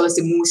 as well as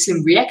the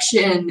Muslim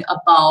reaction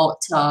about,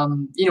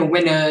 you know,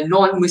 when a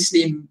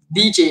non-Muslim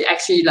DJ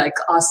actually like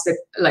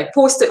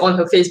posted on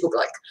her Facebook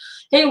like,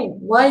 hey,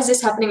 why is this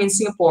happening in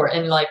Singapore?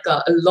 And like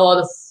a lot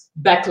of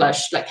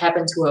backlash like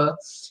happened to her.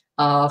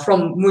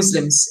 From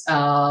Muslims,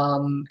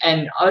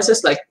 and I was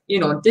just like, you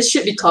know, this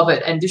should be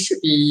covered and this should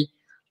be,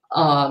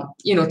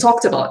 you know,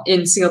 talked about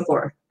in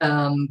Singapore,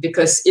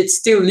 because it's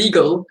still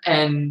legal.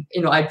 And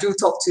you know, I do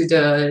talk to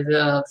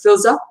the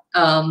Filza,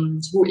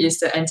 who is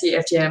the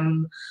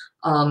anti-FGM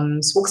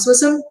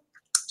spokesperson.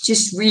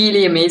 she's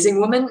really amazing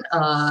woman.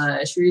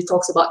 She really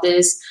talks about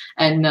this,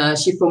 and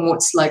she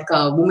promotes like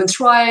women's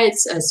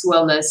rights, as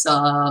well as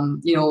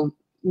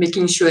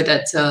making sure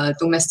that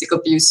domestic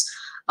abuse,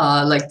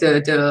 like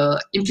the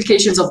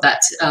implications of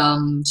that.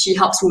 She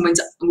helps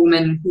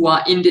women who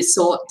are in this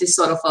sort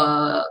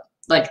of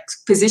like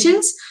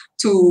positions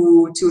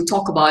to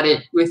talk about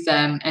it with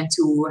them and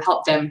to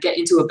help them get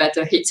into a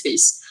better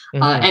headspace.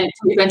 And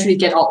to eventually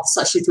get out of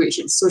such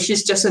situations. So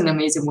she's just an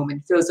amazing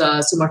woman,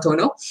 Filza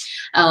Sumartono.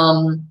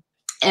 And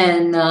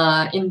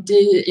in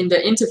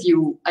the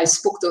interview, I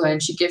spoke to her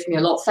and she gave me a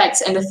lot of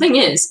facts. And the thing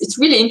is, it's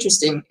really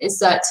interesting, is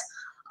that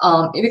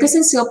because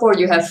in Singapore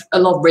you have a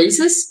lot of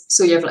races,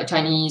 so you have like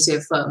Chinese, you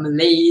have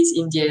Malays,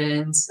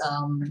 Indians,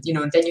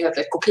 then you have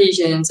like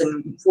Caucasians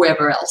and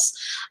whoever else.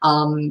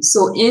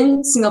 So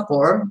in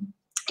Singapore,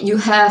 you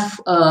have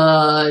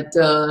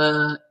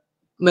the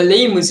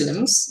Malay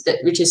Muslims,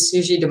 which is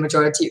usually the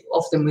majority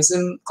of the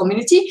Muslim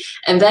community,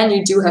 and then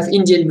you do have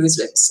Indian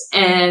Muslims.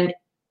 And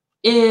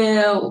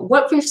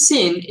what we've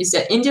seen is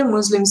that Indian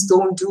Muslims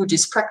don't do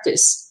this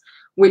practice,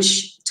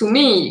 which to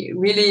me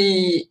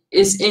really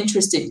is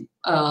interesting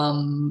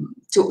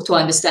to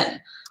understand.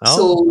 Oh,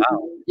 so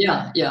wow.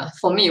 yeah,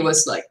 for me it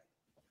was like,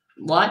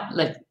 what,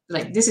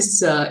 like this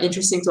is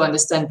interesting to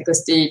understand,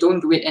 because they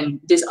don't do it and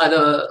this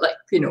other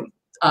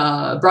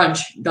branch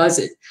does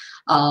it.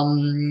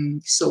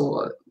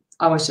 So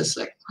I was just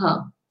like,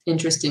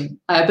 interesting.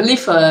 I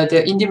believe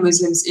the Indian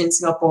Muslims in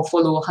Singapore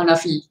follow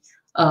Hanafi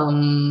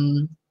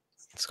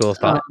school of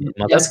thought.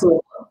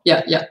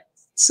 Yeah.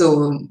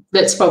 So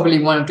that's probably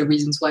one of the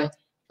reasons why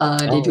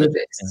they do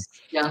this.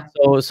 Yeah.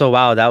 So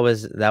wow, that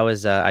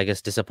was I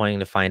guess disappointing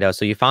to find out.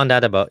 So you found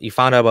out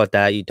about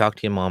that. You talked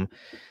to your mom.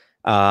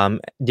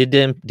 Did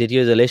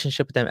your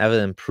relationship with them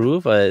ever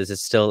improve, or is it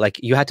still like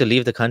you had to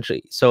leave the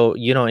country? So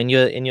in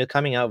your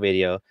coming out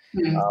video,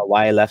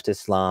 why I left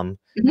Islam,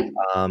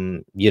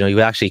 you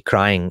were actually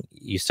crying.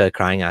 You started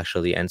crying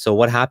actually. And so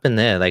what happened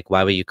there? Like,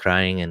 why were you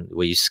crying? And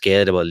were you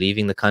scared about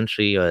leaving the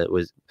country, or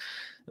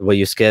were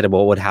you scared about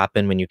what would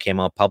happen when you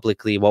came out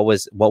publicly? What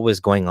was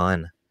going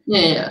on?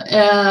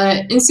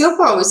 Yeah. In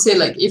Singapore, I would say,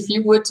 like, if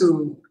you were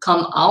to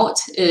come out,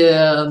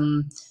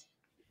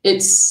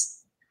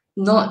 it's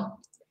not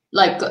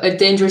like a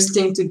dangerous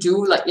thing to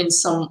do, like in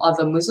some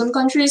other Muslim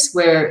countries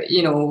where,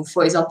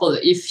 for example,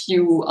 if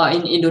you are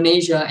in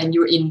Indonesia and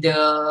you're in the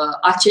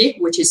Aceh,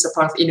 which is a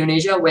part of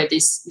Indonesia where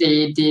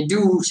they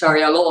do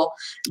Sharia law,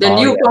 then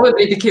you'll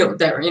probably be killed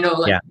there,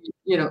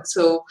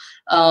 So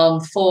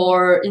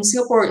in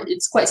Singapore,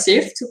 it's quite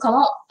safe to come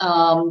out.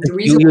 The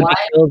reason why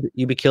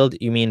you'd be killed,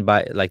 you mean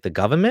by like the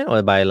government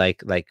or by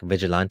like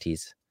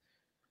vigilantes?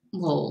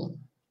 Well,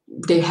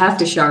 they have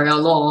the Sharia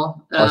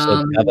law. Also,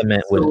 the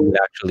government would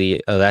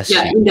actually arrest you.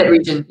 In that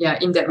region.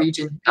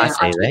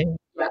 Aceh,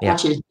 right?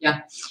 Aceh,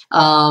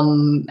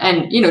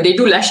 and they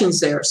do lashings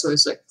there, so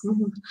it's like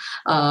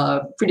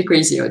pretty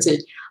crazy, I would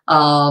say.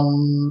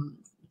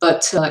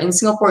 But in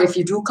Singapore, if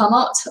you do come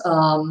out,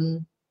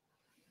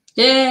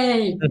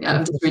 yay! Yeah,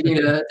 I'm just reading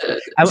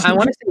I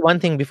want to say one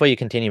thing before you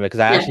continue, because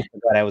I actually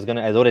forgot. I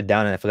wrote it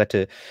down and I forgot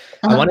to.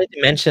 I wanted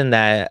to mention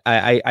that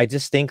I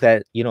just think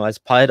that as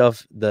part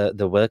of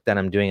the work that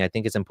I'm doing, I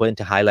think it's important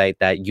to highlight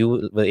that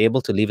you were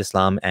able to leave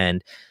Islam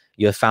and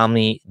your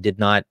family did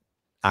not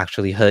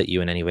actually hurt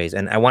you in any ways.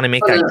 And I want to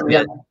make that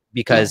clear,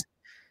 because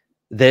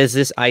there's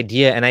this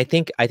idea, and I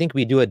think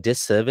we do a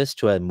disservice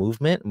to a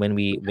movement when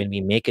we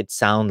make it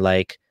sound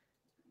like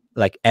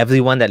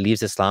everyone that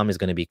leaves Islam is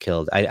going to be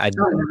killed. I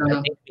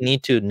think we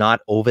need to not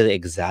over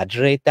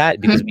exaggerate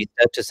that, because we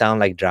start to sound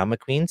like drama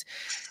queens.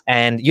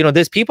 And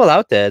there's people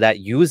out there that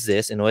use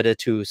this in order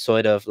to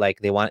sort of like,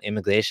 they want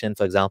immigration,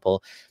 for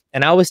example.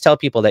 And I always tell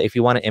people that if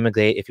you want to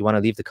immigrate, if you want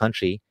to leave the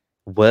country,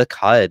 work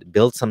hard,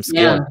 build some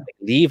skills,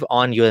 leave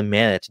on your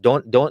merit.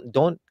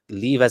 Don't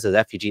leave as a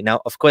refugee.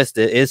 Now, of course,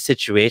 there is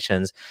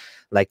situations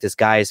like this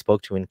guy I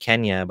spoke to in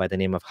Kenya by the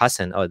name of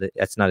Hassan. Oh,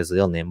 that's not his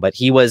real name, but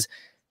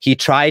he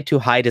tried to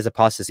hide his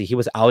apostasy. He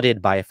was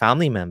outed by a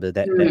family member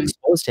that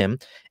exposed him,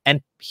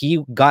 and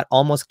he got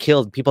almost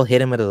killed. People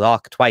hit him with a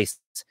rock twice.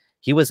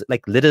 He was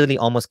like literally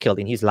almost killed,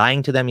 and he's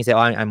lying to them. He said, "Oh,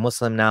 I'm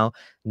Muslim now."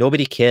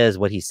 Nobody cares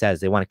what he says.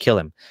 They want to kill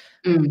him.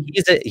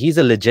 He's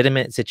a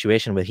legitimate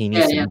situation where he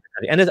needs to.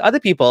 And there's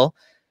other people,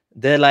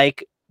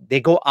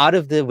 they go out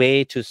of their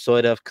way to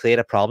sort of create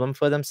a problem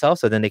for themselves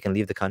so then they can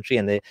leave the country,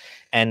 and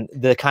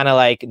they're kind of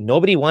like,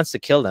 nobody wants to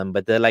kill them,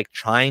 but they're like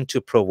trying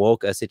to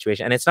provoke a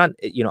situation. And it's not,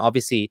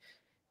 obviously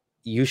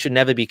you should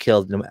never be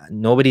killed.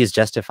 Nobody is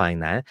justifying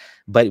that,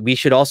 but we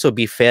should also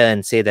be fair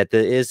and say that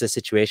there is a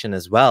situation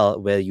as well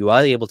where you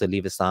are able to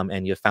leave Islam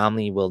and your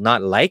family will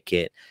not like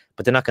it,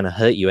 but they're not going to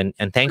hurt you.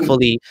 And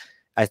thankfully,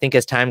 I think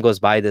as time goes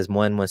by, there's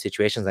more and more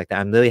situations like that.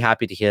 I'm really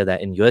happy to hear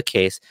that in your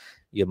case,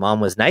 your mom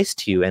was nice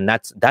to you, and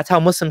that's how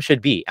Muslims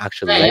should be,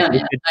 actually. You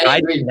should try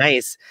to be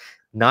nice,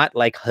 not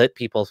like hurt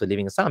people for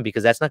leaving Islam,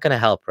 because that's not going to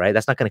help, right?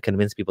 That's not going to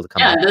convince people to come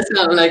back. That's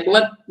not like,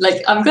 what,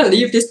 like, I'm going to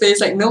leave this place,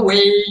 like, no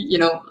way,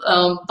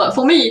 but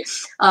for me,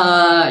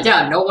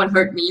 no one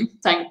hurt me,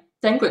 thank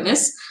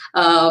goodness.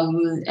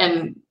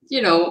 And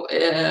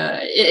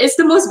it's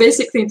the most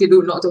basic thing to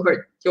do, not to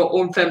hurt your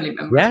own family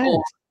member, Yeah.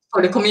 or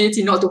for the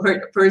community not to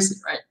hurt a person,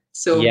 right?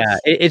 So yeah,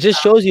 it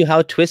just shows you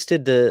how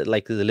twisted the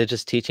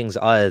religious teachings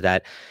are,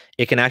 that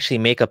it can actually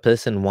make a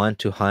person want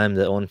to harm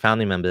their own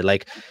family member.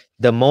 Like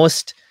the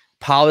most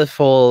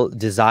powerful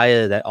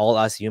desire that all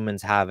us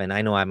humans have, and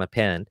I know I'm a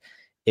parent,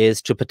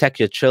 is to protect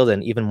your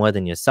children even more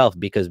than yourself,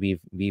 because we've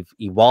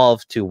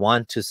evolved to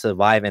want to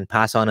survive and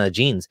pass on our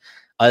genes.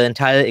 Our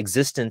entire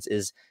existence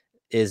is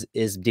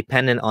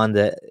dependent on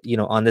the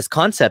on this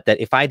concept that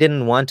if I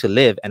didn't want to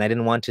live and I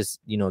didn't want to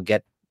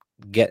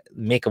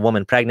make a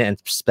woman pregnant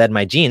and spread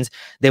my genes,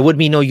 there would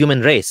be no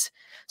human race.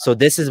 So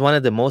this is one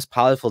of the most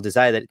powerful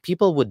desire, that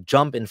people would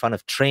jump in front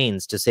of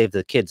trains to save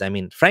their kids. I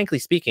mean, frankly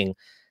speaking,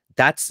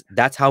 that's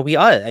how we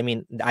are. I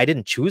mean, I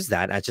didn't choose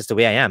that. That's just the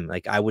way I am.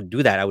 Like, I would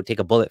do that. I would take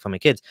a bullet for my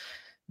kids.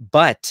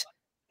 But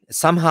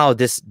somehow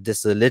this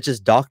religious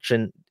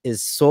doctrine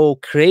is so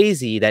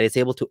crazy that it's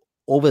able to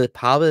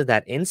overpower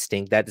that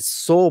instinct that is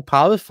so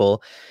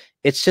powerful.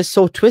 It's just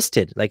so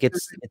twisted. Like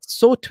it's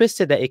so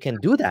twisted that it can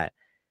do that.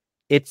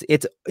 It's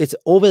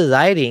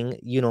overriding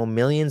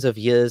millions of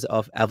years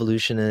of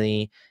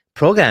evolutionary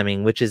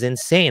programming, which is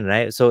insane,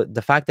 right? So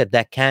the fact that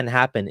that can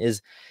happen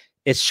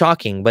it's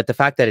shocking, but the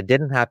fact that it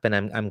didn't happen,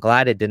 I'm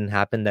glad it didn't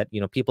happen. That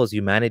people's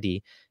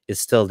humanity is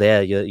still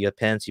there. Your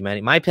parents'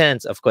 humanity. My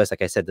parents, of course,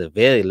 like I said, they're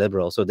very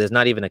liberal, so there's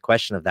not even a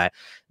question of that.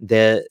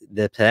 The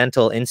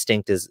parental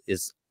instinct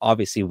is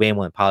obviously way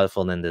more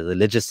powerful than the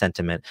religious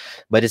sentiment,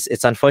 but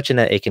it's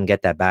unfortunate it can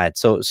get that bad.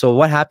 So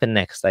what happened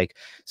next? Like,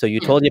 so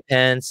you told your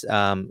parents.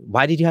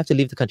 Why did you have to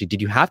leave the country?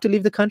 Did you have to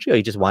leave the country, or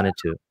you just wanted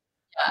to?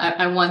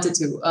 I wanted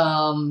to,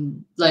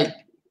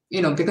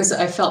 because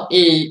I felt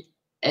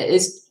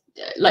it's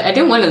like I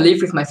didn't want to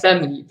live with my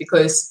family,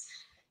 because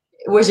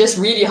it was just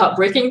really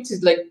heartbreaking to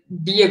like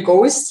be a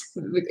ghost.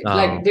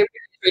 Like they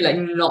would like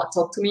not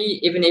talk to me,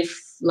 even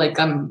if like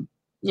I'm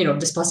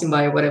just passing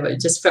by or whatever.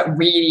 It just felt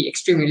really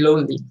extremely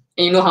lonely.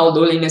 And you know how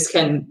loneliness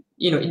can,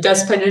 it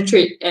does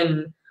penetrate,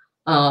 and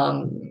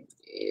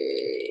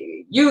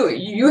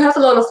you have a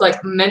lot of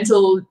like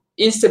mental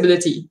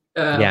instability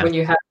when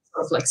you have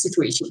sort of like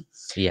situation.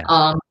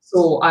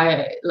 So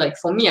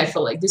for me, I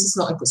felt like this is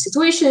not a good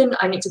situation.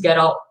 I need to get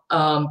out,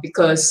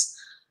 because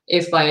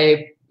if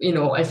I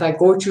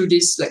go through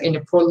this like in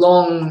a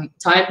prolonged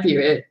time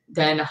period,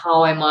 then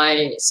how am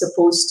I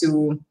supposed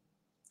to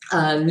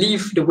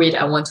live the way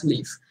that I want to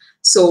live?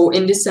 So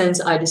in this sense,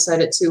 I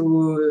decided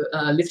to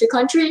leave the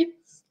country.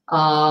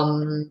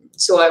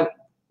 So I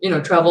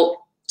traveled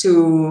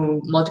to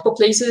multiple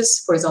places.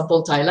 For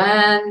example,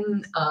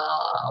 Thailand,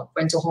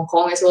 went to Hong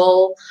Kong as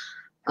well.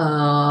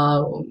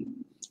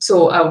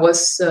 So I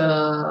was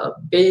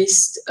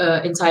based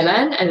in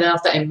Thailand, and then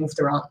after I moved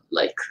around,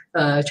 like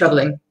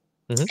traveling.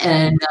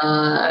 And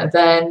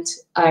then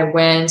I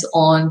went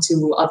on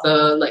to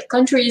other like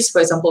countries,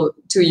 for example,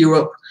 to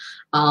Europe.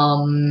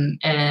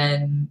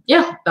 And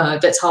yeah,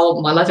 that's how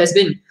my life has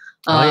been.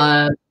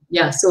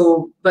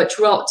 So, but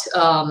throughout,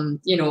 I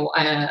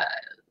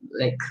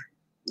like,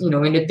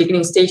 in the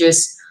beginning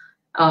stages,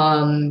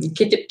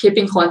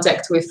 keeping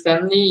contact with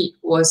family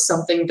was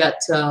something that,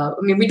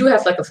 we do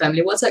have like a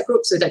family WhatsApp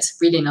group, so that's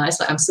really nice.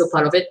 Like I'm still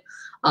part of it.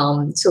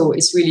 So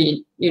it's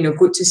really,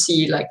 good to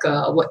see like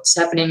what's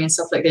happening and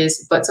stuff like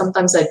this. But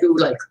sometimes I do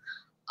like,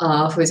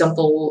 for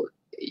example,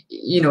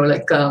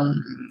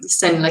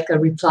 send like a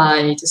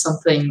reply to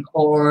something,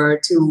 or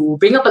to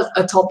bring up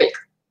a topic,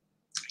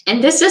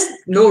 and there's just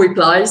no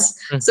replies.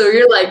 So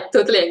you're like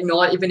totally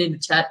ignored even in the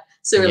chat.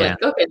 So you're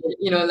like, okay,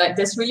 like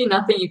there's really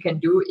nothing you can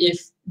do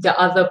if the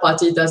other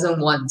party doesn't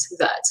want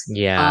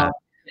that.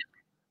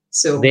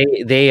 So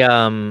they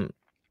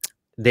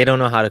don't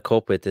know how to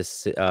cope with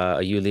this.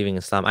 You leaving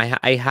Islam.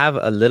 I have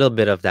a little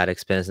bit of that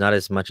experience, not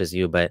as much as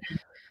you, but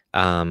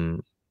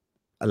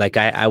like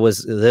I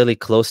was really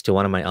close to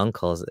one of my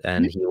uncles,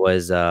 and he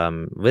was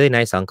really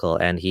nice uncle,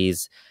 and he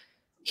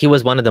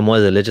was one of the more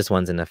religious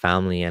ones in the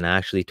family. And I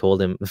actually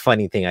told him,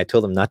 funny thing, I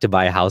told him not to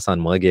buy a house on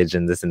mortgage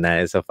and this and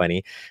that. It's so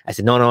funny. I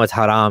said, no, it's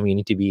haram. You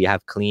need to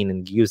have clean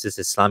and use this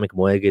Islamic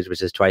mortgage,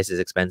 which is twice as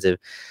expensive.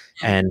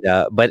 And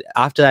but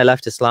after I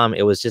left Islam,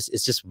 it's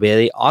just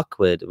very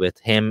awkward with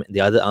him,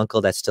 the other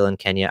uncle that's still in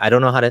Kenya. They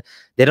don't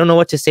know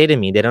what to say to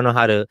me. They don't know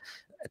how to.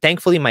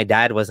 Thankfully, my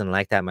dad wasn't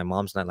like that. My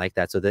mom's not like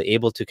that. So they're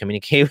able to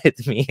communicate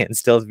with me and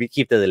still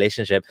keep the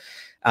relationship.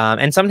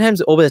 And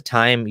sometimes over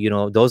time,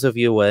 those of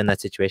you who were in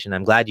that situation,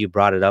 I'm glad you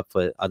brought it up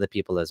for other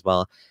people as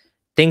well.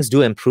 Things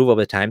do improve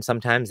over time.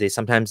 Sometimes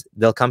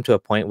they'll come to a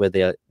point where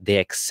they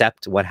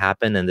accept what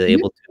happened, and they're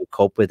able to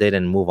cope with it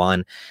and move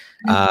on.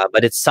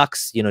 But it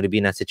sucks, to be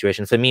in that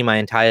situation. For me, my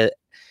entire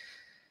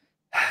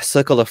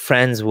circle of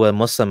friends were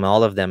Muslim,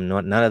 all of them.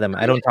 None of them,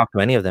 I don't talk to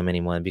any of them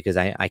anymore because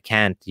I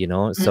can't,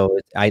 so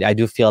I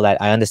do feel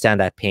that I understand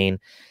that pain.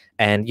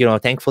 And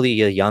thankfully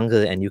you're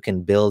younger and you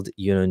can build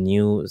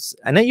new,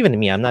 and not even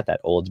me, I'm not that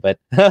old, but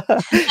but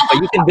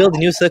you can build a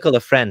new circle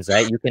of friends,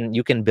 right?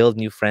 You can build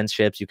new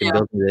friendships, you can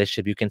build a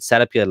relationship, you can set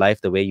up your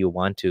life the way you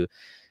want to.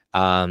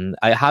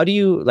 How do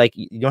you, like,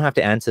 you don't have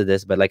to answer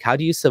this, but like, how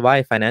do you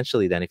survive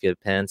financially then if your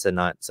parents are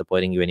not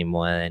supporting you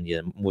anymore and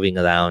you're moving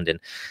around? And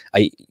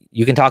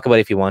you can talk about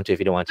it if you want to. If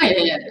you don't want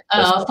to,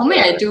 For me,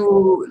 I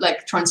do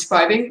like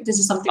transcribing. This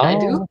is something I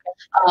do.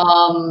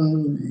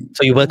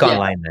 So you work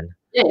online then?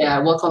 Yeah,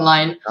 I work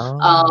online.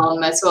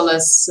 As well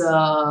as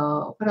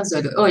what else do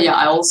I do? Oh yeah,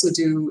 I also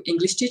do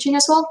English teaching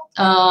as well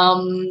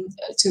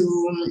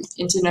to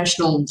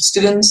international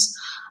students.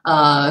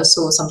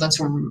 So sometimes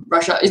from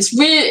Russia. It's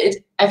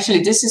really,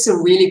 actually, this is a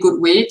really good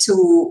way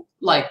to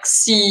like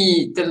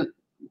see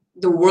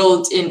the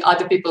world in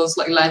other people's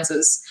like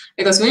lenses,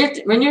 because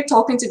when you're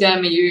talking to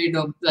them and you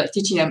know like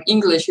teaching them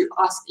English, you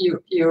ask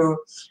you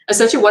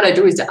essentially what I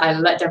do is that I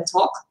let them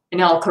talk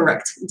and I'll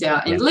correct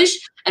their English,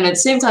 and at the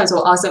same time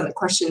I'll ask them the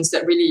questions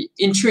that really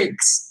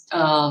intrigues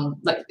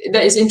like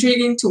that is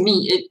intriguing to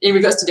me in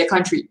regards to their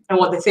country and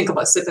what they think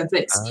about certain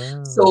things.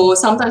 So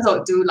sometimes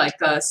I'll do like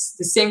the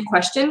same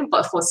question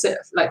but for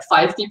like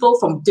 5 people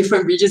from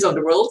different regions of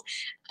the world,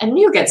 and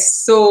you get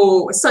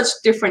such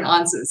different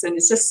answers, and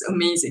it's just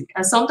amazing.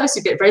 And sometimes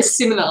you get very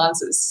similar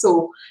answers.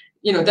 So,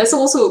 you know, that's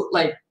also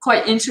like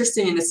quite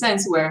interesting in the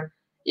sense where,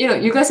 you know,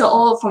 you guys are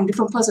all from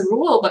different parts of the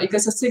world, but you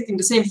guys are thinking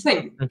the same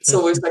thing.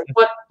 So it's like,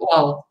 what?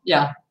 Wow,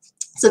 yeah.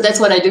 So that's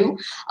what I do.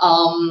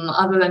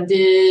 Other than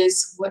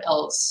this, what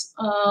else?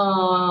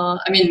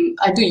 I mean,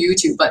 I do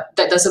YouTube, but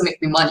that doesn't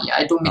make me money.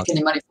 I don't make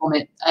any money from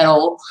it at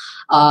all.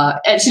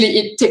 Actually,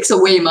 it takes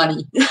away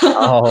money.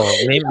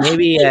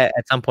 Maybe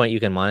at some point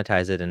you can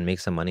monetize it and make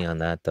some money on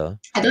that, though.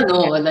 I don't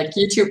know. Like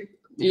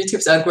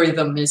YouTube's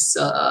algorithm is,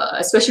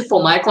 especially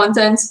for my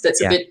content,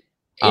 that's a bit,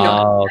 you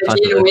know,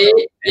 in a way.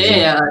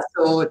 Yeah.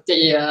 So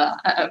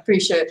I'm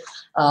pretty sure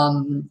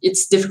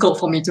it's difficult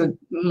for me to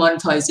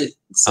monetize it.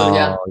 So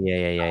yeah.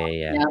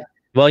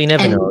 Well, you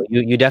never know.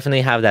 You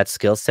definitely have that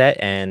skill set,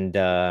 and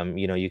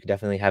you know, you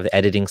definitely have the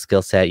editing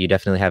skill set. You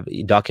definitely have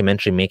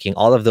documentary making.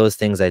 All of those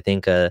things, I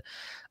think, are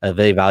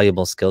very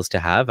valuable skills to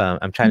have.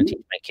 I'm trying to teach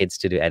my kids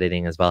to do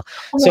editing as well.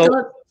 So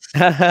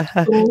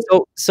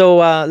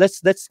let's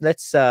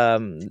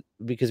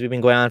because we've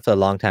been going on for a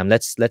long time,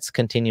 let's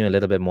continue a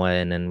little bit more,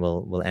 and then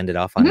we'll end it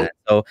off on that.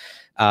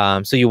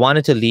 So you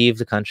wanted to leave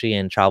the country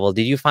and travel.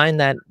 Did you find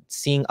that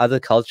seeing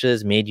other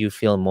cultures made you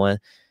feel more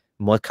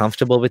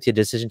comfortable with your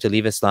decision to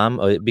leave Islam?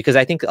 Or, because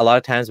I think a lot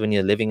of times when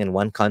you're living in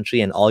one country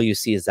and all you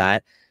see is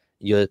that,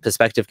 your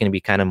perspective can be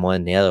kind of more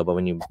narrow, but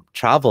when you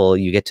travel,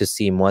 you get to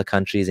see more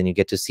countries and you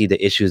get to see the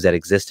issues that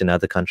exist in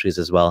other countries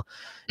as well.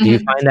 Do you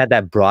find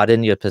that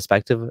broadened your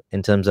perspective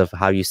in terms of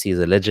how you see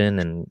religion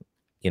and,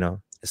 you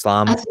know,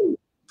 Islam?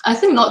 I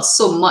think not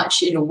so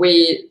much in a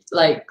way,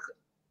 like,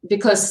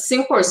 because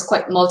Singapore is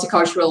quite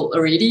multicultural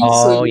already.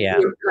 So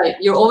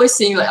you're always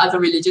seeing like other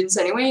religions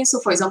anyway. So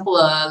for example,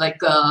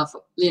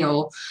 you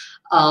know,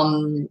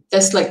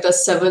 there's like the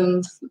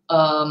 7th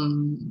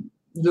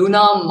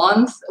lunar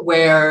month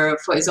where,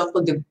 for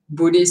example, the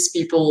Buddhist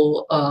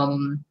people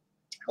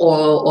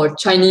or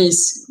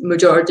Chinese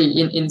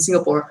majority in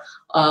Singapore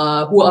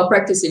who are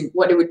practicing,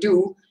 what they would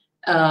do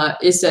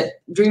is that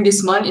during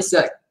this month,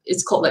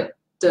 it's called like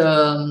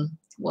the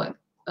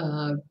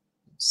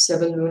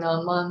 7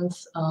 lunar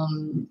month,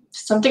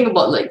 something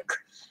about like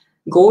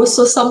ghosts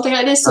or something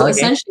like this. So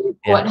essentially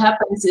what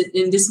happens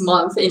in this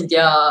month in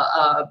their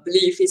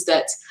belief is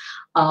that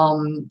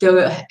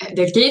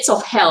the gates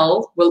of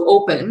hell will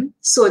open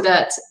so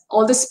that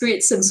all the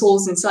spirits and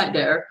souls inside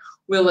there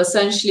will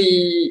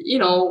essentially, you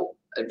know,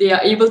 they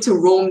are able to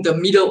roam the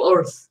Middle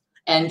Earth,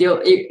 and they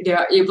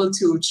are able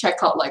to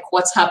check out like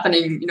what's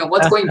happening, you know,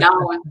 what's going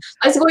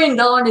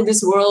down in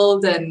this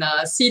world, and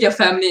see their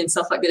family and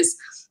stuff like this.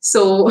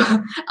 So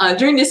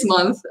during this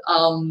month,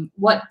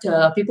 what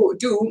people would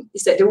do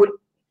is that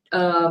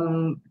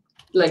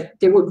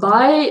they would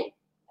buy,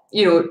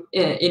 you know,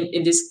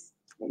 in this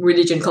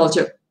religion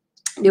culture,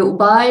 they would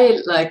buy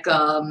like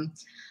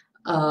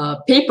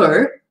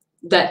paper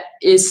that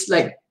is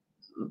like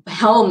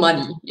hell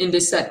money in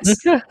this sense.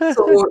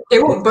 So they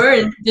would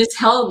burn this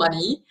hell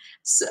money,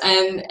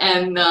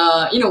 and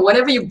you know,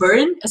 whatever you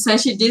burn,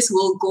 essentially this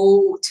will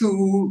go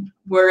to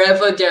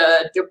wherever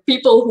the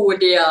people who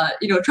they are,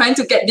 you know, trying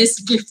to get this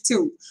gift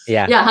to.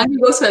 Hungry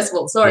Ghost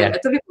Festival. Sorry, I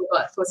totally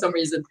forgot for some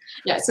reason.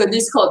 So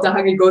this is called the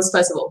Hungry Ghost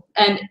Festival,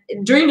 and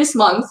during this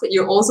month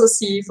you also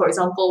see, for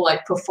example,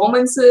 like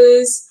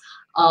performances.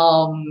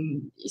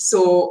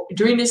 So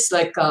during this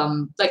like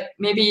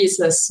maybe it's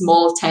a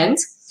small tent,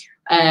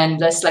 and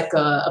there's like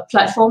a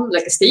platform,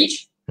 like a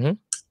stage.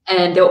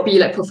 And there will be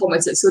like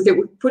performances. So they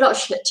would put out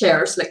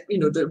chairs, like, you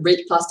know, the red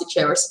plastic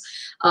chairs.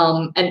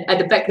 And at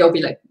the back, there'll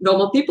be like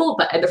normal people,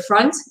 but at the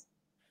front,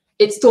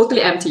 it's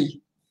totally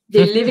empty.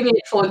 They're leaving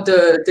it for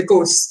the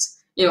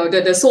ghosts, you know,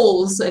 the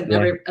souls and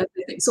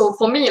everything. So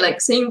for me,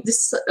 like seeing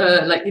this,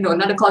 like, you know,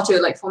 another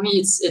culture, like for me,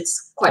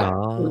 it's quite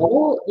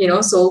normal, you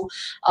know. So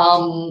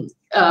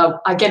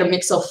I get a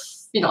mix of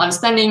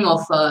understanding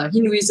of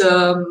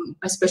Hinduism,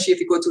 especially if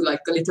you go to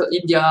like a little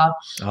India.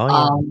 Oh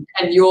yeah.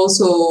 And you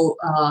also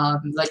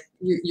like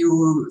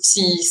you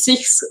see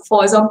Sikhs,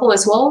 for example,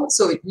 as well.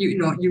 So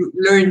you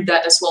learn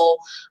that as well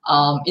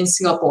in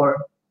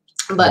Singapore.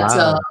 But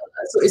Wow.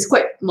 so it's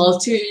quite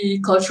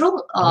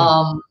multicultural.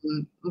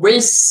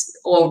 Race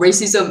or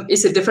racism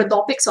is a different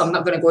topic, so I'm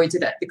not going to go into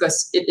that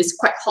because it is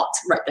quite hot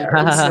right there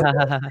in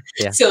Singapore.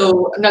 Yeah.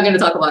 So I'm not going to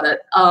talk about it.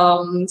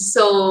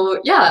 So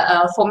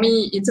yeah, for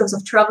me, in terms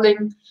of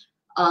traveling,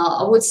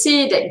 I would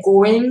say that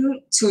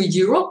going to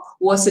Europe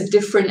was a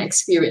different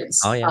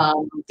experience. Oh yeah.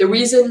 The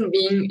reason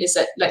being is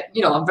that, like,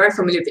 I'm very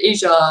familiar with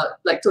Asia,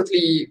 like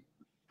totally,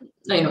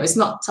 it's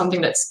not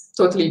something that's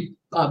totally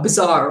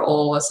bizarre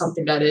or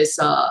something that is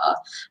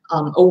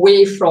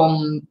away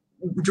from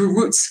the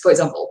roots, for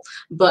example.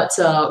 But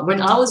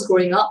when I was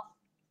growing up,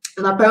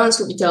 my parents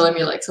would be telling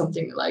me like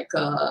something like,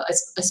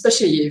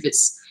 especially if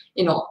it's,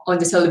 on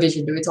the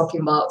television, they were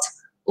talking about,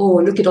 oh,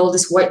 look at all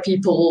these white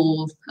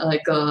people,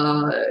 like,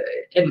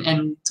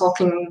 and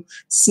talking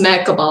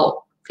smack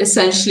about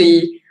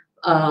essentially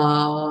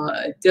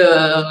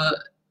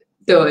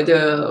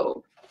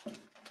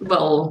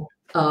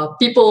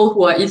people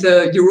who are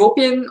either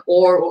European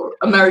or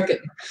American.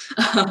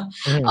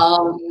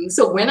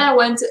 So when I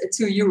went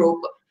to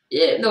Europe,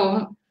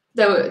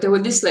 there were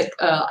these like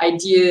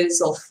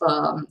ideas of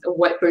a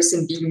white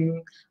person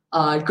being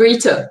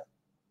greater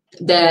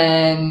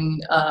than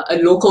a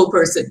local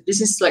person. This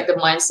is like the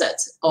mindset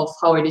of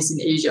how it is in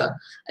Asia,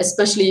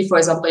 especially, for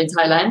example, in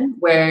Thailand,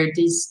 where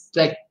this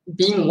like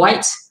being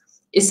white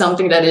is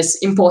something that is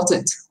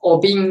important, or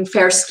being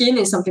fair skin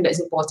is something that is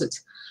important.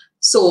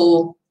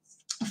 So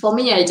for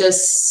me,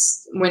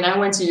 when I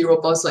went to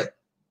Europe, I was like,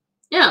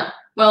 yeah,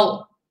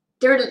 well,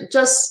 they're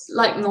just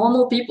like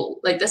normal people.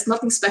 Like there's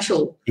nothing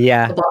special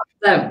about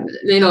them.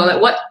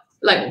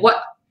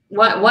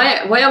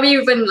 Why are we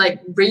even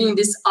like bringing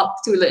this up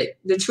to like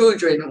the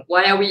children?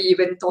 Why are we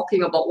even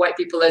talking about white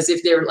people as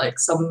if they're like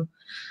some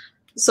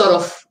sort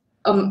of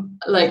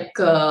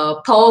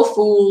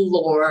powerful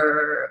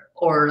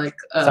or like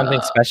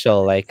something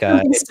special, like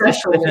something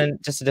special.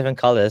 just a different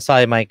color.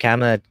 Sorry, my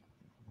camera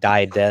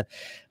died there.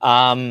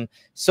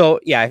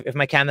 So yeah, if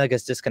my camera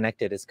gets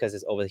disconnected, it's because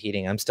it's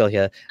overheating. I'm still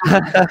here.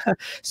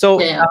 So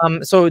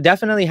so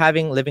definitely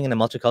living in a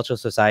multicultural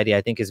society,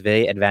 I think, is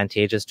very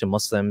advantageous to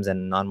Muslims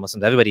and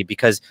non-Muslims, everybody,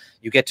 because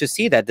you get to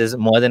see that there's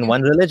more than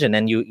one religion,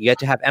 and you get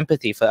to have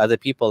empathy for other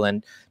people,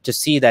 and to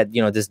see that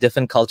there's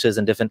different cultures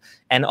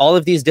and all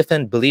of these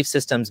different belief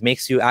systems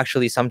makes you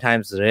actually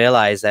sometimes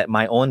realize that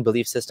my own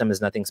belief system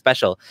is nothing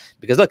special,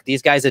 because look,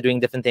 these guys are doing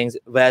different things,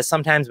 whereas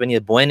sometimes when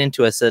you're born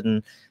into a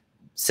certain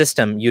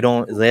system, you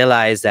don't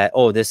realize that,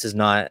 oh,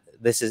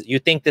 you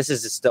think this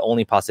is just the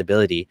only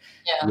possibility.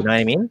 You know what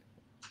I mean?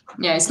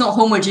 Yeah, it's not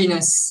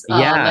homogeneous.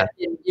 Like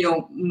in,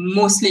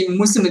 mostly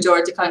Muslim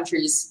majority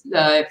countries.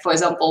 For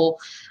example,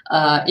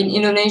 in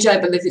Indonesia, I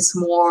believe it's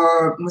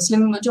more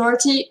Muslim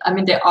majority. I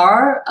mean, there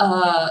are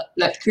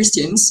like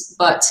Christians,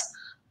 but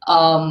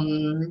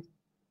right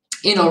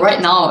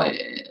now,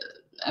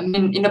 I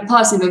mean, in the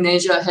past,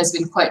 Indonesia has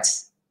been quite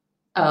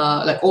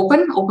like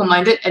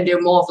open-minded, and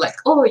they're more of like,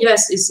 oh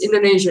yes, it's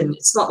Indonesian.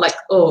 It's not like,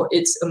 oh,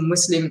 it's a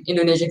Muslim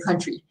Indonesian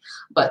country.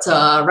 But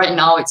right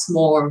now it's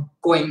more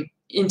going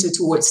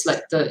towards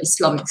like the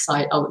Islamic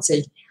side, I would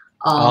say.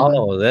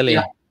 Oh, really?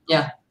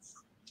 Yeah.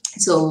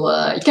 So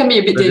it can be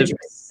a bit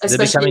dangerous,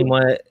 especially becoming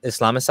more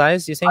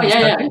Islamicized, you think?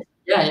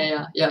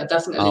 Yeah,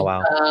 definitely. Oh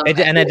wow.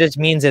 And it just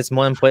means it's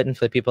more important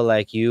for people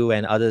like you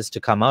and others to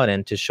come out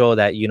and to show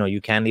that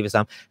you can leave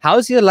Islam.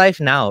 How's your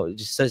life now?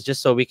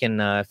 Just so we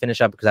can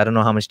finish up, because I don't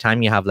know how much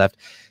time you have left.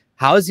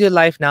 How's your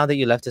life now that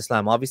you left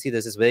Islam? Obviously,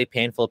 there's this very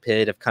painful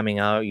period of coming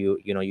out.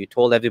 You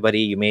told everybody,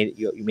 you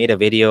made a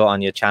video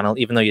on your channel,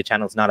 even though your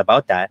channel's not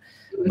about that,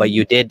 but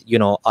you did,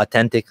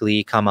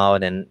 authentically come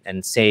out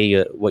and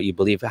say what you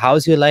believe.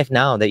 How's your life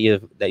now that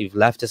you've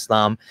left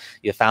Islam?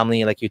 Your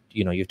family, like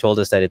you've told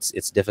us that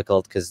it's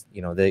difficult because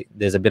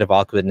there's a bit of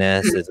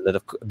awkwardness, there's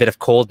a bit of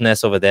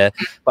coldness over there.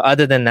 But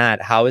other than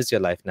that, how is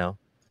your life now?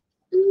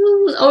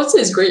 I would say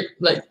it's great.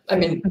 Like, I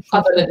mean,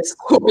 other than this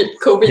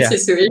COVID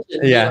situation,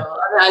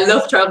 I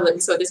love traveling,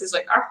 so this is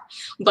like,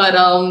 but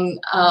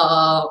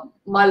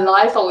my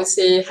life, I would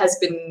say, has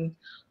been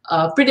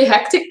pretty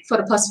hectic for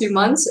the past few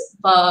months.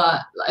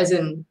 But as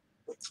in,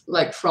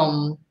 like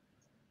from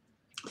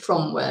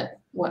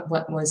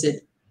what was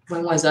it?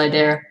 When was I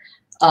there?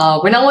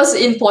 When I was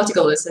in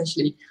Portugal,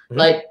 essentially,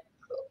 like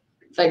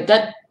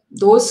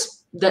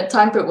that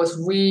time period was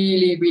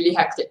really, really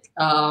hectic.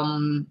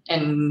 And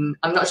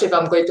I'm not sure if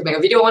I'm going to make a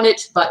video on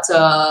it, but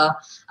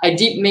I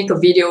did make a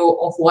video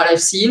of what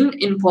I've seen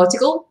in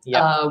Portugal,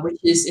 which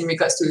is in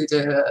regards to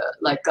the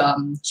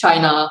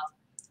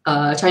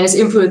China's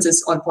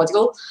influences on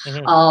Portugal.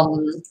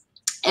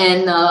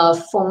 And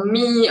for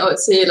me, I would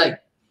say like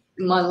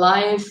my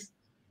life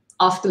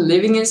after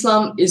living in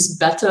Islam is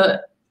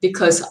better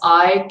because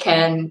I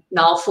can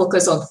now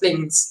focus on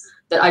things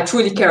that I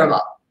truly care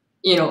about.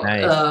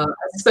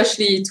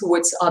 Especially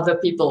towards other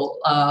people.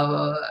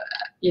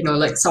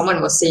 Like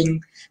someone was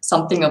saying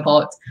something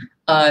about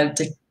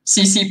the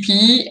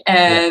CCP,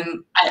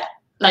 and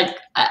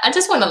I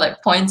just want to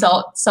like point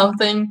out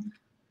something.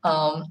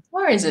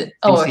 Where is it?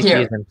 Oh, CCP here.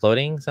 is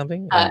imploding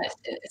something.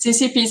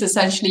 CCP is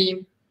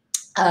essentially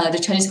the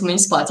Chinese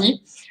Communist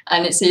Party,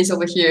 and it says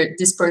over here,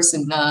 this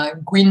person,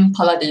 Gwyn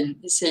Paladin,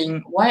 is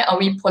saying, "Why are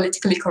we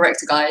politically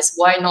correct, guys?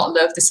 Why not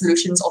love the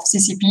solutions of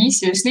CCP?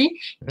 Seriously,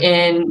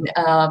 in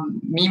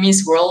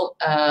Mimi's world,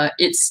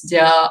 it's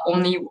their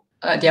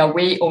their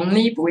way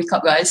only. Wake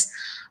up, guys."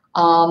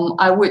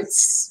 I would,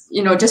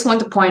 just want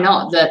to point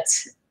out that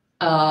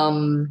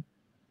I'm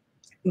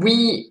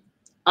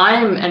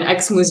an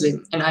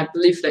ex-Muslim, and I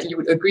believe that you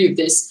would agree with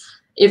this.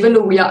 Even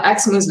though we are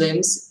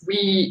ex-Muslims,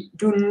 we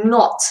do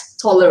not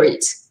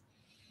tolerate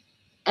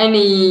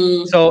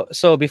any.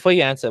 So before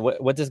you answer,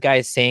 what this guy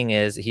is saying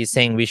is he's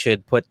saying we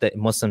should put the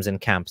Muslims in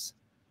camps.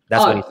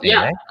 That's what he's saying,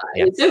 right?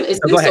 Yeah. So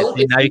go ahead.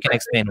 Now you can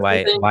explain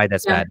why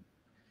that's bad.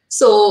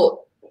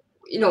 So,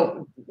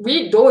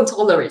 we don't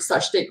tolerate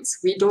such things.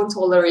 We don't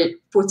tolerate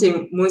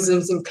putting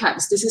Muslims in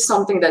camps. This is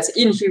something that's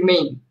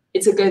inhumane.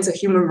 It's against a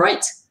human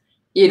right.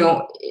 It's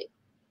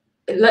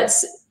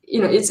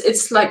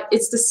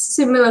the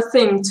similar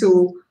thing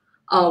to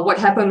what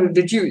happened with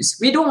the Jews.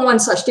 We don't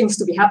want such things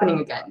to be happening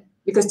again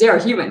because they are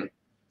human.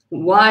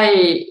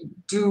 Why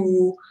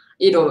do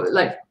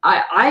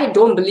I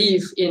don't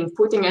believe in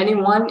putting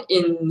anyone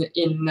in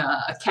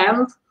a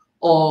camp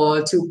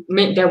or to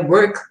make them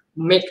work,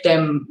 make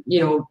them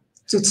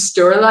to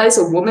sterilize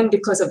a woman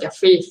because of their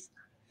faith.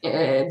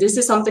 This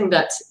is something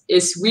that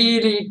is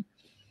really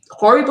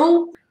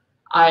horrible.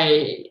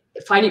 I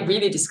find it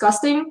really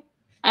disgusting,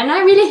 and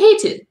I really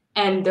hate it.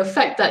 And the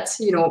fact that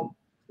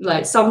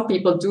like some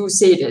people do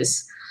say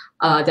this,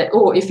 that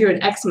if you're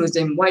an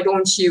ex-Muslim, why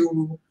don't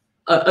you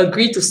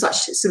agree to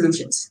such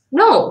solutions?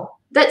 No,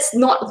 that's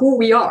not who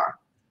we are.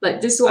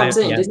 Like, this is what I'm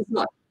saying.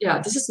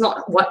 Yeah. This is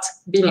not what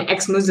being an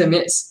ex-Muslim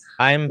is.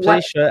 I'm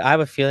pretty sure. I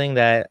have a feeling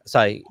that.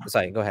 Sorry.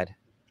 Go ahead.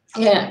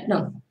 Yeah.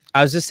 No.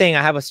 I was just saying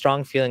I have a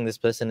strong feeling this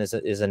person is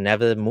a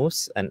never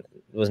Mus and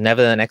was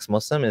never an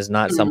ex-Muslim, is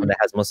not someone that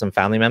has Muslim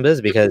family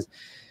members, because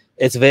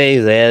it's very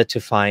rare to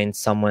find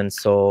someone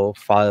so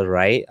far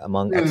right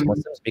among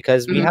ex-Muslims,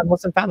 because we have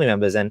Muslim family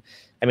members. And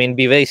I mean, it'd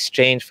be very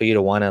strange for you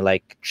to want to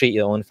like treat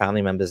your own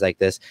family members like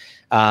this.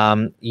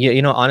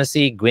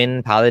 Honestly,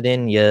 Gwyn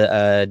Paladin, you're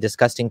a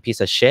disgusting piece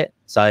of shit.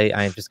 Sorry,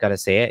 I just gotta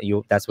say it.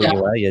 That's what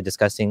you are. You're a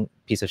disgusting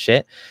piece of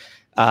shit.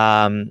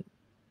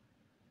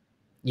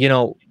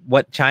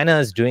 What China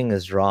is doing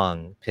is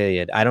wrong,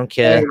 period. I don't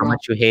care how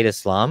much you hate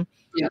Islam.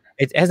 Yeah.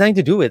 It has nothing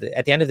to do with it.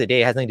 At the end of the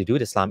day, it has nothing to do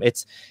with Islam.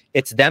 It's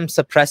them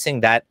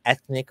suppressing that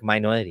ethnic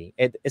minority.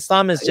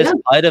 Islam is just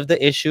part of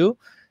the issue.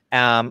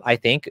 I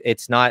think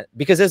it's not,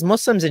 because there's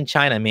Muslims in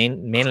China,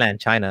 mainland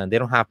China, and they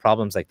don't have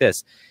problems like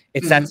this.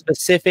 It's that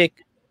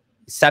specific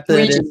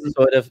separatist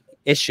sort of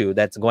issue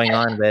that's going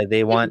on where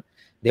they want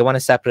to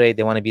separate,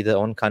 they want to be their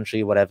own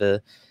country,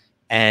 whatever.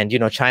 And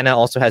China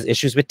also has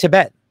issues with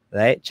Tibet,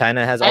 right?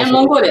 China has also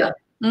Mongolia.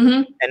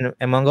 and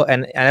Mongo,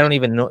 and I don't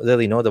even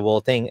really know the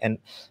whole thing. And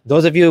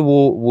those of you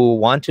who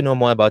want to know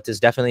more about this,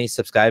 definitely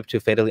subscribe to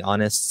Fatally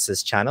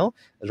Honest's channel,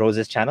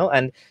 Rose's channel.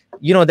 And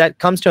that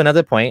comes to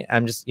another point.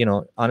 I'm just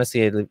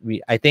honestly,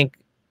 I think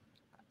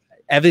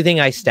everything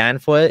I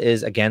stand for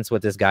is against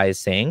what this guy is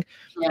saying.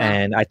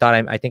 And I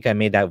think I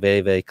made that very,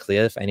 very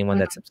clear for anyone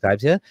that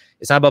subscribes here.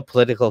 It's not about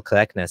political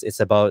correctness. It's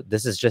about,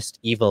 this is just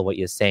evil what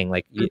you're saying.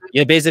 Like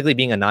you're basically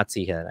being a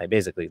Nazi here. Like,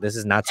 basically, this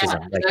is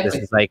Nazism. Like this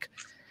is like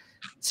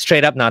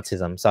straight up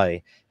Nazism.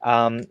 Sorry.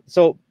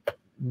 So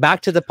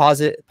back to the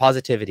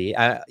positivity.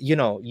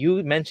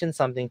 You mentioned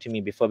something to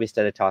me before we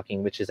started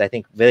talking, which is, I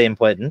think, very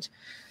important.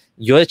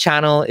 Your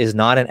channel is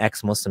not an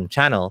ex-Muslim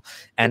channel,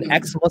 and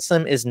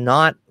ex-Muslim is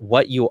not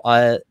what you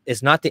are,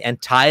 is not the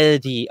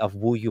entirety of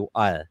who you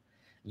are.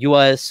 You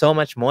are so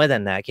much more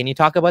than that. Can you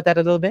talk about that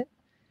a little bit?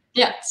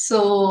 Yeah.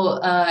 So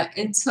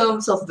in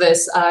terms of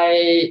this,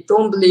 I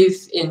don't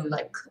believe in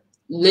like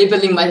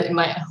labeling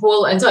my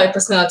whole entire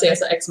personality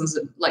as an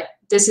ex-Muslim. Like,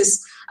 this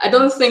is, I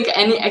don't think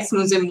any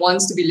ex-Muslim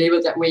wants to be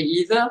labeled that way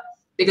either,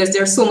 because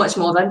there's so much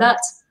more than that.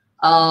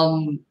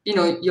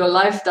 Your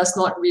life does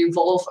not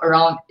revolve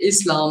around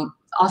Islam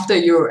after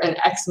you're an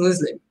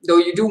ex-Muslim, though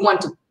you do want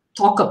to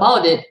talk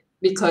about it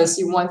because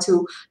you want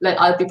to let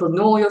other people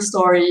know your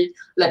story,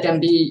 let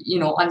them be,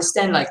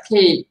 understand like,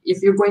 hey,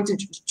 if you're going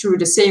through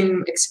the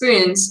same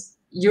experience,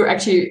 you're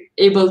actually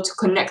able to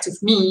connect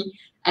with me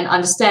and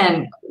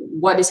understand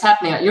what is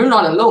happening. You're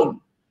not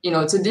alone.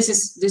 So this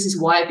is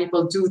why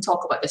people do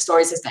talk about the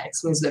stories as the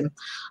ex-Muslim.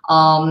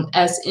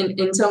 As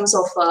in terms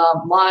of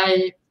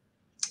my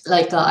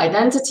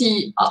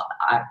identity,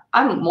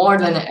 I'm more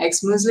than an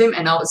ex-Muslim,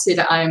 and I would say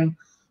that I'm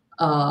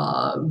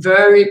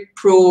very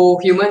pro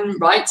human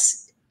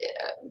rights.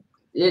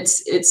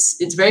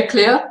 It's very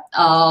clear.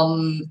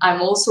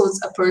 I'm also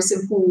a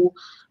person who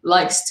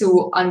likes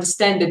to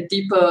understand the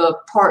deeper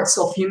parts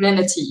of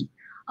humanity,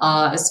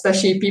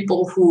 especially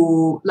people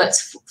who,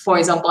 for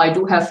example, I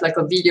do have like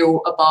a video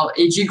about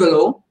a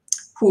gigolo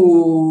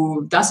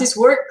who does his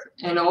work,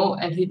 and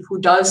who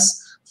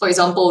does For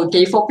example,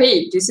 gay for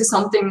pay. This is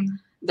something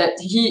that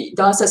he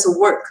does as a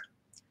work.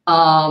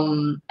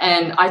 And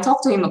I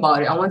talked to him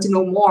about it. I want to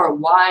know more.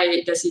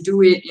 Why does he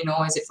do it?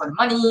 Is it for the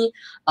money?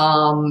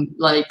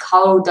 Like,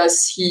 how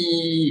does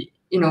he,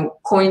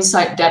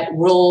 coincide that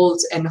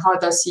world, and how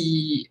does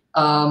he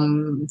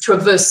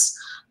traverse,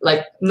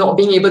 like, not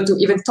being able to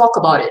even talk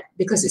about it,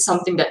 because it's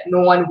something that no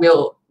one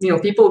will,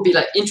 people will be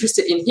like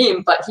interested in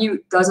him, but he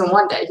doesn't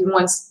want that. He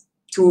wants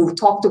to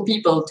talk to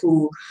people,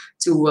 to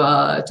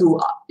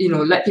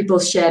let people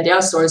share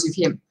their stories with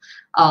him.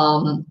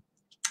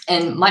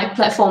 And my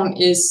platform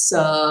is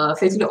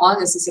Faithfully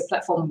Honest is a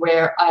platform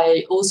where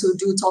I also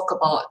do talk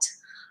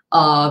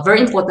about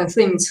very important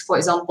things. For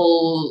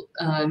example,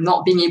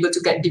 not being able to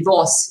get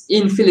divorced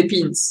in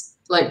Philippines.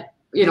 Like,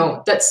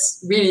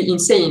 that's really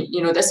insane.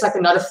 That's like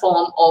another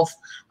form of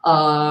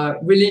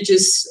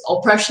religious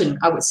oppression,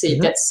 I would say.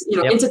 That's,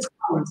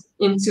 intertwined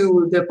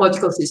into the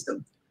political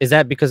system. Is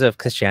that because of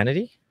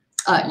Christianity?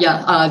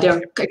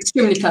 They're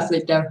extremely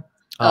Catholic there.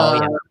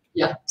 Oh,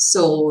 yeah,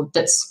 so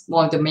that's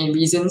one of the main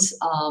reasons.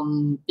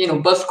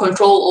 Birth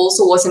control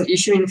also was an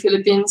issue in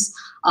Philippines,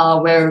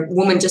 where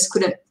women just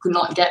could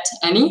not get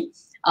any.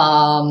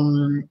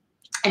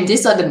 And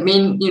these are the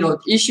main,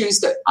 issues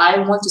that I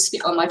want to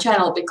speak on my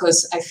channel,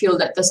 because I feel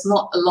that there's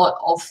not a lot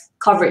of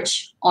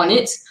coverage on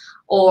it.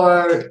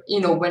 Or,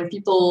 when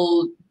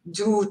people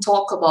do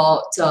talk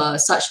about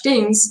such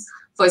things,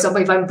 for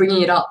example, if I'm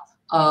bringing it up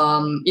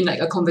in like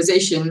a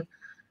conversation,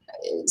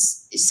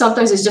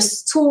 sometimes it's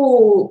just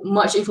too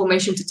much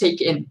information to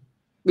take in,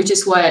 which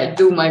is why I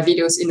do my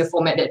videos in the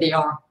format that they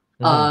are,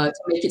 to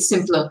make it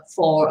simpler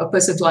for a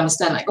person to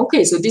understand, like,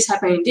 okay, so this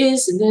happened,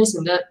 this and this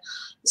and that,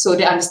 so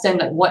they understand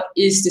like what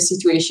is the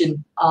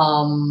situation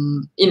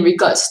in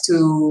regards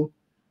to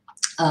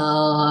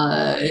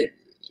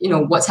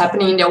what's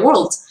happening in their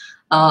world.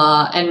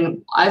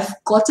 And I've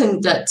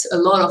gotten that a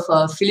lot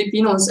of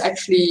Filipinos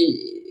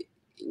actually,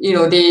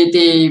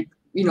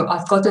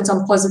 I've gotten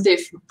some positive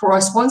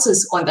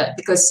responses on that,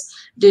 because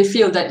they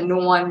feel that no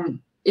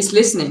one is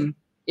listening.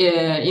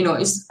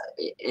 It's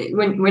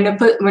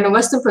when a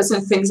Western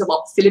person thinks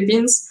about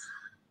Philippines,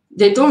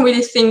 they don't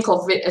really think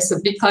of it as a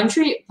big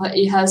country, but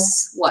it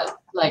has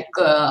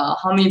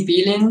how many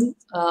billion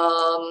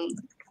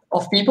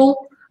of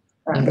people?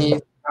 Are you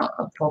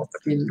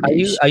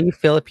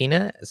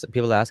Filipina? So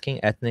people are asking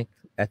ethnic.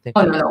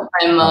 Oh no,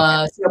 I'm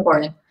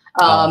Singaporean.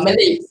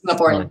 Malay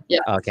Singaporean.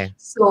 Yeah. Okay.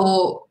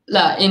 So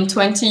in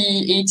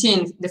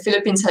 2018, the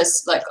Philippines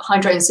has like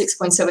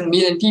 106.7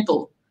 million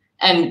people,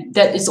 and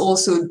that is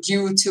also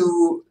due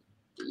to,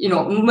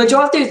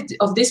 majority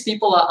of these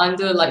people are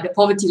under like the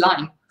poverty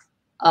line,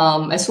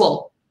 as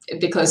well,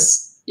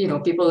 because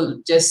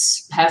people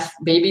just have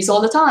babies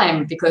all the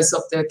time because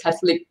of the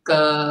Catholic,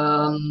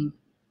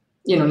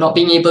 not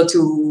being able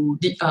to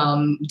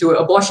do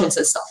abortions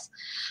and stuff.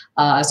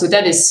 So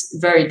that is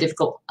very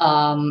difficult.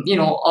 I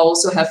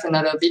also have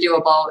another video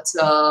about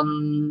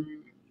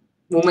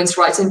women's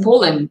rights in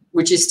Poland,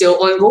 which is still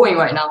ongoing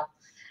right now.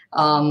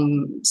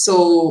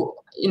 So,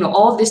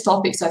 all of these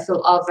topics I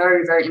feel are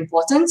very, very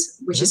important,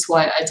 which is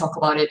why I talk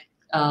about it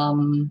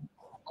on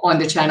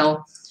the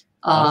channel.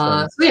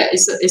 Awesome. So yeah,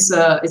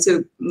 it's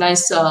a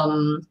nice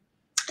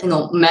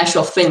mesh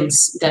of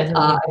things that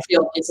I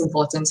feel is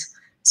important.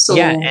 So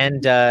yeah,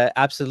 and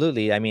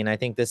absolutely. I mean, I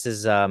think this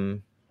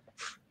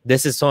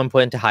is so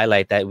important to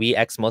highlight, that we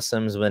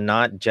ex-Muslims were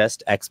not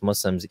just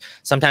ex-Muslims.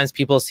 Sometimes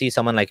people see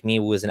someone like me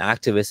who is an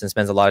activist and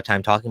spends a lot of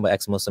time talking about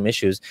ex-Muslim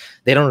issues.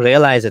 They don't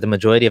realize that the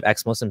majority of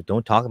ex-Muslims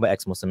don't talk about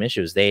ex-Muslim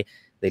issues. They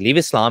leave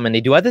Islam and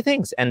they do other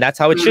things, and that's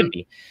how it should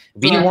be.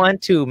 We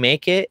want to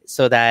make it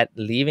so that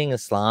leaving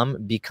Islam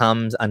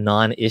becomes a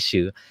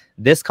non-issue.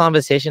 This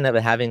conversation that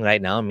we're having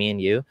right now, me and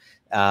you,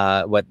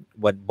 what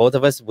both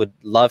of us would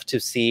love to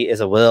see is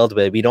a world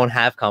where we don't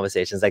have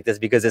conversations like this,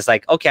 because it's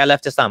like, okay, I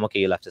left Islam. Okay,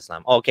 you left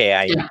Islam. Okay,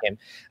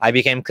 I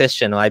became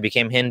Christian, or I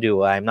became Hindu,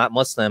 or I'm not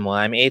Muslim, or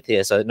I'm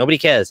atheist, so nobody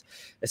cares.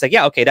 It's like,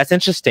 yeah, okay, that's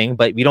interesting,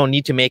 but we don't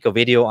need to make a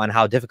video on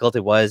how difficult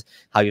it was,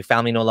 how your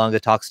family no longer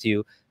talks to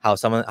you, how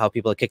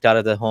people are kicked out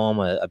of their home,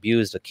 or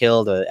abused, or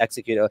killed, or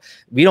executed.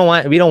 We don't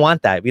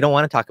want that. We don't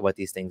want to talk about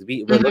these things.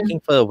 We're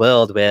looking for a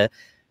world where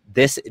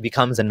this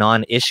becomes a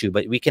non-issue,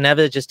 but we can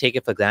never just take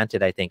it for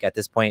granted. I think at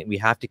this point we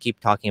have to keep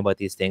talking about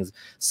these things.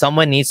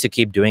 Someone needs to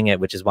keep doing it,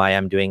 which is why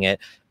I'm doing it.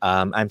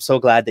 I'm so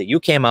glad that you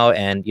came out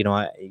and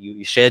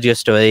you shared your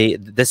story.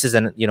 This is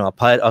a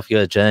part of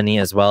your journey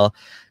as well,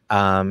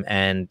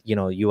 and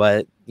you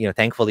are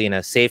thankfully in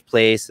a safe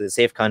place, a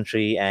safe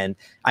country, and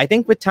I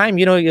think with time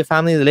your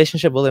family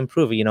relationship will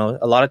improve.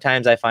 A lot of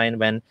times I find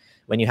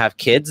when you have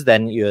kids,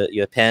 then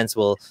your parents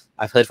will,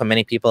 I've heard from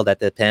many people that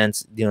their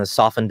parents,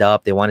 softened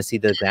up. They want to see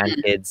their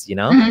grandkids,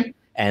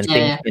 and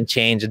things can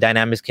change. The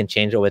dynamics can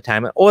change over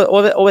time. Or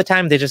over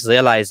time, they just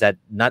realize that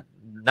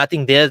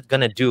nothing they're going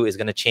to do is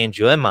going to change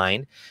your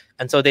mind.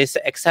 And so they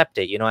accept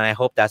it, and I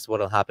hope that's what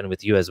will happen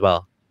with you as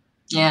well.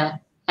 Yeah,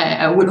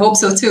 I would hope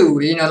so too.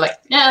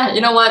 Yeah,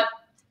 you know what?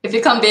 If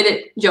you can't beat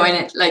it, join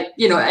it. Like,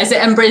 as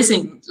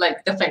embracing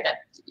like the fact that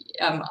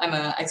I'm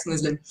a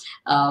ex-Muslim.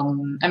 I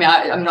mean,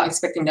 I'm not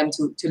expecting them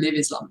to leave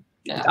Islam.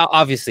 Yeah.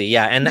 Obviously,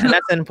 yeah, and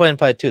that's an important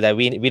part too, that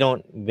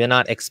we're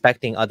not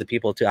expecting other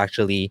people to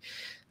actually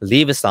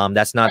leave Islam.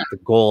 That's not the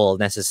goal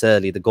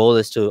necessarily. The goal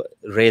is to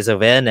raise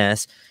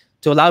awareness,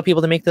 to allow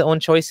people to make their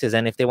own choices,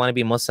 and if they want to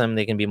be Muslim,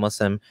 they can be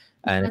Muslim,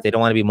 and if they don't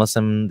want to be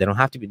Muslim, they don't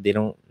have to be.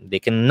 They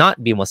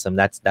cannot be Muslim.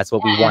 That's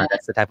what we want.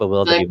 That's the type of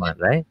world that we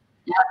want, right?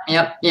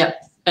 Yep.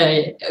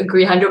 I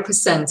agree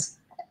 100%.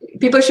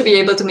 People should be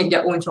able to make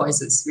their own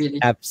choices, really.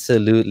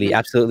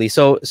 Absolutely.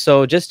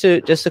 So just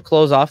to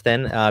close off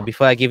then,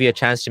 before I give you a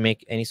chance to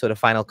make any sort of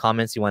final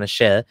comments you want to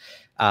share,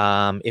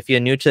 if you're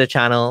new to the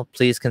channel,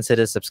 please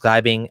consider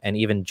subscribing and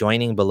even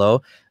joining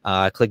below.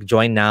 Click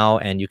join now,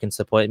 and you can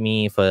support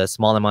me for a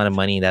small amount of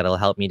money that'll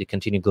help me to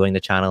continue growing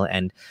the channel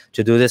and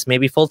to do this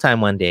maybe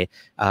full-time one day.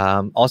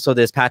 Also,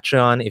 there's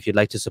Patreon if you'd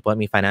like to support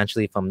me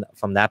financially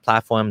from that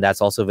platform. That's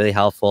also really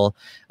helpful.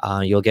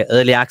 You'll get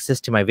early access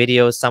to my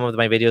videos. Some of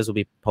my videos will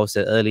be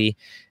posted early,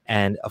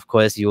 and of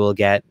course you will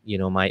get, you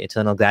know, my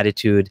eternal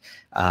gratitude.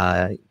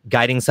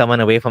 Guiding someone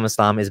away from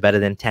Islam is better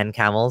than 10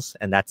 camels,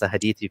 and that's a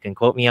hadith you can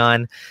quote me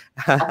on.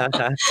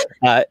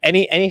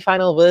 Any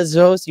final words,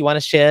 Rose, you want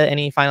to share?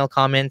 Any final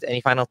comments,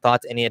 any final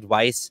thoughts, any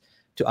advice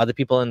to other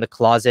people in the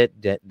closet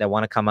that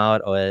want to come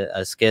out or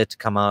are scared to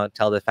come out,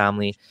 tell their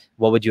family?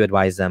 What would you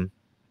advise them?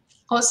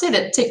 I'll say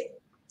that take,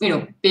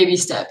 baby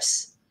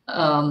steps.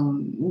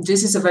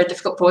 This is a very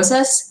difficult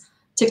process.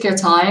 Take your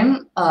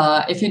time.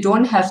 If you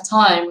don't have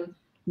time,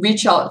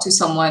 reach out to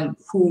someone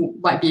who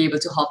might be able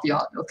to help you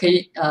out.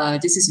 Okay,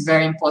 this is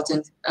very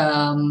important,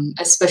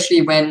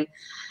 especially when,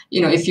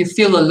 if you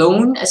feel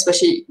alone,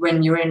 especially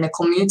when you're in a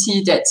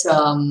community that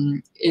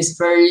is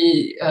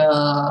very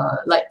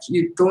like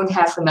you don't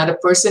have another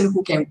person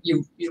who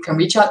you can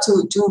reach out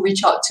to. Do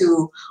reach out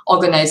to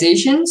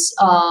organizations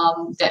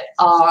that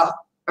are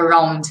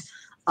around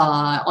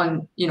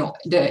on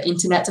the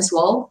internet as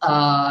well.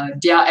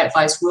 Their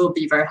advice will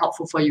be very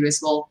helpful for you as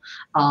well.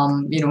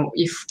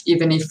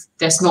 Even if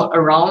there's not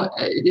around,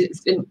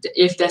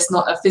 if there's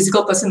not a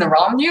physical person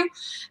around you,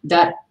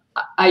 that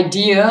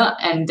idea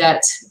and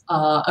that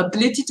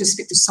ability to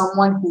speak to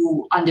someone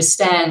who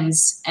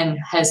understands and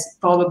has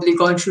probably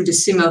gone through the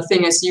similar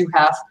thing as you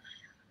have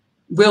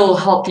will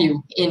help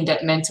you in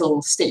that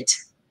mental state.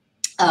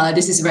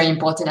 This is very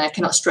important. I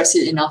cannot stress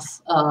it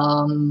enough.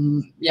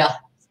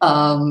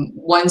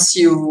 Once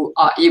you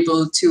are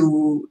able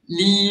to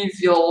leave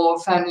your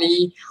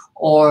family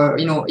or,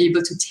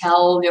 able to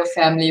tell your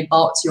family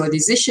about your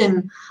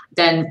decision,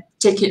 then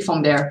take it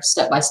from there,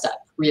 step by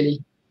step,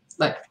 really.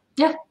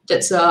 Yeah,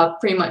 that's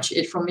pretty much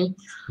it from me.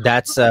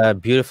 That's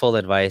beautiful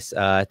advice.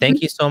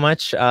 Thank you so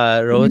much,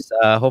 Rose.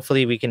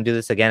 Hopefully we can do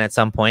this again at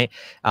some point.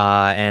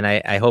 And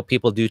I hope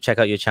people do check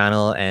out your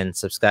channel and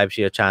subscribe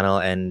to your channel.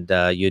 And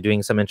you're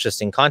doing some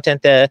interesting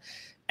content there.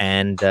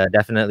 And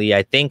definitely,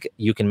 I think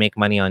you can make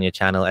money on your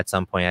channel at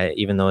some point.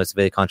 Even though it's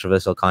very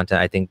controversial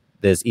content, I think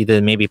there's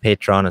either maybe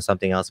Patreon or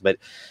something else. But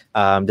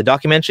the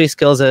documentary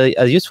skills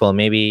are useful.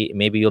 Maybe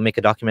you'll make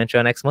a documentary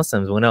on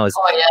ex-Muslims. Who knows?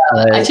 Oh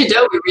yeah, actually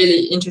that would be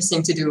really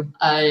interesting to do.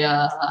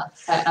 I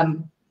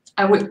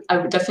would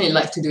definitely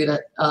like to do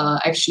that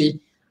actually,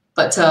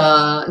 but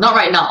not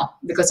right now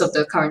because of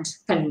the current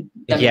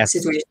pandemic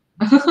situation.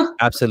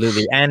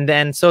 Absolutely.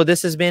 And so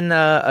this has been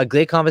a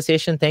great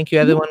conversation. Thank you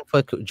everyone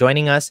for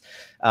joining us.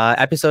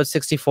 Episode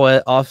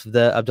 64 of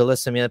the Abdullah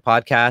Samir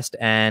podcast.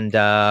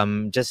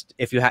 And just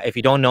if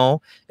you don't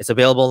know, it's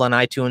available on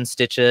iTunes,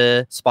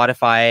 Stitcher,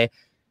 Spotify.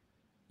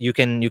 You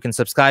can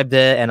subscribe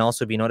there and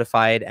also be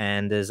notified.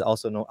 And there's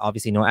also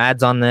obviously no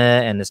ads on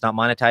there, and it's not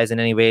monetized in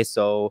any way.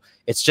 So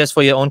it's just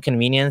for your own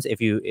convenience. If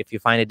you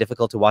find it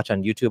difficult to watch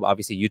on YouTube,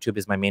 obviously YouTube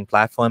is my main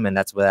platform, and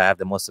that's where I have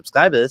the most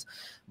subscribers.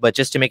 But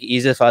just to make it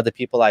easier for other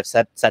people, I've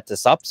set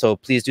this up. So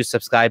please do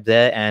subscribe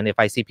there. And if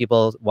I see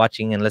people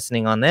watching and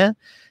listening on there,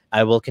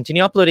 I will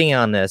continue uploading it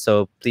on there.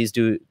 So please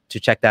do to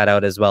check that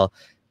out as well.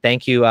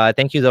 Thank you,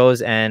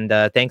 those, and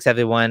thanks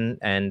everyone.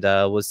 And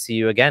we'll see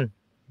you again.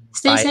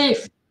 Stay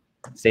safe.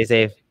 Stay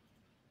safe.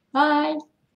 Bye.